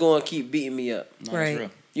not just going to keep beating me up. No, right. That's real.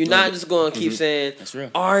 You're not just going to keep saying, that's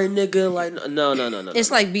real. All right, nigga. Like no.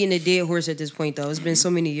 It's like beating a dead horse at this point, though. It's been so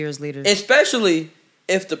many years later. Especially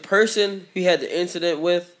if the person he had the incident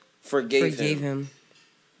with forgave him.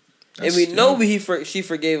 And we know she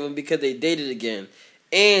forgave him because they dated again.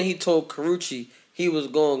 And he told Karuchi he was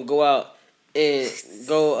going to go out and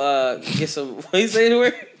go get some. What he say to her?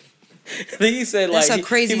 I think he said like that's a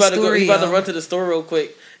crazy he about story. He about to run to the store real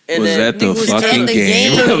quick. And was then at the fucking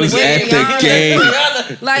game. Was at the game.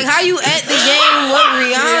 Like how you at the game with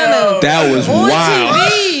Rihanna? That was on wild.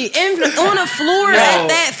 TV, on the floor at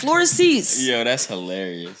that floor seats. Yo, that's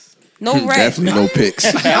hilarious. No rap. Definitely no pics.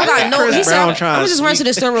 I got no. He said, "I'm just run to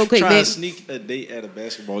the store real quick, trying babe." to sneak a date at a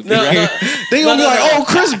basketball game. They gonna be like, "Oh,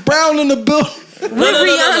 Chris Brown in the building." With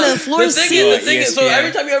Rihanna, floor seat. So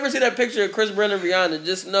every time you ever see that picture of Chris Brown and Rihanna,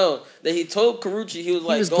 just know that he told Karuchi he was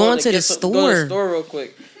like going to the store. Go to the store real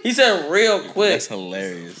quick. He said real quick. That's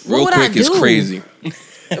hilarious. Real quick is crazy.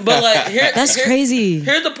 But like that's crazy.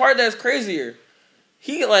 Here's the part that's crazier.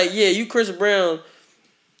 He like, yeah, you Chris Brown.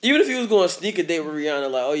 Even if he was going to sneak a date with Rihanna,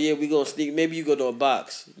 like, oh yeah, we going to sneak. Maybe you go to a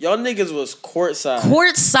box. Y'all niggas was courtside.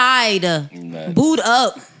 Booed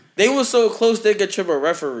up. They was so close they could trip a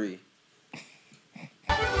referee.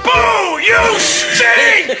 Boo! You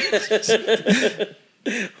stink!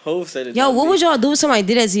 Hov said it. Yo, what would y'all do if somebody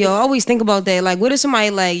did that to y'all? I always think about that. Like, what if somebody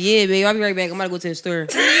like, yeah, babe, I'll be right back. I'm about to go to the store.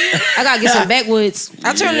 I gotta get some backwoods.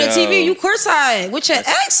 I turn on the TV, you courtside with your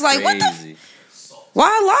ex. Like, what the? Why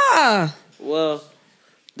lie? Well,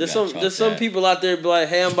 there's some people out there be like,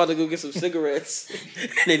 hey, I'm about to go get some cigarettes.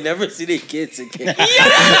 And they never see their kids again.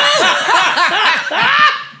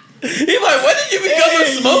 He's like, when did you become a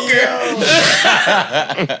smoker?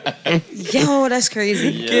 Yo, that's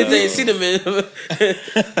crazy. Kids ain't see them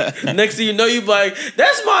in. Next thing you know, you be like,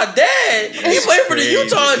 that's my dad. He played for the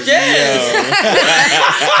Utah Jazz.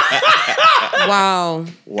 Wow.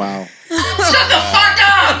 Shut the fuck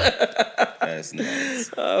up. That's nuts.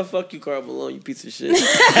 Fuck you, Karl Malone, you piece of shit. Well,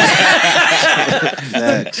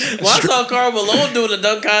 I saw Karl Malone doing the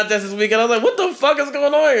dunk contest this weekend. I was like, what the fuck is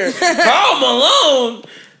going on here? Karl Malone.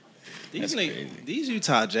 These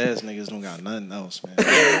Utah Jazz niggas don't got nothing else, man.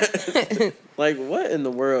 Like, what in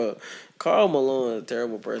the world? Karl Malone is a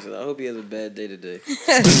terrible person. I hope he has a bad day today.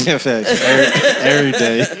 In fact, every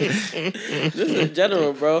day. Just in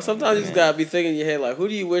general, bro. Sometimes you just gotta be thinking in your head, like, who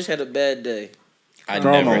do you wish had a bad day? I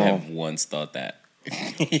never have once thought that.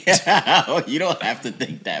 Yeah, you don't have to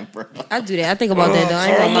think that, bro. I do that. I think about that, though. I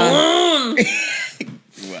ain't gonna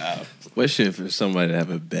lie. Wow. What shit for somebody to have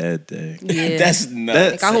a bad day? Yeah. That's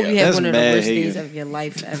nuts. Like, I hope you have one of the worst hating. days of your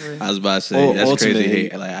life ever. I was about to say, that's ultimate crazy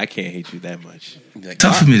hate. hate. Like, I can't hate you that much. Like,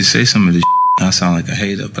 Tough for me to say some of this. I sound like a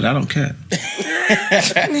hater, but I don't care.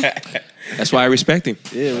 That's why I respect him.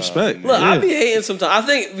 Yeah, respect. Look, I be hating sometimes. I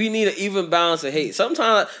think we need an even balance of hate.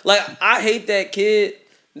 Sometimes, like, I hate that kid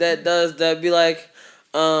that be like,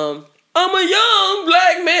 I'm a young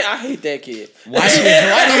black man. I hate that kid. Why do you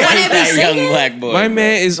hate that young black boy? My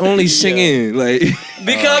man is only singing, like.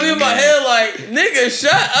 Because in my head, like, nigga,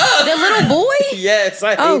 shut up. The little boy? Yes, I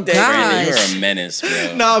hate Oh, that. God. You're a menace,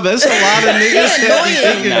 bro. Nah, but it's a lot of niggas that be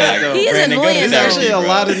thinking that, though. He is annoying, There's actually a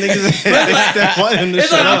lot of niggas that want him to It's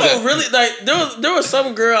shut like, up. I don't really, like, there was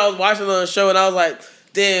some girl I was watching on the show, and I was like,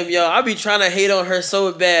 damn, yo, I be trying to hate on her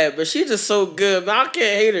so bad, but she just so good, but I can't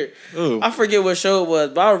hate her. Ooh. I forget what show it was,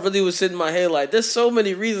 but I really was sitting in my head like, there's so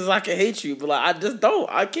many reasons I can hate you, but like, I just don't.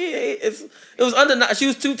 I can't hate. It was undeniable. She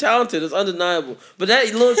was too talented. It's undeniable. But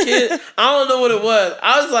that little kid, I don't know what it was.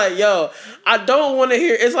 I was like, yo, I don't want to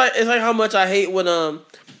hear. It's like how much I hate when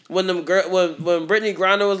Brittany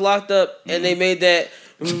Griner was locked up and they made that.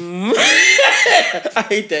 I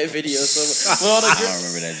hate that video so much. I don't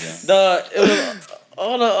remember that, John. It was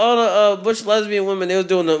all the butch lesbian women. They was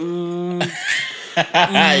doing the.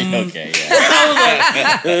 Okay, yeah.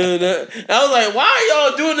 I was like, why are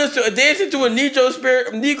y'all doing this dancing to a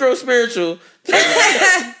Negro spiritual?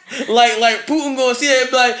 like Putin gonna see that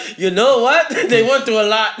and be like, you know what? They went through a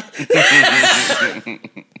lot.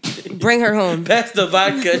 Bring her home. Pass the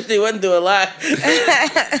vodka. She wasn't doing a lot.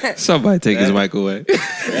 Somebody take his mic away.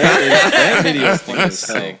 That video was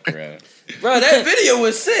sick, bro. Bro, that video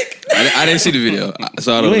was sick. I didn't see the video,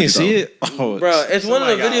 so I don't. You ain't see it, bro. It's one of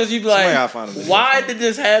the videos you be like, why did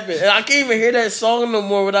this happen? And I can't even hear that song no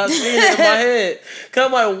more without seeing it in my head. Cause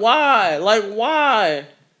I'm like, why? Like, why?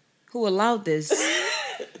 Who allowed this?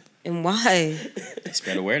 And why?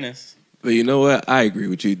 Spread awareness. But you know what? I agree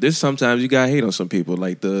with you. This sometimes you gotta hate on some people,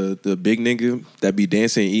 like the big nigga that be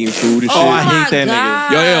dancing, eating food and shit. Oh, I hate that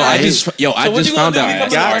nigga. I just found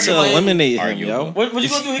out. Got to eliminate him, yo. What you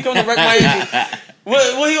gonna do? He comes to wreck Miami.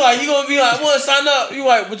 What he like? You gonna be like, I want to sign up. You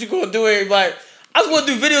like, what you gonna do? Here? Like, I just want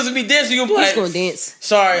to do videos of me dancing. You gonna be like, gonna dance?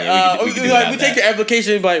 Sorry, Yeah, we can we take your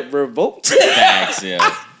application and be like revoked. Facts,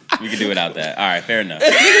 yeah. We can do without that. All right, fair enough. We're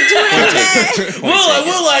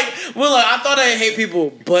like, I thought I didn't hate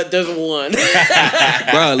people, but there's one.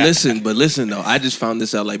 Bro, listen though. I just found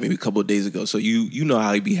this out like maybe a couple of days ago. So you know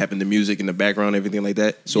how he be having the music in the background, everything like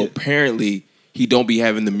that. So apparently he don't be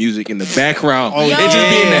having the music in the background. Oh, it just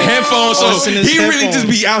be in the headphones. So he really headphones.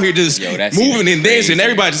 just be out here just moving and dancing.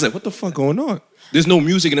 Everybody just like, what the fuck going on? There's no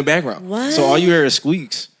music in the background. What? So all you hear is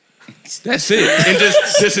squeaks. That's it. And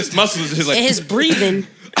just his muscles just like And his breathing.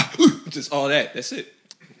 just all that. That's it.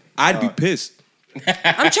 I'd be pissed.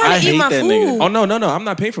 I'm trying to eat my food. Nigga. Oh no. I'm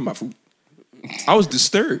not paying for my food. I was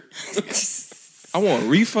disturbed. I want a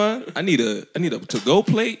refund. I need a to-go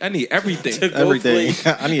plate. I need everything. Everything.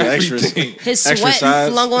 I need extras. His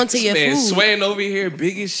sweat flung onto your Man, food. sweating over here,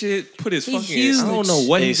 big as shit. Put his fucking. huge. I don't know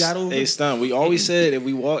what he got over. Hey, Stun, we always said if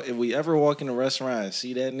we ever walk in a restaurant and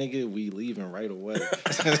see that nigga, we leaving right away.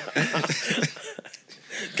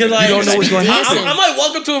 Cause like, you don't know what's going to happen. I might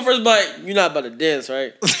walk up to him first, like, you're not about to dance,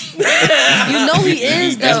 right? You know he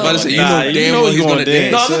is though. That's about to say, you know damn well he's gonna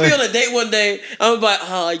dance. No, I'm gonna be on a date one day. I'm like,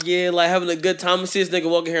 oh yeah, like having a good time. I see this nigga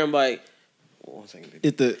walking here. I'm like, one second,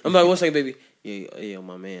 baby. I'm like, 1 second, baby. Yeah,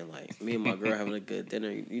 my man. Like me and my girl having a good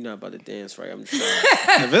dinner. You're not about to dance, right? I'm just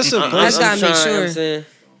trying. If it's a I gotta make sure.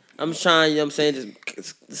 I'm trying. You know what I'm saying?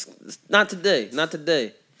 Just not today. Not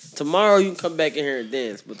today. Tomorrow you can come back in here and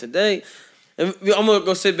dance, but today. I'm gonna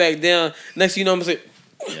go sit back down. Next thing you know, I'm gonna say,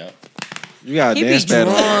 yeah. You gotta He dance be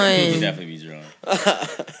battle. He definitely be drunk.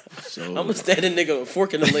 So I'm gonna stab that nigga with a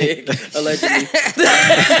fork in the leg, allegedly.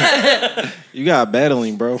 You got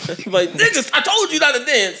battling, bro. Like, niggas, I told you not to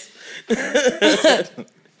dance.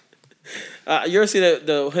 You ever see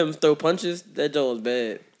him throw punches? That joke was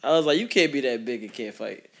bad. I was like, you can't be that big and can't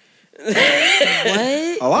fight.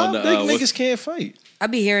 What? A lot of big niggas can't fight. I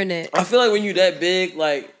be hearing that. I feel like when you that big,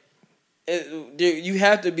 like, you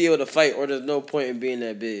have to be able to fight, or there's no point in being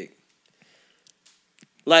that big.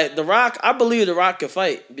 Like The Rock, I believe The Rock can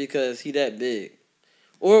fight because he that big.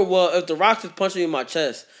 Or well, if The Rock is punching me in my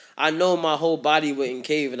chest, I know my whole body wouldn't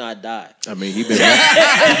cave and I'd die. I mean, he been.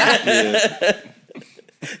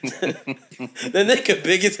 The nigga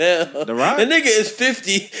big as hell. The Rock? The nigga is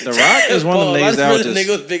 50. The Rock is one of them niggas that I would just... just...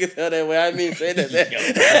 The nigga was big as hell that way. I mean, say that.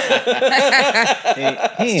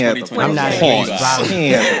 He ain't have to I'm not pause. against He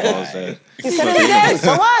ain't have to pause that. He said it again,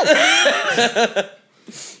 so what?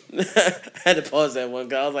 I had to pause that one,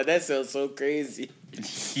 cause I was like, that sounds so crazy.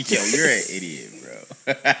 Yo, you're an idiot,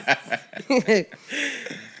 bro.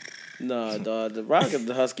 Nah, dog. The Rock is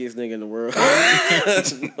the huskiest nigga in the world.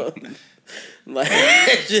 Like,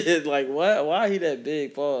 shit, like what? Why he that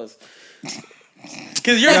big? Pause.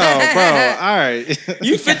 Cause you're bro. All right.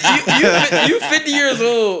 You 50 years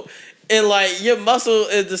old, and like your muscle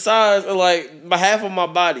is the size of like my half of my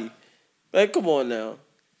body. Like, come on now.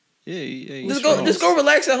 Yeah. Just go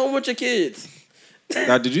relax at home with your kids.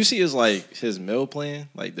 Now, did you see his meal plan?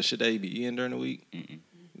 Like the shit that he be eating during the week?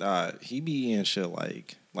 He be eating shit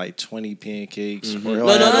like 20 pancakes, or he'll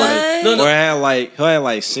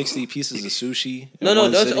have 60 pieces of sushi. No,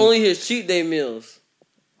 that's only his cheat day meals.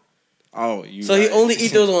 Oh, he only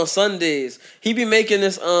eat those on Sundays. He be making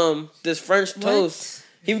this French toast.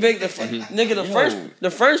 He make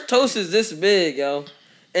the French toast is this big, yo.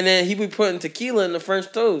 And then he be putting tequila in the French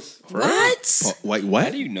toast. What? Wait, what?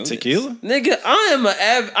 How do you know tequila? This? Nigga,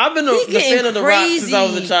 I've been a fan of The Rock since I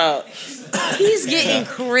was a child. He's getting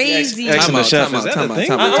crazy. Yes.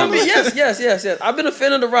 Yes. I've been a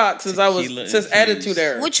fan of The Rock since since Attitude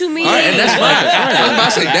Era. What you mean? All right, and that's fine. I was about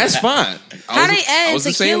to say that's fine. How they add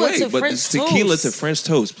tequila to but French toast? Tequila to French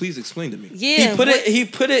toast. Please explain to me. Yeah, he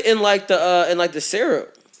put it in like the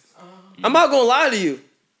syrup. I'm not gonna lie to you.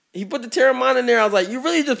 He put the Terramana in there. I was like, you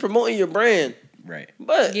really just promoting your brand, right?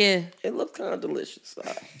 But yeah, it looked kind of delicious.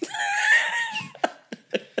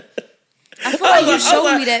 I feel like you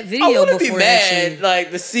showed me that video I wouldn't before. Be mad,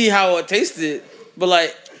 like to see how it tasted, but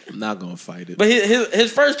like I'm not gonna fight it. But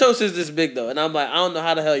his first toast is this big though, and I'm like, I don't know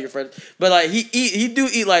how the hell your friend. But like he do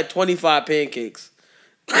eat like 25 pancakes.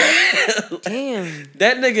 Damn.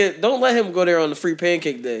 That nigga, don't let him go there on the free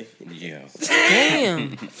pancake day. Yeah.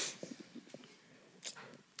 Damn.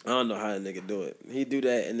 I don't know how that nigga do it. He do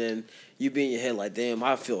that, and then you be in your head like, damn,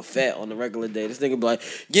 I feel fat on the regular day. This nigga be like,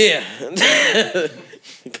 yeah.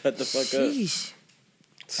 Cut the fuck up.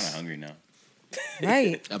 Kind of hungry now.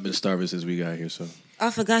 Right. I've been starving since we got here, so. I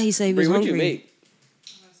forgot he said he was Bree, what hungry. you make?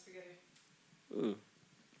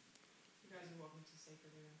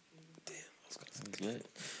 Good.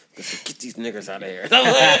 Get these niggas out of here.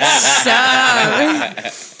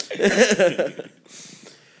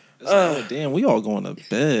 Damn, we all going to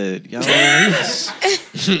bed, y'all. All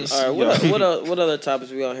right, what other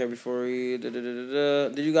topics we on here before we? Did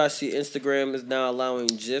you guys see Instagram is now allowing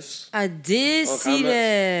GIFs? I did on see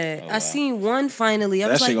comments? that. I seen one finally. I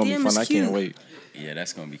That was shit like, gonna damn, be it's fun. I cute. can't wait. Yeah,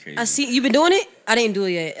 that's gonna be crazy. I see you been doing it. I didn't do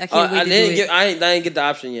it yet. I can't wait to do it. I didn't get the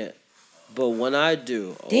option yet. But when I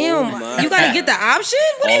do, Damn, you gotta get the option.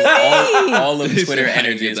 What do you mean? all of Twitter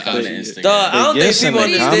energy is coming to Instagram. Dog, I don't think people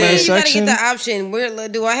understand. You gotta get the option. Where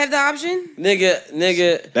do I have the option?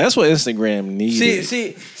 Nigga. That's what Instagram needed.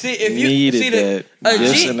 See, if you needed see that.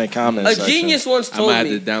 Yes, in the comments a section. genius once I told might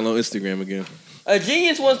me. have to download Instagram again. A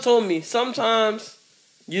genius once told me sometimes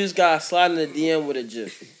you just gotta slide in the DM with a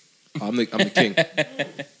GIF. I'm the king.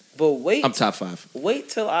 But wait, I'm top 5. Wait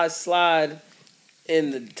till I slide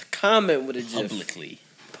in the comment with a GIF Publicly.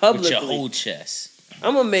 Publicly. With your whole chest.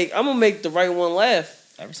 I'm gonna make the right one laugh.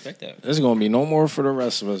 I respect that. There's gonna be no more for the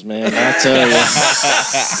rest of us, man. I tell you,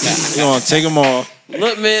 we're gonna take them all.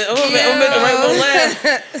 Look, man, I'm gonna make the right one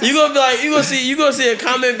laugh. You gonna be like, you gonna see a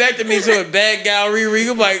comment back to me to a bad gal Riri.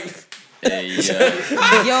 You like, hey, yo,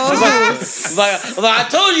 like, I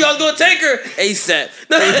told you I was gonna take her ASAP.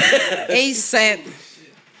 ASAP.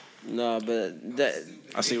 No, but that.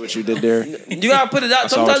 I see what you did there. You gotta put it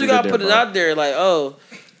out. Sometimes you gotta put it out there, like, oh,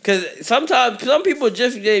 because sometimes some people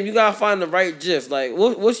GIF game. You gotta find the right GIF. Like,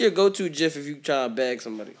 what's your go-to GIF if you try to bag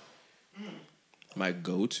somebody? My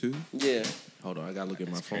go-to? Yeah. Hold on, I gotta look at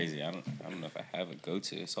my phone. Crazy. I don't know if I have a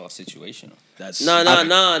go-to. It's all situational. That's No. I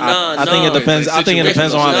think it depends. I think it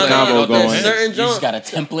depends on how the combo going. Certain You just got a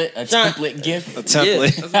template GIF. A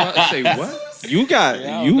template. I was about to say what? You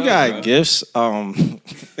got gifts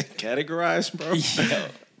categorized, bro. You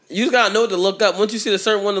just gotta know what to look up. Once you see the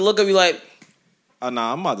certain one to look up, you like.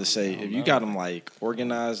 Nah, I'm about to say if you got them like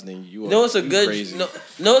organized, then you. No, it's a good. Crazy. No,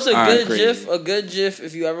 it's a All good right, GIF. A good GIF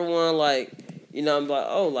if you ever want to like, I'm like,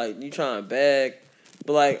 oh, like you trying to bag,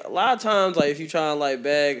 but like a lot of times, like if you trying to like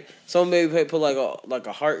bag, some maybe put like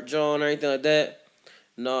a heart John or anything like that.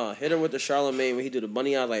 Nah, hit her with the Charlemagne when he do the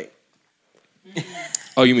bunny eyes like.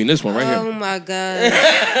 Oh, you mean this one right here? Oh my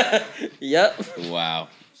god. Yep. Wow.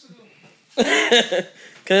 Cause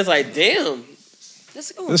it's like, damn.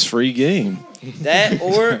 This free game. That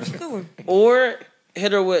or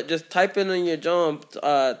hit her with just type in on your John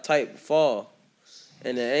type fall,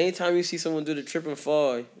 and then anytime you see someone do the trip and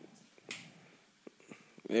fall,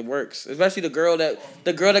 it works. Especially the girl that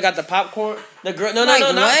got the popcorn. The girl, no, not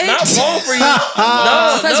falling for you.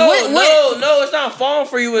 No, it's not falling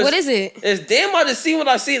for you. What is it? It's damn. I just see what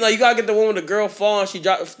I see. Like you gotta get the one with the girl fall and she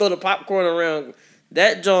throw the popcorn around.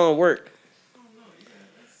 That John worked.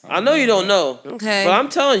 I know you don't know. Okay. But I'm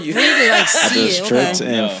telling you. We need to like I see just it. tripped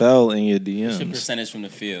Okay. and fell in your What's your DMs. percentage from the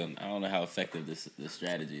field? I don't know how effective this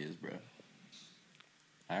strategy is, bro.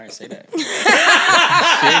 All right, say that.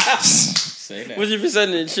 Say that. What's your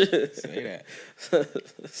percentage? Say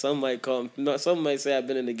that. Some might call. No, some might say I've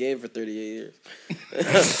been in the game for 38 years.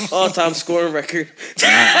 All-time scoring record.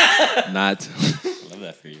 Not. Love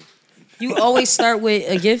that for you. You always start with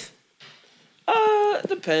a GIF? It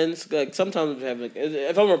depends. Like sometimes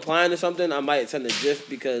if I'm replying to something, I might send a GIF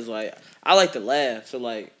because like I like to laugh. So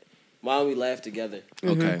like, why don't we laugh together?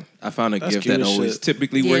 Okay, I found a That's gift cute that as always shit.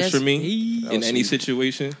 typically Yeah, works for that's- me in any sweet.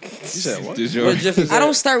 situation. You said what? Is What GIF is I that?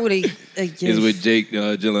 don't start with a GIF. is with Jake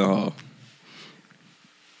Gyllenhaal.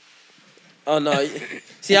 Oh no!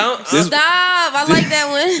 See, I don't. Stop! I like that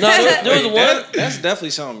one. No, there was one. That's definitely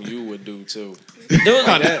something you would do too. There was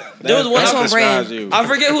one. That's on brand. You. I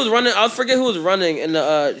forget who was running. I forget who was running, and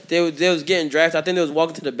they was getting drafted. I think they was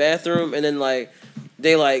walking to the bathroom, and then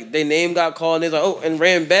they name got called, and they was like, oh, and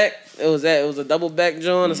ran back. It was a double back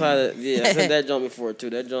John. That's how. I said that John before too.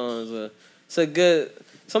 That John is it's a good.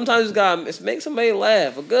 Sometimes you gotta make somebody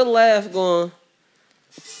laugh. A good laugh going.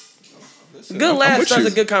 Good laugh starts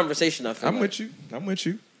a good conversation. I feel. I'm with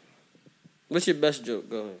you. What's your best joke?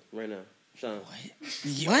 Go ahead right now. Sean.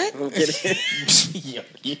 What? I'm kidding.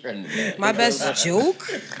 My best joke?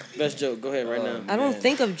 Best joke. Go ahead right now. I don't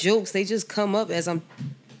think of jokes. They just come up as I'm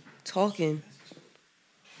talking.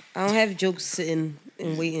 I don't have jokes sitting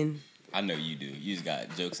and waiting. I know you do. You just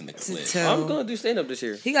got jokes in the clip. I'm gonna do stand up this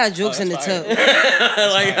year. He got jokes in the tub.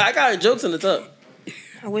 I got jokes in the tub.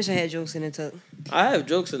 I wish I had jokes in the tub. I have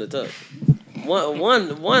jokes in the tub.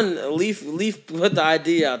 One Leaf put the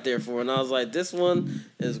idea out there for, and I was like, this one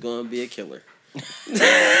is gonna be a killer. I'm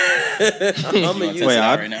gonna use it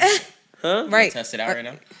out right now. Huh? Right. Test it out right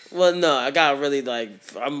now. Well, no, I got really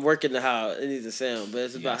I'm working to how it needs to sound, but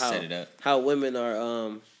it's about set it up. how women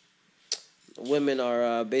are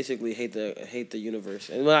basically hate the universe,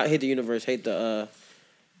 and when I hate the universe, hate the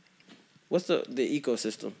what's the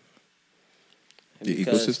ecosystem. The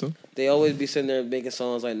Because ecosystem? They always be sitting there making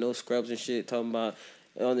songs like No Scrubs and shit, talking about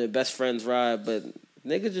on their best friend's ride, but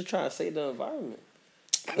niggas just trying to save the environment.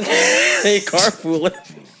 They carpooling.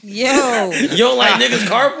 Yo. You don't like niggas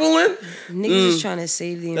carpooling? Niggas is trying to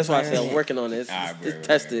save the That's why I environment. said I'm working on it. It's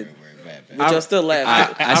tested. But y'all still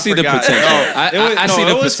laugh. I see the forgot. potential. I see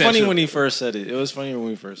the It was potential. funny when he first said it. It was funny when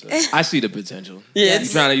we first said it. I see the potential. Yeah, you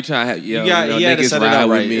trying to have He had to set it ride up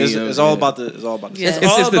with right. me. It's all about the. It's all about the. It's It's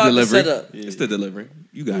all just the about the delivery. setup. It's the delivery.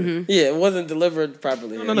 You got it. Yeah, it wasn't delivered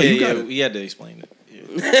properly. No, you got it. He had to explain it.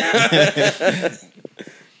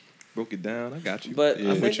 Broke it down. I got you. But I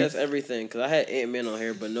With think you. that's everything. Because I had Ant-Man on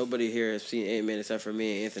here, but nobody here has seen Ant-Man except for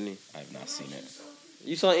me and Anthony. I have not seen it.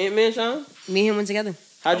 You saw Ant-Man, Sean? Me and him went together.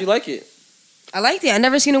 How'd you like it? I liked it. I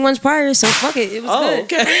never seen it once prior, so fuck it. It was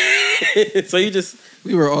good. Okay. So you just...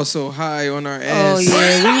 We were also high on our Oh ass.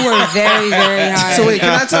 yeah, we were very, very high. So wait,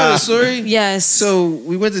 can I tell the story? Yes. So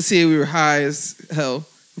we went to see it. We were high as hell.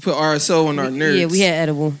 We put RSO on our nerds. Yeah, we had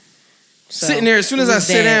edible. So, Sitting there, as soon as it I was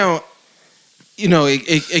sit bad. down, you know,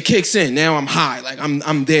 it kicks in. Now I'm high, like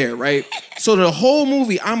I'm there, right? So the whole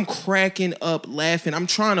movie, I'm cracking up, laughing. I'm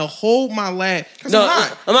trying to hold my laugh. No, I'm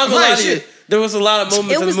high. I'm not gonna high lie as to you. shit. There was a lot of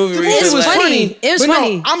moments in the movie where you it just was laughed. funny. It was But no,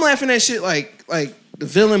 funny. I'm laughing at shit like the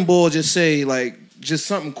villain bull just say like just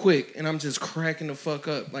something quick, and I'm just cracking the fuck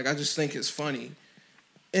up. Like I just think it's funny.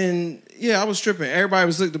 And yeah, I was tripping. Everybody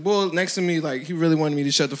was looking. The bull next to me, like he really wanted me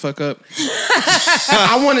to shut the fuck up.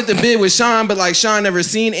 I wanted to bid with Sean, but like Sean never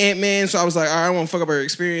seen Ant-Man, so I was like, all right, I don't want to fuck up her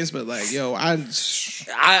experience. But like, yo, I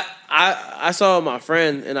saw my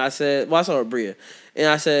friend and I said, well, I saw Bria. And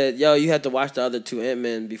I said, yo, you have to watch the other two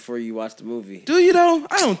Ant-Men before you watch the movie. do you though?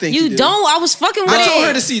 I don't think you do. don't. I was fucking with I it. told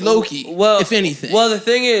her to see Loki. Well, if anything. Well, the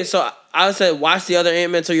thing is, so I said, watch the other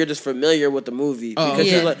Ant-Man so you're just familiar with the movie. Oh, Because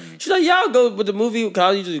yeah. she's like, yeah, I'll go with the movie. Because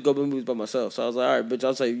I usually go with movies by myself. So I was like, all right, bitch,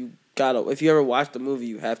 I'll say, you gotta, if you ever watch the movie,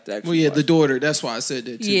 you have to actually Well, yeah, watch the it. daughter. That's why I said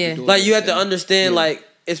that too. Yeah. The daughter. Like, you have to understand, Yeah. like,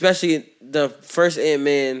 especially the first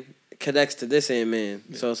Ant-Man connects to this Ant-Man.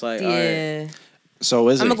 So it's like, all right. Yeah. So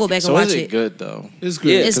is I'ma it? go back and so watch is it. it good though? It's good.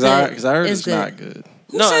 Yeah, It's Because I good. heard It's it's good. not good.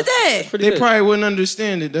 Who said that? Pretty They good. probably wouldn't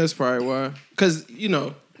understand it. That's probably why. Because, you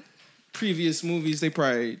know, previous movies, they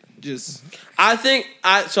probably just...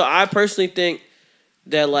 I personally think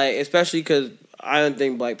that, like, especially because I didn't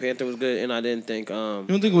think Black Panther was good, and I didn't think You don't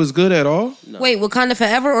think it was good at all? Wait, Wakanda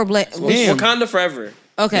Forever or Black? Damn. Wakanda Forever.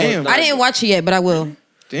 Okay. Damn. I didn't watch it yet, but I will.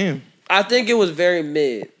 Damn. I think it was very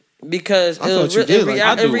mid because I thought you did. Like,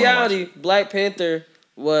 I do in wanna reality, Black Panther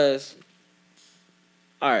was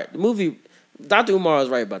all right. The movie, Dr. Umar was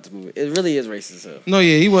right about the movie. It really is racist as hell. No,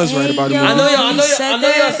 yeah, he was right about it. yo. I know y'all. He said I know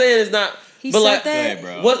y'all that. saying it's not. He but said like, that. Hey,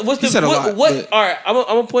 bro. what's He the said a what? lot, What? but- All right, I'm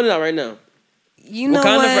gonna point it out right now. You know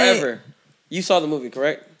Wakanda what? Forever. You saw the movie,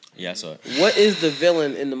 correct? Yeah, I saw it. What is the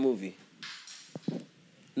villain in the movie?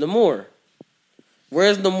 Namor.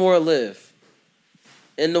 Where's Namor live?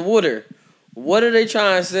 In the water. What are they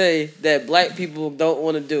trying to say that black people don't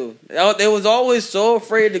want to do? They was always so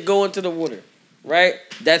afraid to go into the water, right?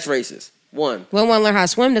 That's racist. One, We don't want to learn how to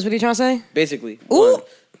swim. That's what you're trying to say? basically. Ooh, One.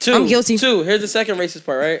 Two, I'm guilty. Two, here's the second racist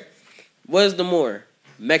part, right? What is Namor?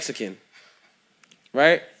 Mexican.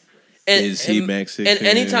 Right? Is he Mexican? And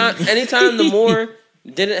anytime Namor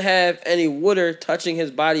didn't have any water touching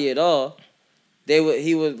his body at all,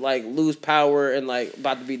 he would like lose power and like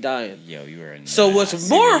about to be dying. Yo, you were. So what's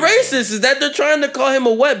more racist is that they're trying to call him a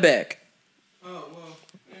wetback. Oh, well.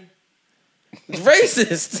 It's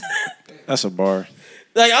racist. That's a bar.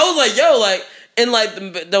 Like I was like, yo, like in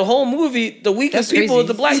like the whole movie, the weakest That's people crazy. is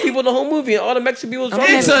the black people in the whole movie, and all the Mexican people is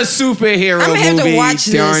It's a superhero I'ma have to movie, watch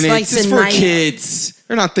this, darn it. like, It's for tonight. kids.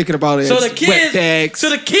 They're not thinking about it So as the kids, wetbacks. so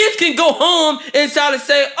the kids can go home and try to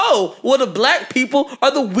say, "Oh, well, the black people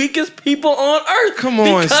are the weakest people on earth." Come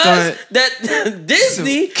on, because stunt. that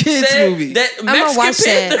Disney kids said movie. that I'ma watch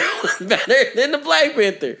Mexican that. Panther was better than the Black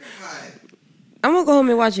Panther. I'm gonna go home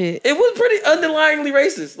and watch it. It was pretty underlyingly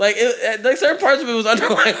racist. Like certain parts of it was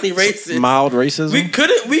underlyingly racist. Mild racism. We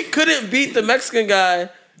couldn't beat the Mexican guy,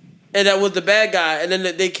 and that was the bad guy. And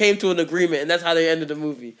then they came to an agreement, and that's how they ended the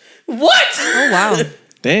movie. What? Oh wow.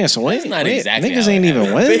 Damn, so That's not exactly niggas how ain't it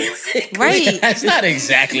even win. Right. That's not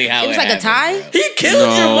exactly how It was like a tie. He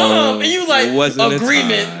killed your mom, and you like it wasn't a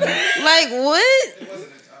agreement. Like what?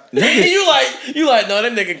 you like no,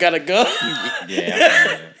 that nigga gotta go.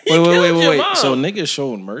 Yeah. Wait. So niggas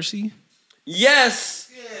showed mercy?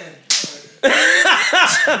 Yes.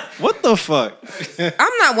 What the fuck?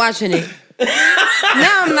 I'm not watching it.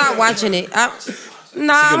 Now I'm not watching it. I'm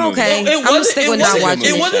okay. I'm gonna stick with not watching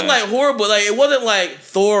it. It wasn't like horrible. Like it wasn't like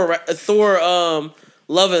Thor,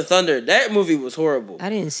 Love and Thunder. That movie was horrible. I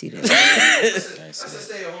didn't see that. That's a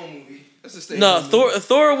stay-at-home movie.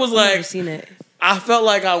 Thor was like. I've never seen it. I felt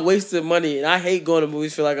like I wasted money, and I hate going to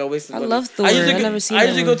movies. Feel like I wasted money. I love Thor. I've never seen I that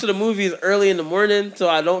usually one. go to the movies early in the morning, so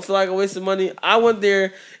I don't feel like I wasted money. I went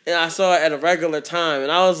there and I saw it at a regular time,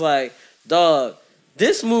 and I was like, "Dog,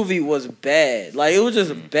 this movie was bad. Like it was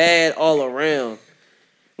just bad all around.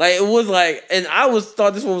 Like it was like, and I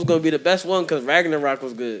thought this one was gonna be the best one because Ragnarok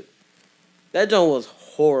was good. That joint was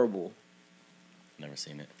horrible. Never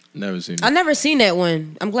seen it. I never seen that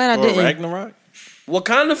one. I'm glad I didn't. Ragnarok.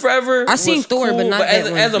 Wakanda Forever. I seen was Thor, cool, but not that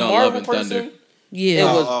one. as a No, Marvel Love and person, Thunder. Yeah. it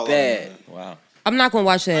was bad. Wow. I'm not gonna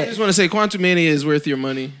watch I that. just want to say Quantumania is worth your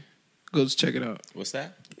money. Go check it out. What's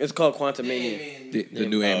that? It's called Quantumania. The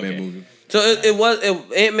new Ant-Man movie. So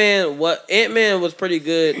Ant-Man was pretty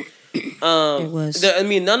good. It was. I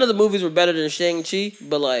mean, none of the movies were better than Shang-Chi,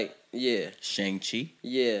 but like, yeah, Shang-Chi?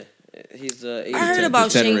 yeah, he's I heard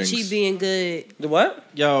about Ten Shang-Chi Rings. being good. the what?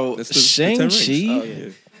 Yo, That's the 10 rings. Shang-Chi. Oh yeah,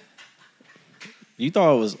 You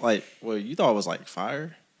thought it was like,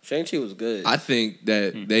 fire? Shang-Chi was good. I think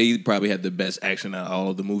that they probably had the best action out of all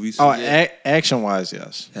of the movies. Oh, action wise,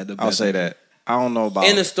 yes. Had the I'll best say action. that. I don't know about.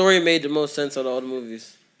 and the story made the most sense out of all the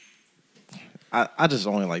movies. I just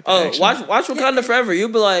only like. The Oh, action. watch Wakanda Forever. You'll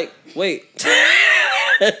be like, wait.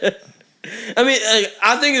 I mean, like,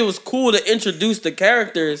 I think it was cool to introduce the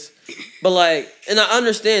characters, but like, and I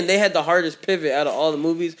understand they had the hardest pivot out of all the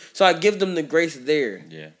movies, so I give them the grace there.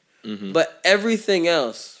 Yeah. But everything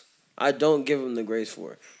else, I don't give them the grace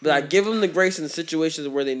for. But I give them the grace in situations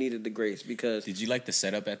where they needed the grace because Did you like the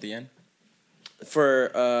setup at the end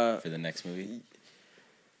for the next movie?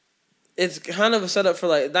 it's kind of a setup for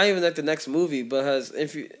like not even like the next movie, because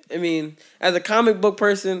as a comic book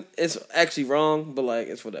person, it's actually wrong, but like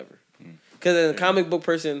it's whatever. Because as a comic book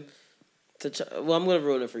person, I'm gonna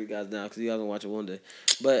ruin it for you guys now because you haven't watched it one day,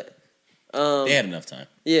 but They had enough time.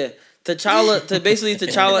 yeah,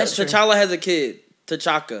 T'Challa has a kid,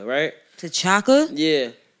 T'Chaka, right? T'Chaka? Yeah,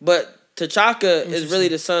 but T'Chaka is really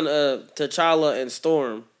the son of T'Challa and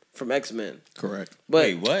Storm from X-Men. Correct. But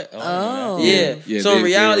Wait, what? Oh. yeah. Yeah, So in they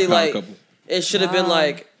reality, were a power like couple. it should have been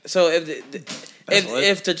like so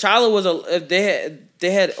if T'Challa was if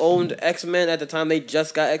they had owned X-Men at the time, they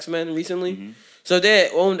just got X-Men recently. Mm-hmm. So if they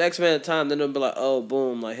had owned X-Men at the time, then it'd be like, oh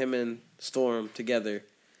boom, like him and Storm together.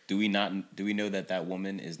 Do we know that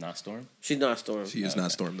woman is not Storm? She's not Storm. She is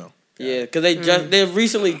not Storm though. Yeah, because they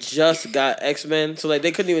recently just got X-Men, so like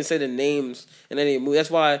they couldn't even say the names in any movie. That's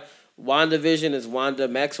why WandaVision is Wanda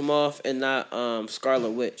Maximoff and not Scarlet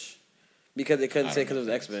Witch, because they couldn't say because it was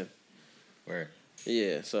X-Men. Where?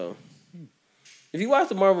 Yeah, so if you watch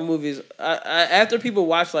the Marvel movies, I after people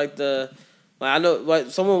watch like I know like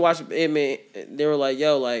someone watched Ant-Man, they were like,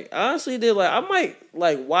 yo, like honestly, they're like, I might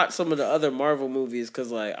like watch some of the other Marvel movies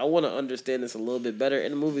because like I want to understand this a little bit better,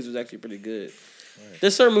 and the movies was actually pretty good. Right.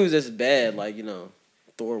 There's certain movies that's bad, like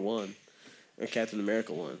Thor 1 or Captain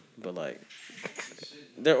America 1, but like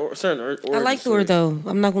there are certain. I like Thor though.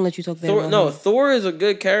 I'm not gonna let you talk bad about him. Thor is a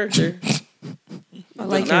good character. I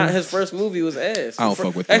like not him. his first movie was ass. I don't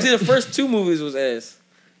fuck with Thor. Actually, the first 2 movies was ass.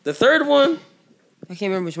 The third one, I can't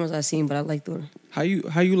remember which ones I seen, but I like Thor. How you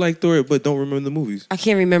like Thor but don't remember the movies? I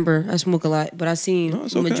can't remember. I smoke a lot, but I seen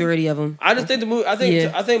it's the okay. majority of them. I just think the movie.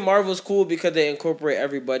 I think Marvel's cool because they incorporate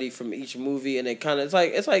everybody from each movie, and they kind of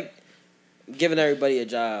it's like giving everybody a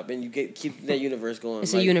job, and you keep that universe going.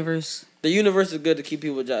 It's like, a universe. The universe is good to keep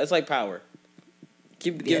people jobs. It's like Power.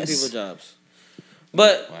 Keep giving Yes. people jobs.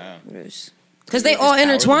 But Wow. Because they all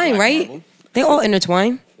intertwine, right? Marvel? They all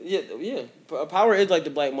intertwine. yeah. Power is like the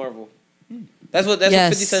Black Marvel. That's what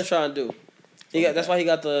Yes. 50 Cent's trying to do. That's why he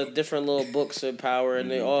got the different little books of Power, and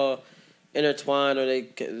they all intertwine, or they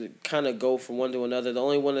kind of go from one to another. The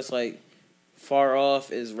only one that's like far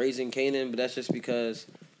off is Raising Kanan, but that's just because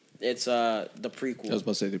it's the prequel. I was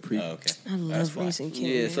about to say the prequel. Oh, okay. I love Raising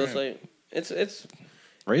Kanan. Yeah, so it's like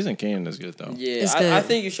Raising Kanan is good though. Yeah, It's good. I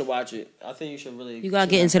think you should watch it. I think you should really. You gotta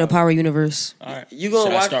get into the Power universe. All right. You gonna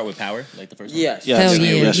Should watch? I start with Power, like the first one? Yes. Hell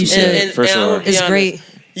yeah, you should. For I'm sure. gonna be It's honest. great.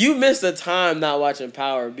 You missed a time not watching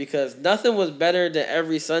Power because nothing was better than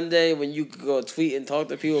every Sunday when you could go tweet and talk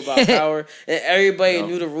to people about Power and everybody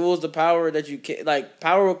knew the rules to Power that you can like.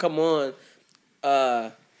 Power will come on,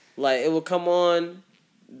 like it will come on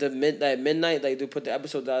midnight. Like they put the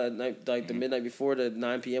episode out at night, like the midnight before the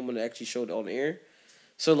 9 p.m. when it actually showed on air.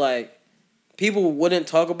 So like. People wouldn't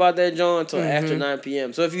talk about that John until after 9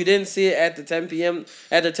 p.m. So if you didn't see it at the 10 p.m.,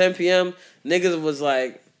 niggas was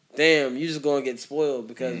like, damn, you just gonna get spoiled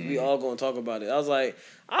because we all gonna talk about it. I was like,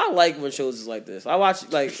 I like when shows is like this. I watch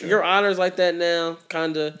like Your Honor's like that now,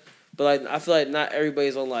 kinda, but like I feel like not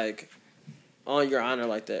everybody's on Your Honor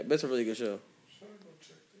like that. But it's a really good show.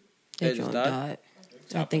 That joint died.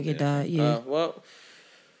 I think it died. Yeah.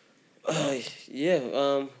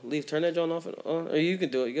 Leave. Turn that joint off and on, or you can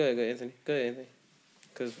do it. Go ahead, Anthony.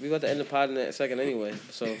 Because we about to end the pod in that second anyway.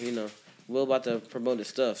 So Will about to promote his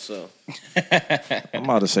stuff. So I'm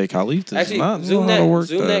about to say Khalif does actually not zoom know how to work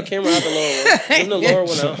that camera out the lower one. Zoom the lower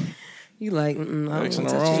one out. You like? I don't want Fixing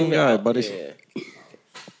to the touch wrong it. guy, buddy. Yeah.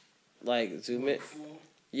 Like zoom it.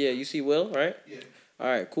 Yeah, you see Will, right? Yeah. All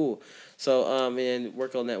right, cool. So and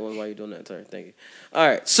work on that one while you're doing that turn. Thank you. All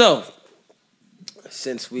right, so.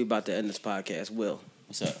 Since we about to end this podcast, Will,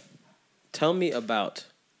 what's up? Tell me about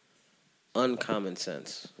Uncommon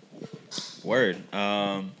Sense. Word.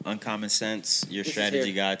 Uncommon Sense, your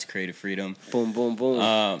strategy guide to creative freedom. Boom, boom,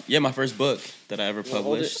 boom. Yeah, my first book that I ever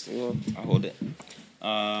published. I hold it.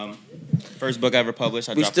 First book I ever published.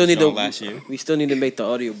 I dropped it last year. We still need to make the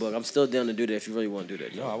audiobook. I'm still down to do that if you really want to do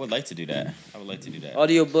that. Yo, I would like to do that.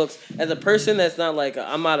 Audiobooks. As a person that's not like,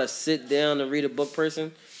 I'm not a sit down and read a book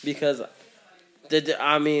person because...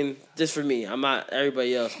 just for me, I'm not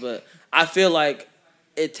everybody else, but I feel like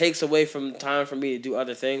it takes away from time for me to do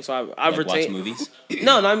other things. So I watch movies.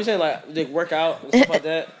 No, I'm saying like work out and stuff like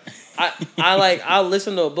that. I'll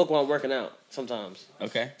listen to a book while I'm working out sometimes.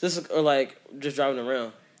 Okay. Just driving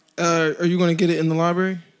around. Are you gonna get it in the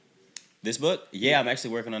library? This book? Yeah, I'm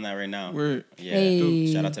actually working on that right now. Word. Yeah.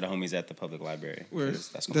 Hey. Shout out to the homies at the public library. Word.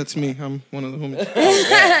 That's me. I'm one of the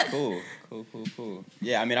homies. Cool.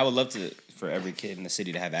 Yeah, I would love for every kid in the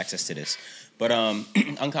city to have access to this. But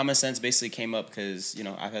Uncommon Sense basically came up because,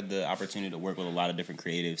 I've had the opportunity to work with a lot of different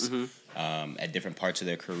creatives at different parts of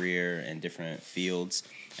their career and different fields.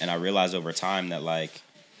 And I realized over time that,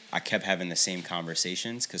 I kept having the same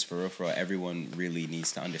conversations because for real, everyone really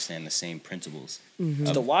needs to understand the same principles.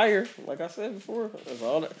 It's The Wire, like I said before. That's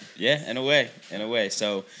all that. Yeah, in a way.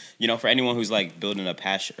 So, for anyone who's building a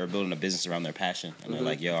passion or building a business around their passion, and they're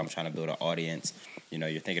like, yo, I'm trying to build an audience.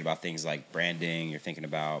 You're thinking about things like branding. You're thinking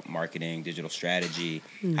about marketing, digital strategy.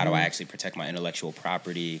 How do I actually protect my intellectual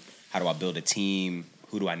property? How do I build a team?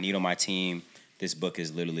 Who do I need on my team? This book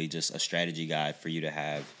is literally just a strategy guide for you to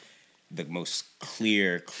have the most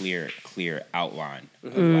clear outline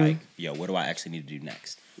of what do I actually need to do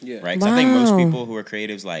next? Yeah. Right? Because I think most people who are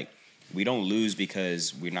creatives, we don't lose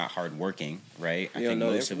because we're not hardworking, right? I think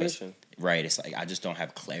most of us, right? It's I just don't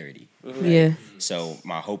have clarity. Right? Yeah. So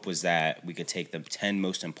my hope was that we could take the 10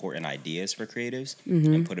 most important ideas for creatives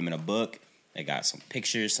and put them in a book. It got some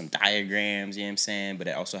pictures, some diagrams, you know what I'm saying? But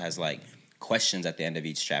it also has questions at the end of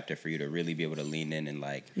each chapter for you to really be able to lean in and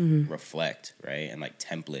reflect, right? And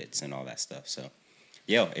templates and all that stuff. So,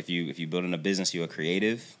 if you building a business, you're a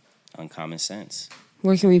creative, Uncommon Sense.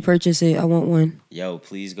 Where can we purchase it? I want one. Yo,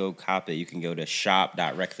 please go cop it. You can go to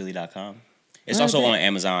shop.recphilly.com. It's also on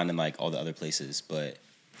Amazon and all the other places, but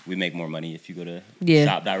we make more money if you go to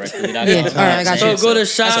shop.recphilly.com. Yeah. All right, I got you. So go to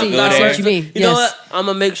shop.recphilly. You know what? I'm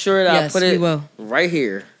gonna make sure that I put it right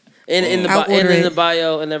here. In the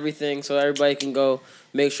bio and everything, so everybody can go.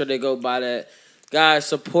 Make sure they go buy that. Guys,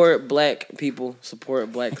 support Black people.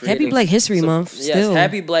 Support Black creators. Happy Black History Month. Yes, still.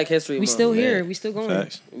 Happy Black History Month. We still here. We still going.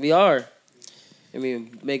 Facts. We are.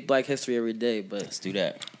 Make Black history every day, but let's do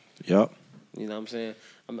that. Yep. You know what I'm saying?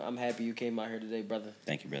 I'm happy you came out here today, brother.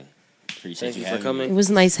 Thank you, brother. Appreciate you for coming. It was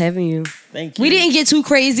nice having you. Thank you. We didn't get too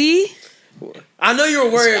crazy. I know you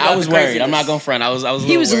were worried. I was worried. I'm not gonna front. I was.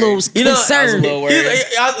 He was a little concerned. I was a little worried.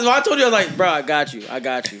 I told you, I was like, bro, I got you. I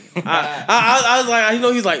was like,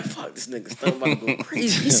 he's like, fuck, this nigga's about to go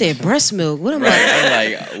crazy. He said breast milk. What am I? I'm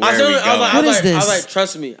like, What is this? I was like,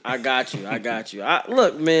 trust me, I got you.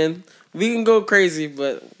 Look, man, We can go crazy,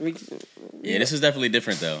 but we. Yeah, this is definitely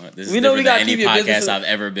different though. This is We know different we gotta than keep any your podcast businesses- I've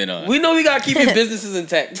ever been on. We know we gotta keep your businesses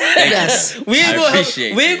intact. Yes. We ain't I gonna appreciate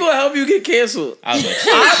help. We ain't gonna help you get canceled. I was like,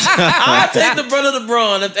 I take the brunt of the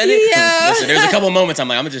brawn. If any, listen, there's a couple moments I'm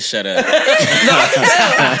like, I'm gonna just shut up.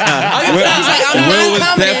 Will was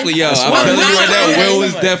definitely yo. I'm telling you right now, Will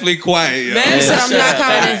was definitely quiet. Yo. Man, I'm not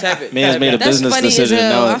coming. Tap it. Man's made a That's business funny as decision.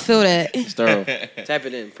 hell. Now I feel that. it's thorough. Tap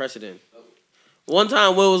it in. Press it in. One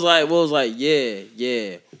time, Will was like,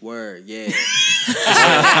 yeah, word, yeah.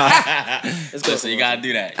 Let's go. So you gotta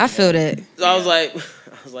do that. I feel that. So I was like,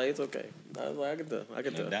 it's okay. I was like, I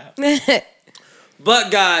can tell. doubt.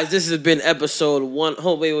 But guys, this has been episode 1.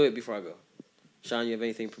 Oh, wait, before I go. Sean, you have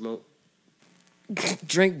anything to promote?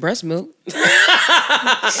 Drink breast milk.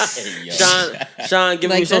 Sean, give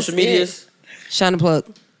me your social medias. Sean the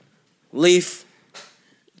plug. Leaf.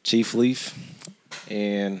 Chief Leaf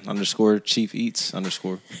and _ Chief Eats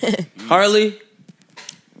 _ Harley.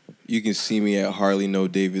 You can see me at Harley No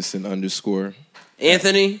Davidson _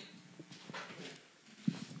 Anthony.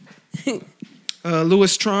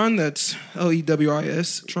 Lewis Tron, that's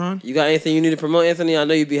LEWIS Tron. You got anything you need to promote, Anthony? I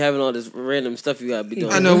know you be having all this random stuff you got to be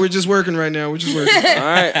doing. I know, we're just working right now. We're just working. All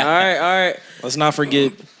right. Let's not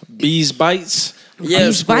forget Bees Bites. Yeah,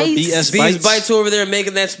 Bees Bites. BS Bees Bites. Bites over there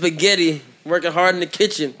making that spaghetti, working hard in the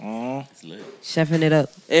kitchen. Chefing it up.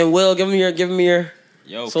 And Will, give me your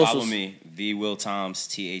Yo, socials. follow me. The Will Toms,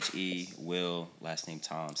 THE Will, last name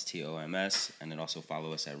Toms, TOMS, and then also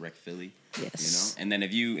follow us at Rec Philly. Yes. And then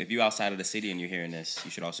if you outside of the city and you're hearing this, you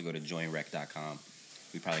should also go to joinrec.com.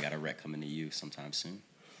 We probably got a rec coming to you sometime soon.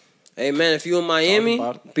 Hey man, if you in Miami,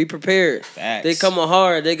 be prepared. Facts. They coming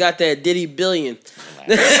hard. They got that Diddy billion.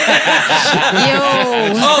 Yo.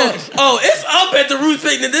 Oh, it's up at the Roots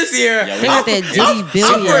picnic this year. They got that Diddy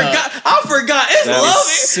billion. I forgot. It's That love.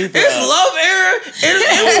 is super It's up. love era.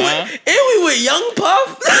 And we with Young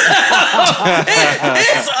Puff.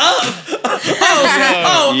 It's up.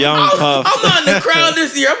 Young Puff. I'm not in the crowd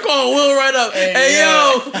this year. I'm calling Will right up. Hey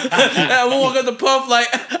yo, we walk up the Puff like,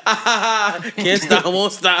 can't stop,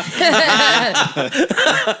 won't stop. All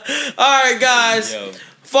right, guys. Yo.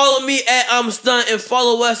 Follow me at I'm Stunt and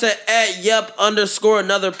follow us at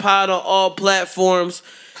 @yep_another pod on all platforms.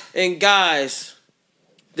 And guys,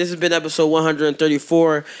 this has been episode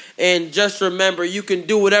 134. And just remember, you can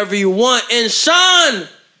do whatever you want. And Sean,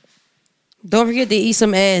 Don't forget to eat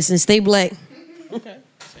some ass and stay black.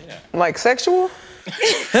 Like sexual?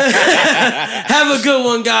 have a good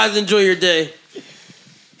one, guys. Enjoy your day.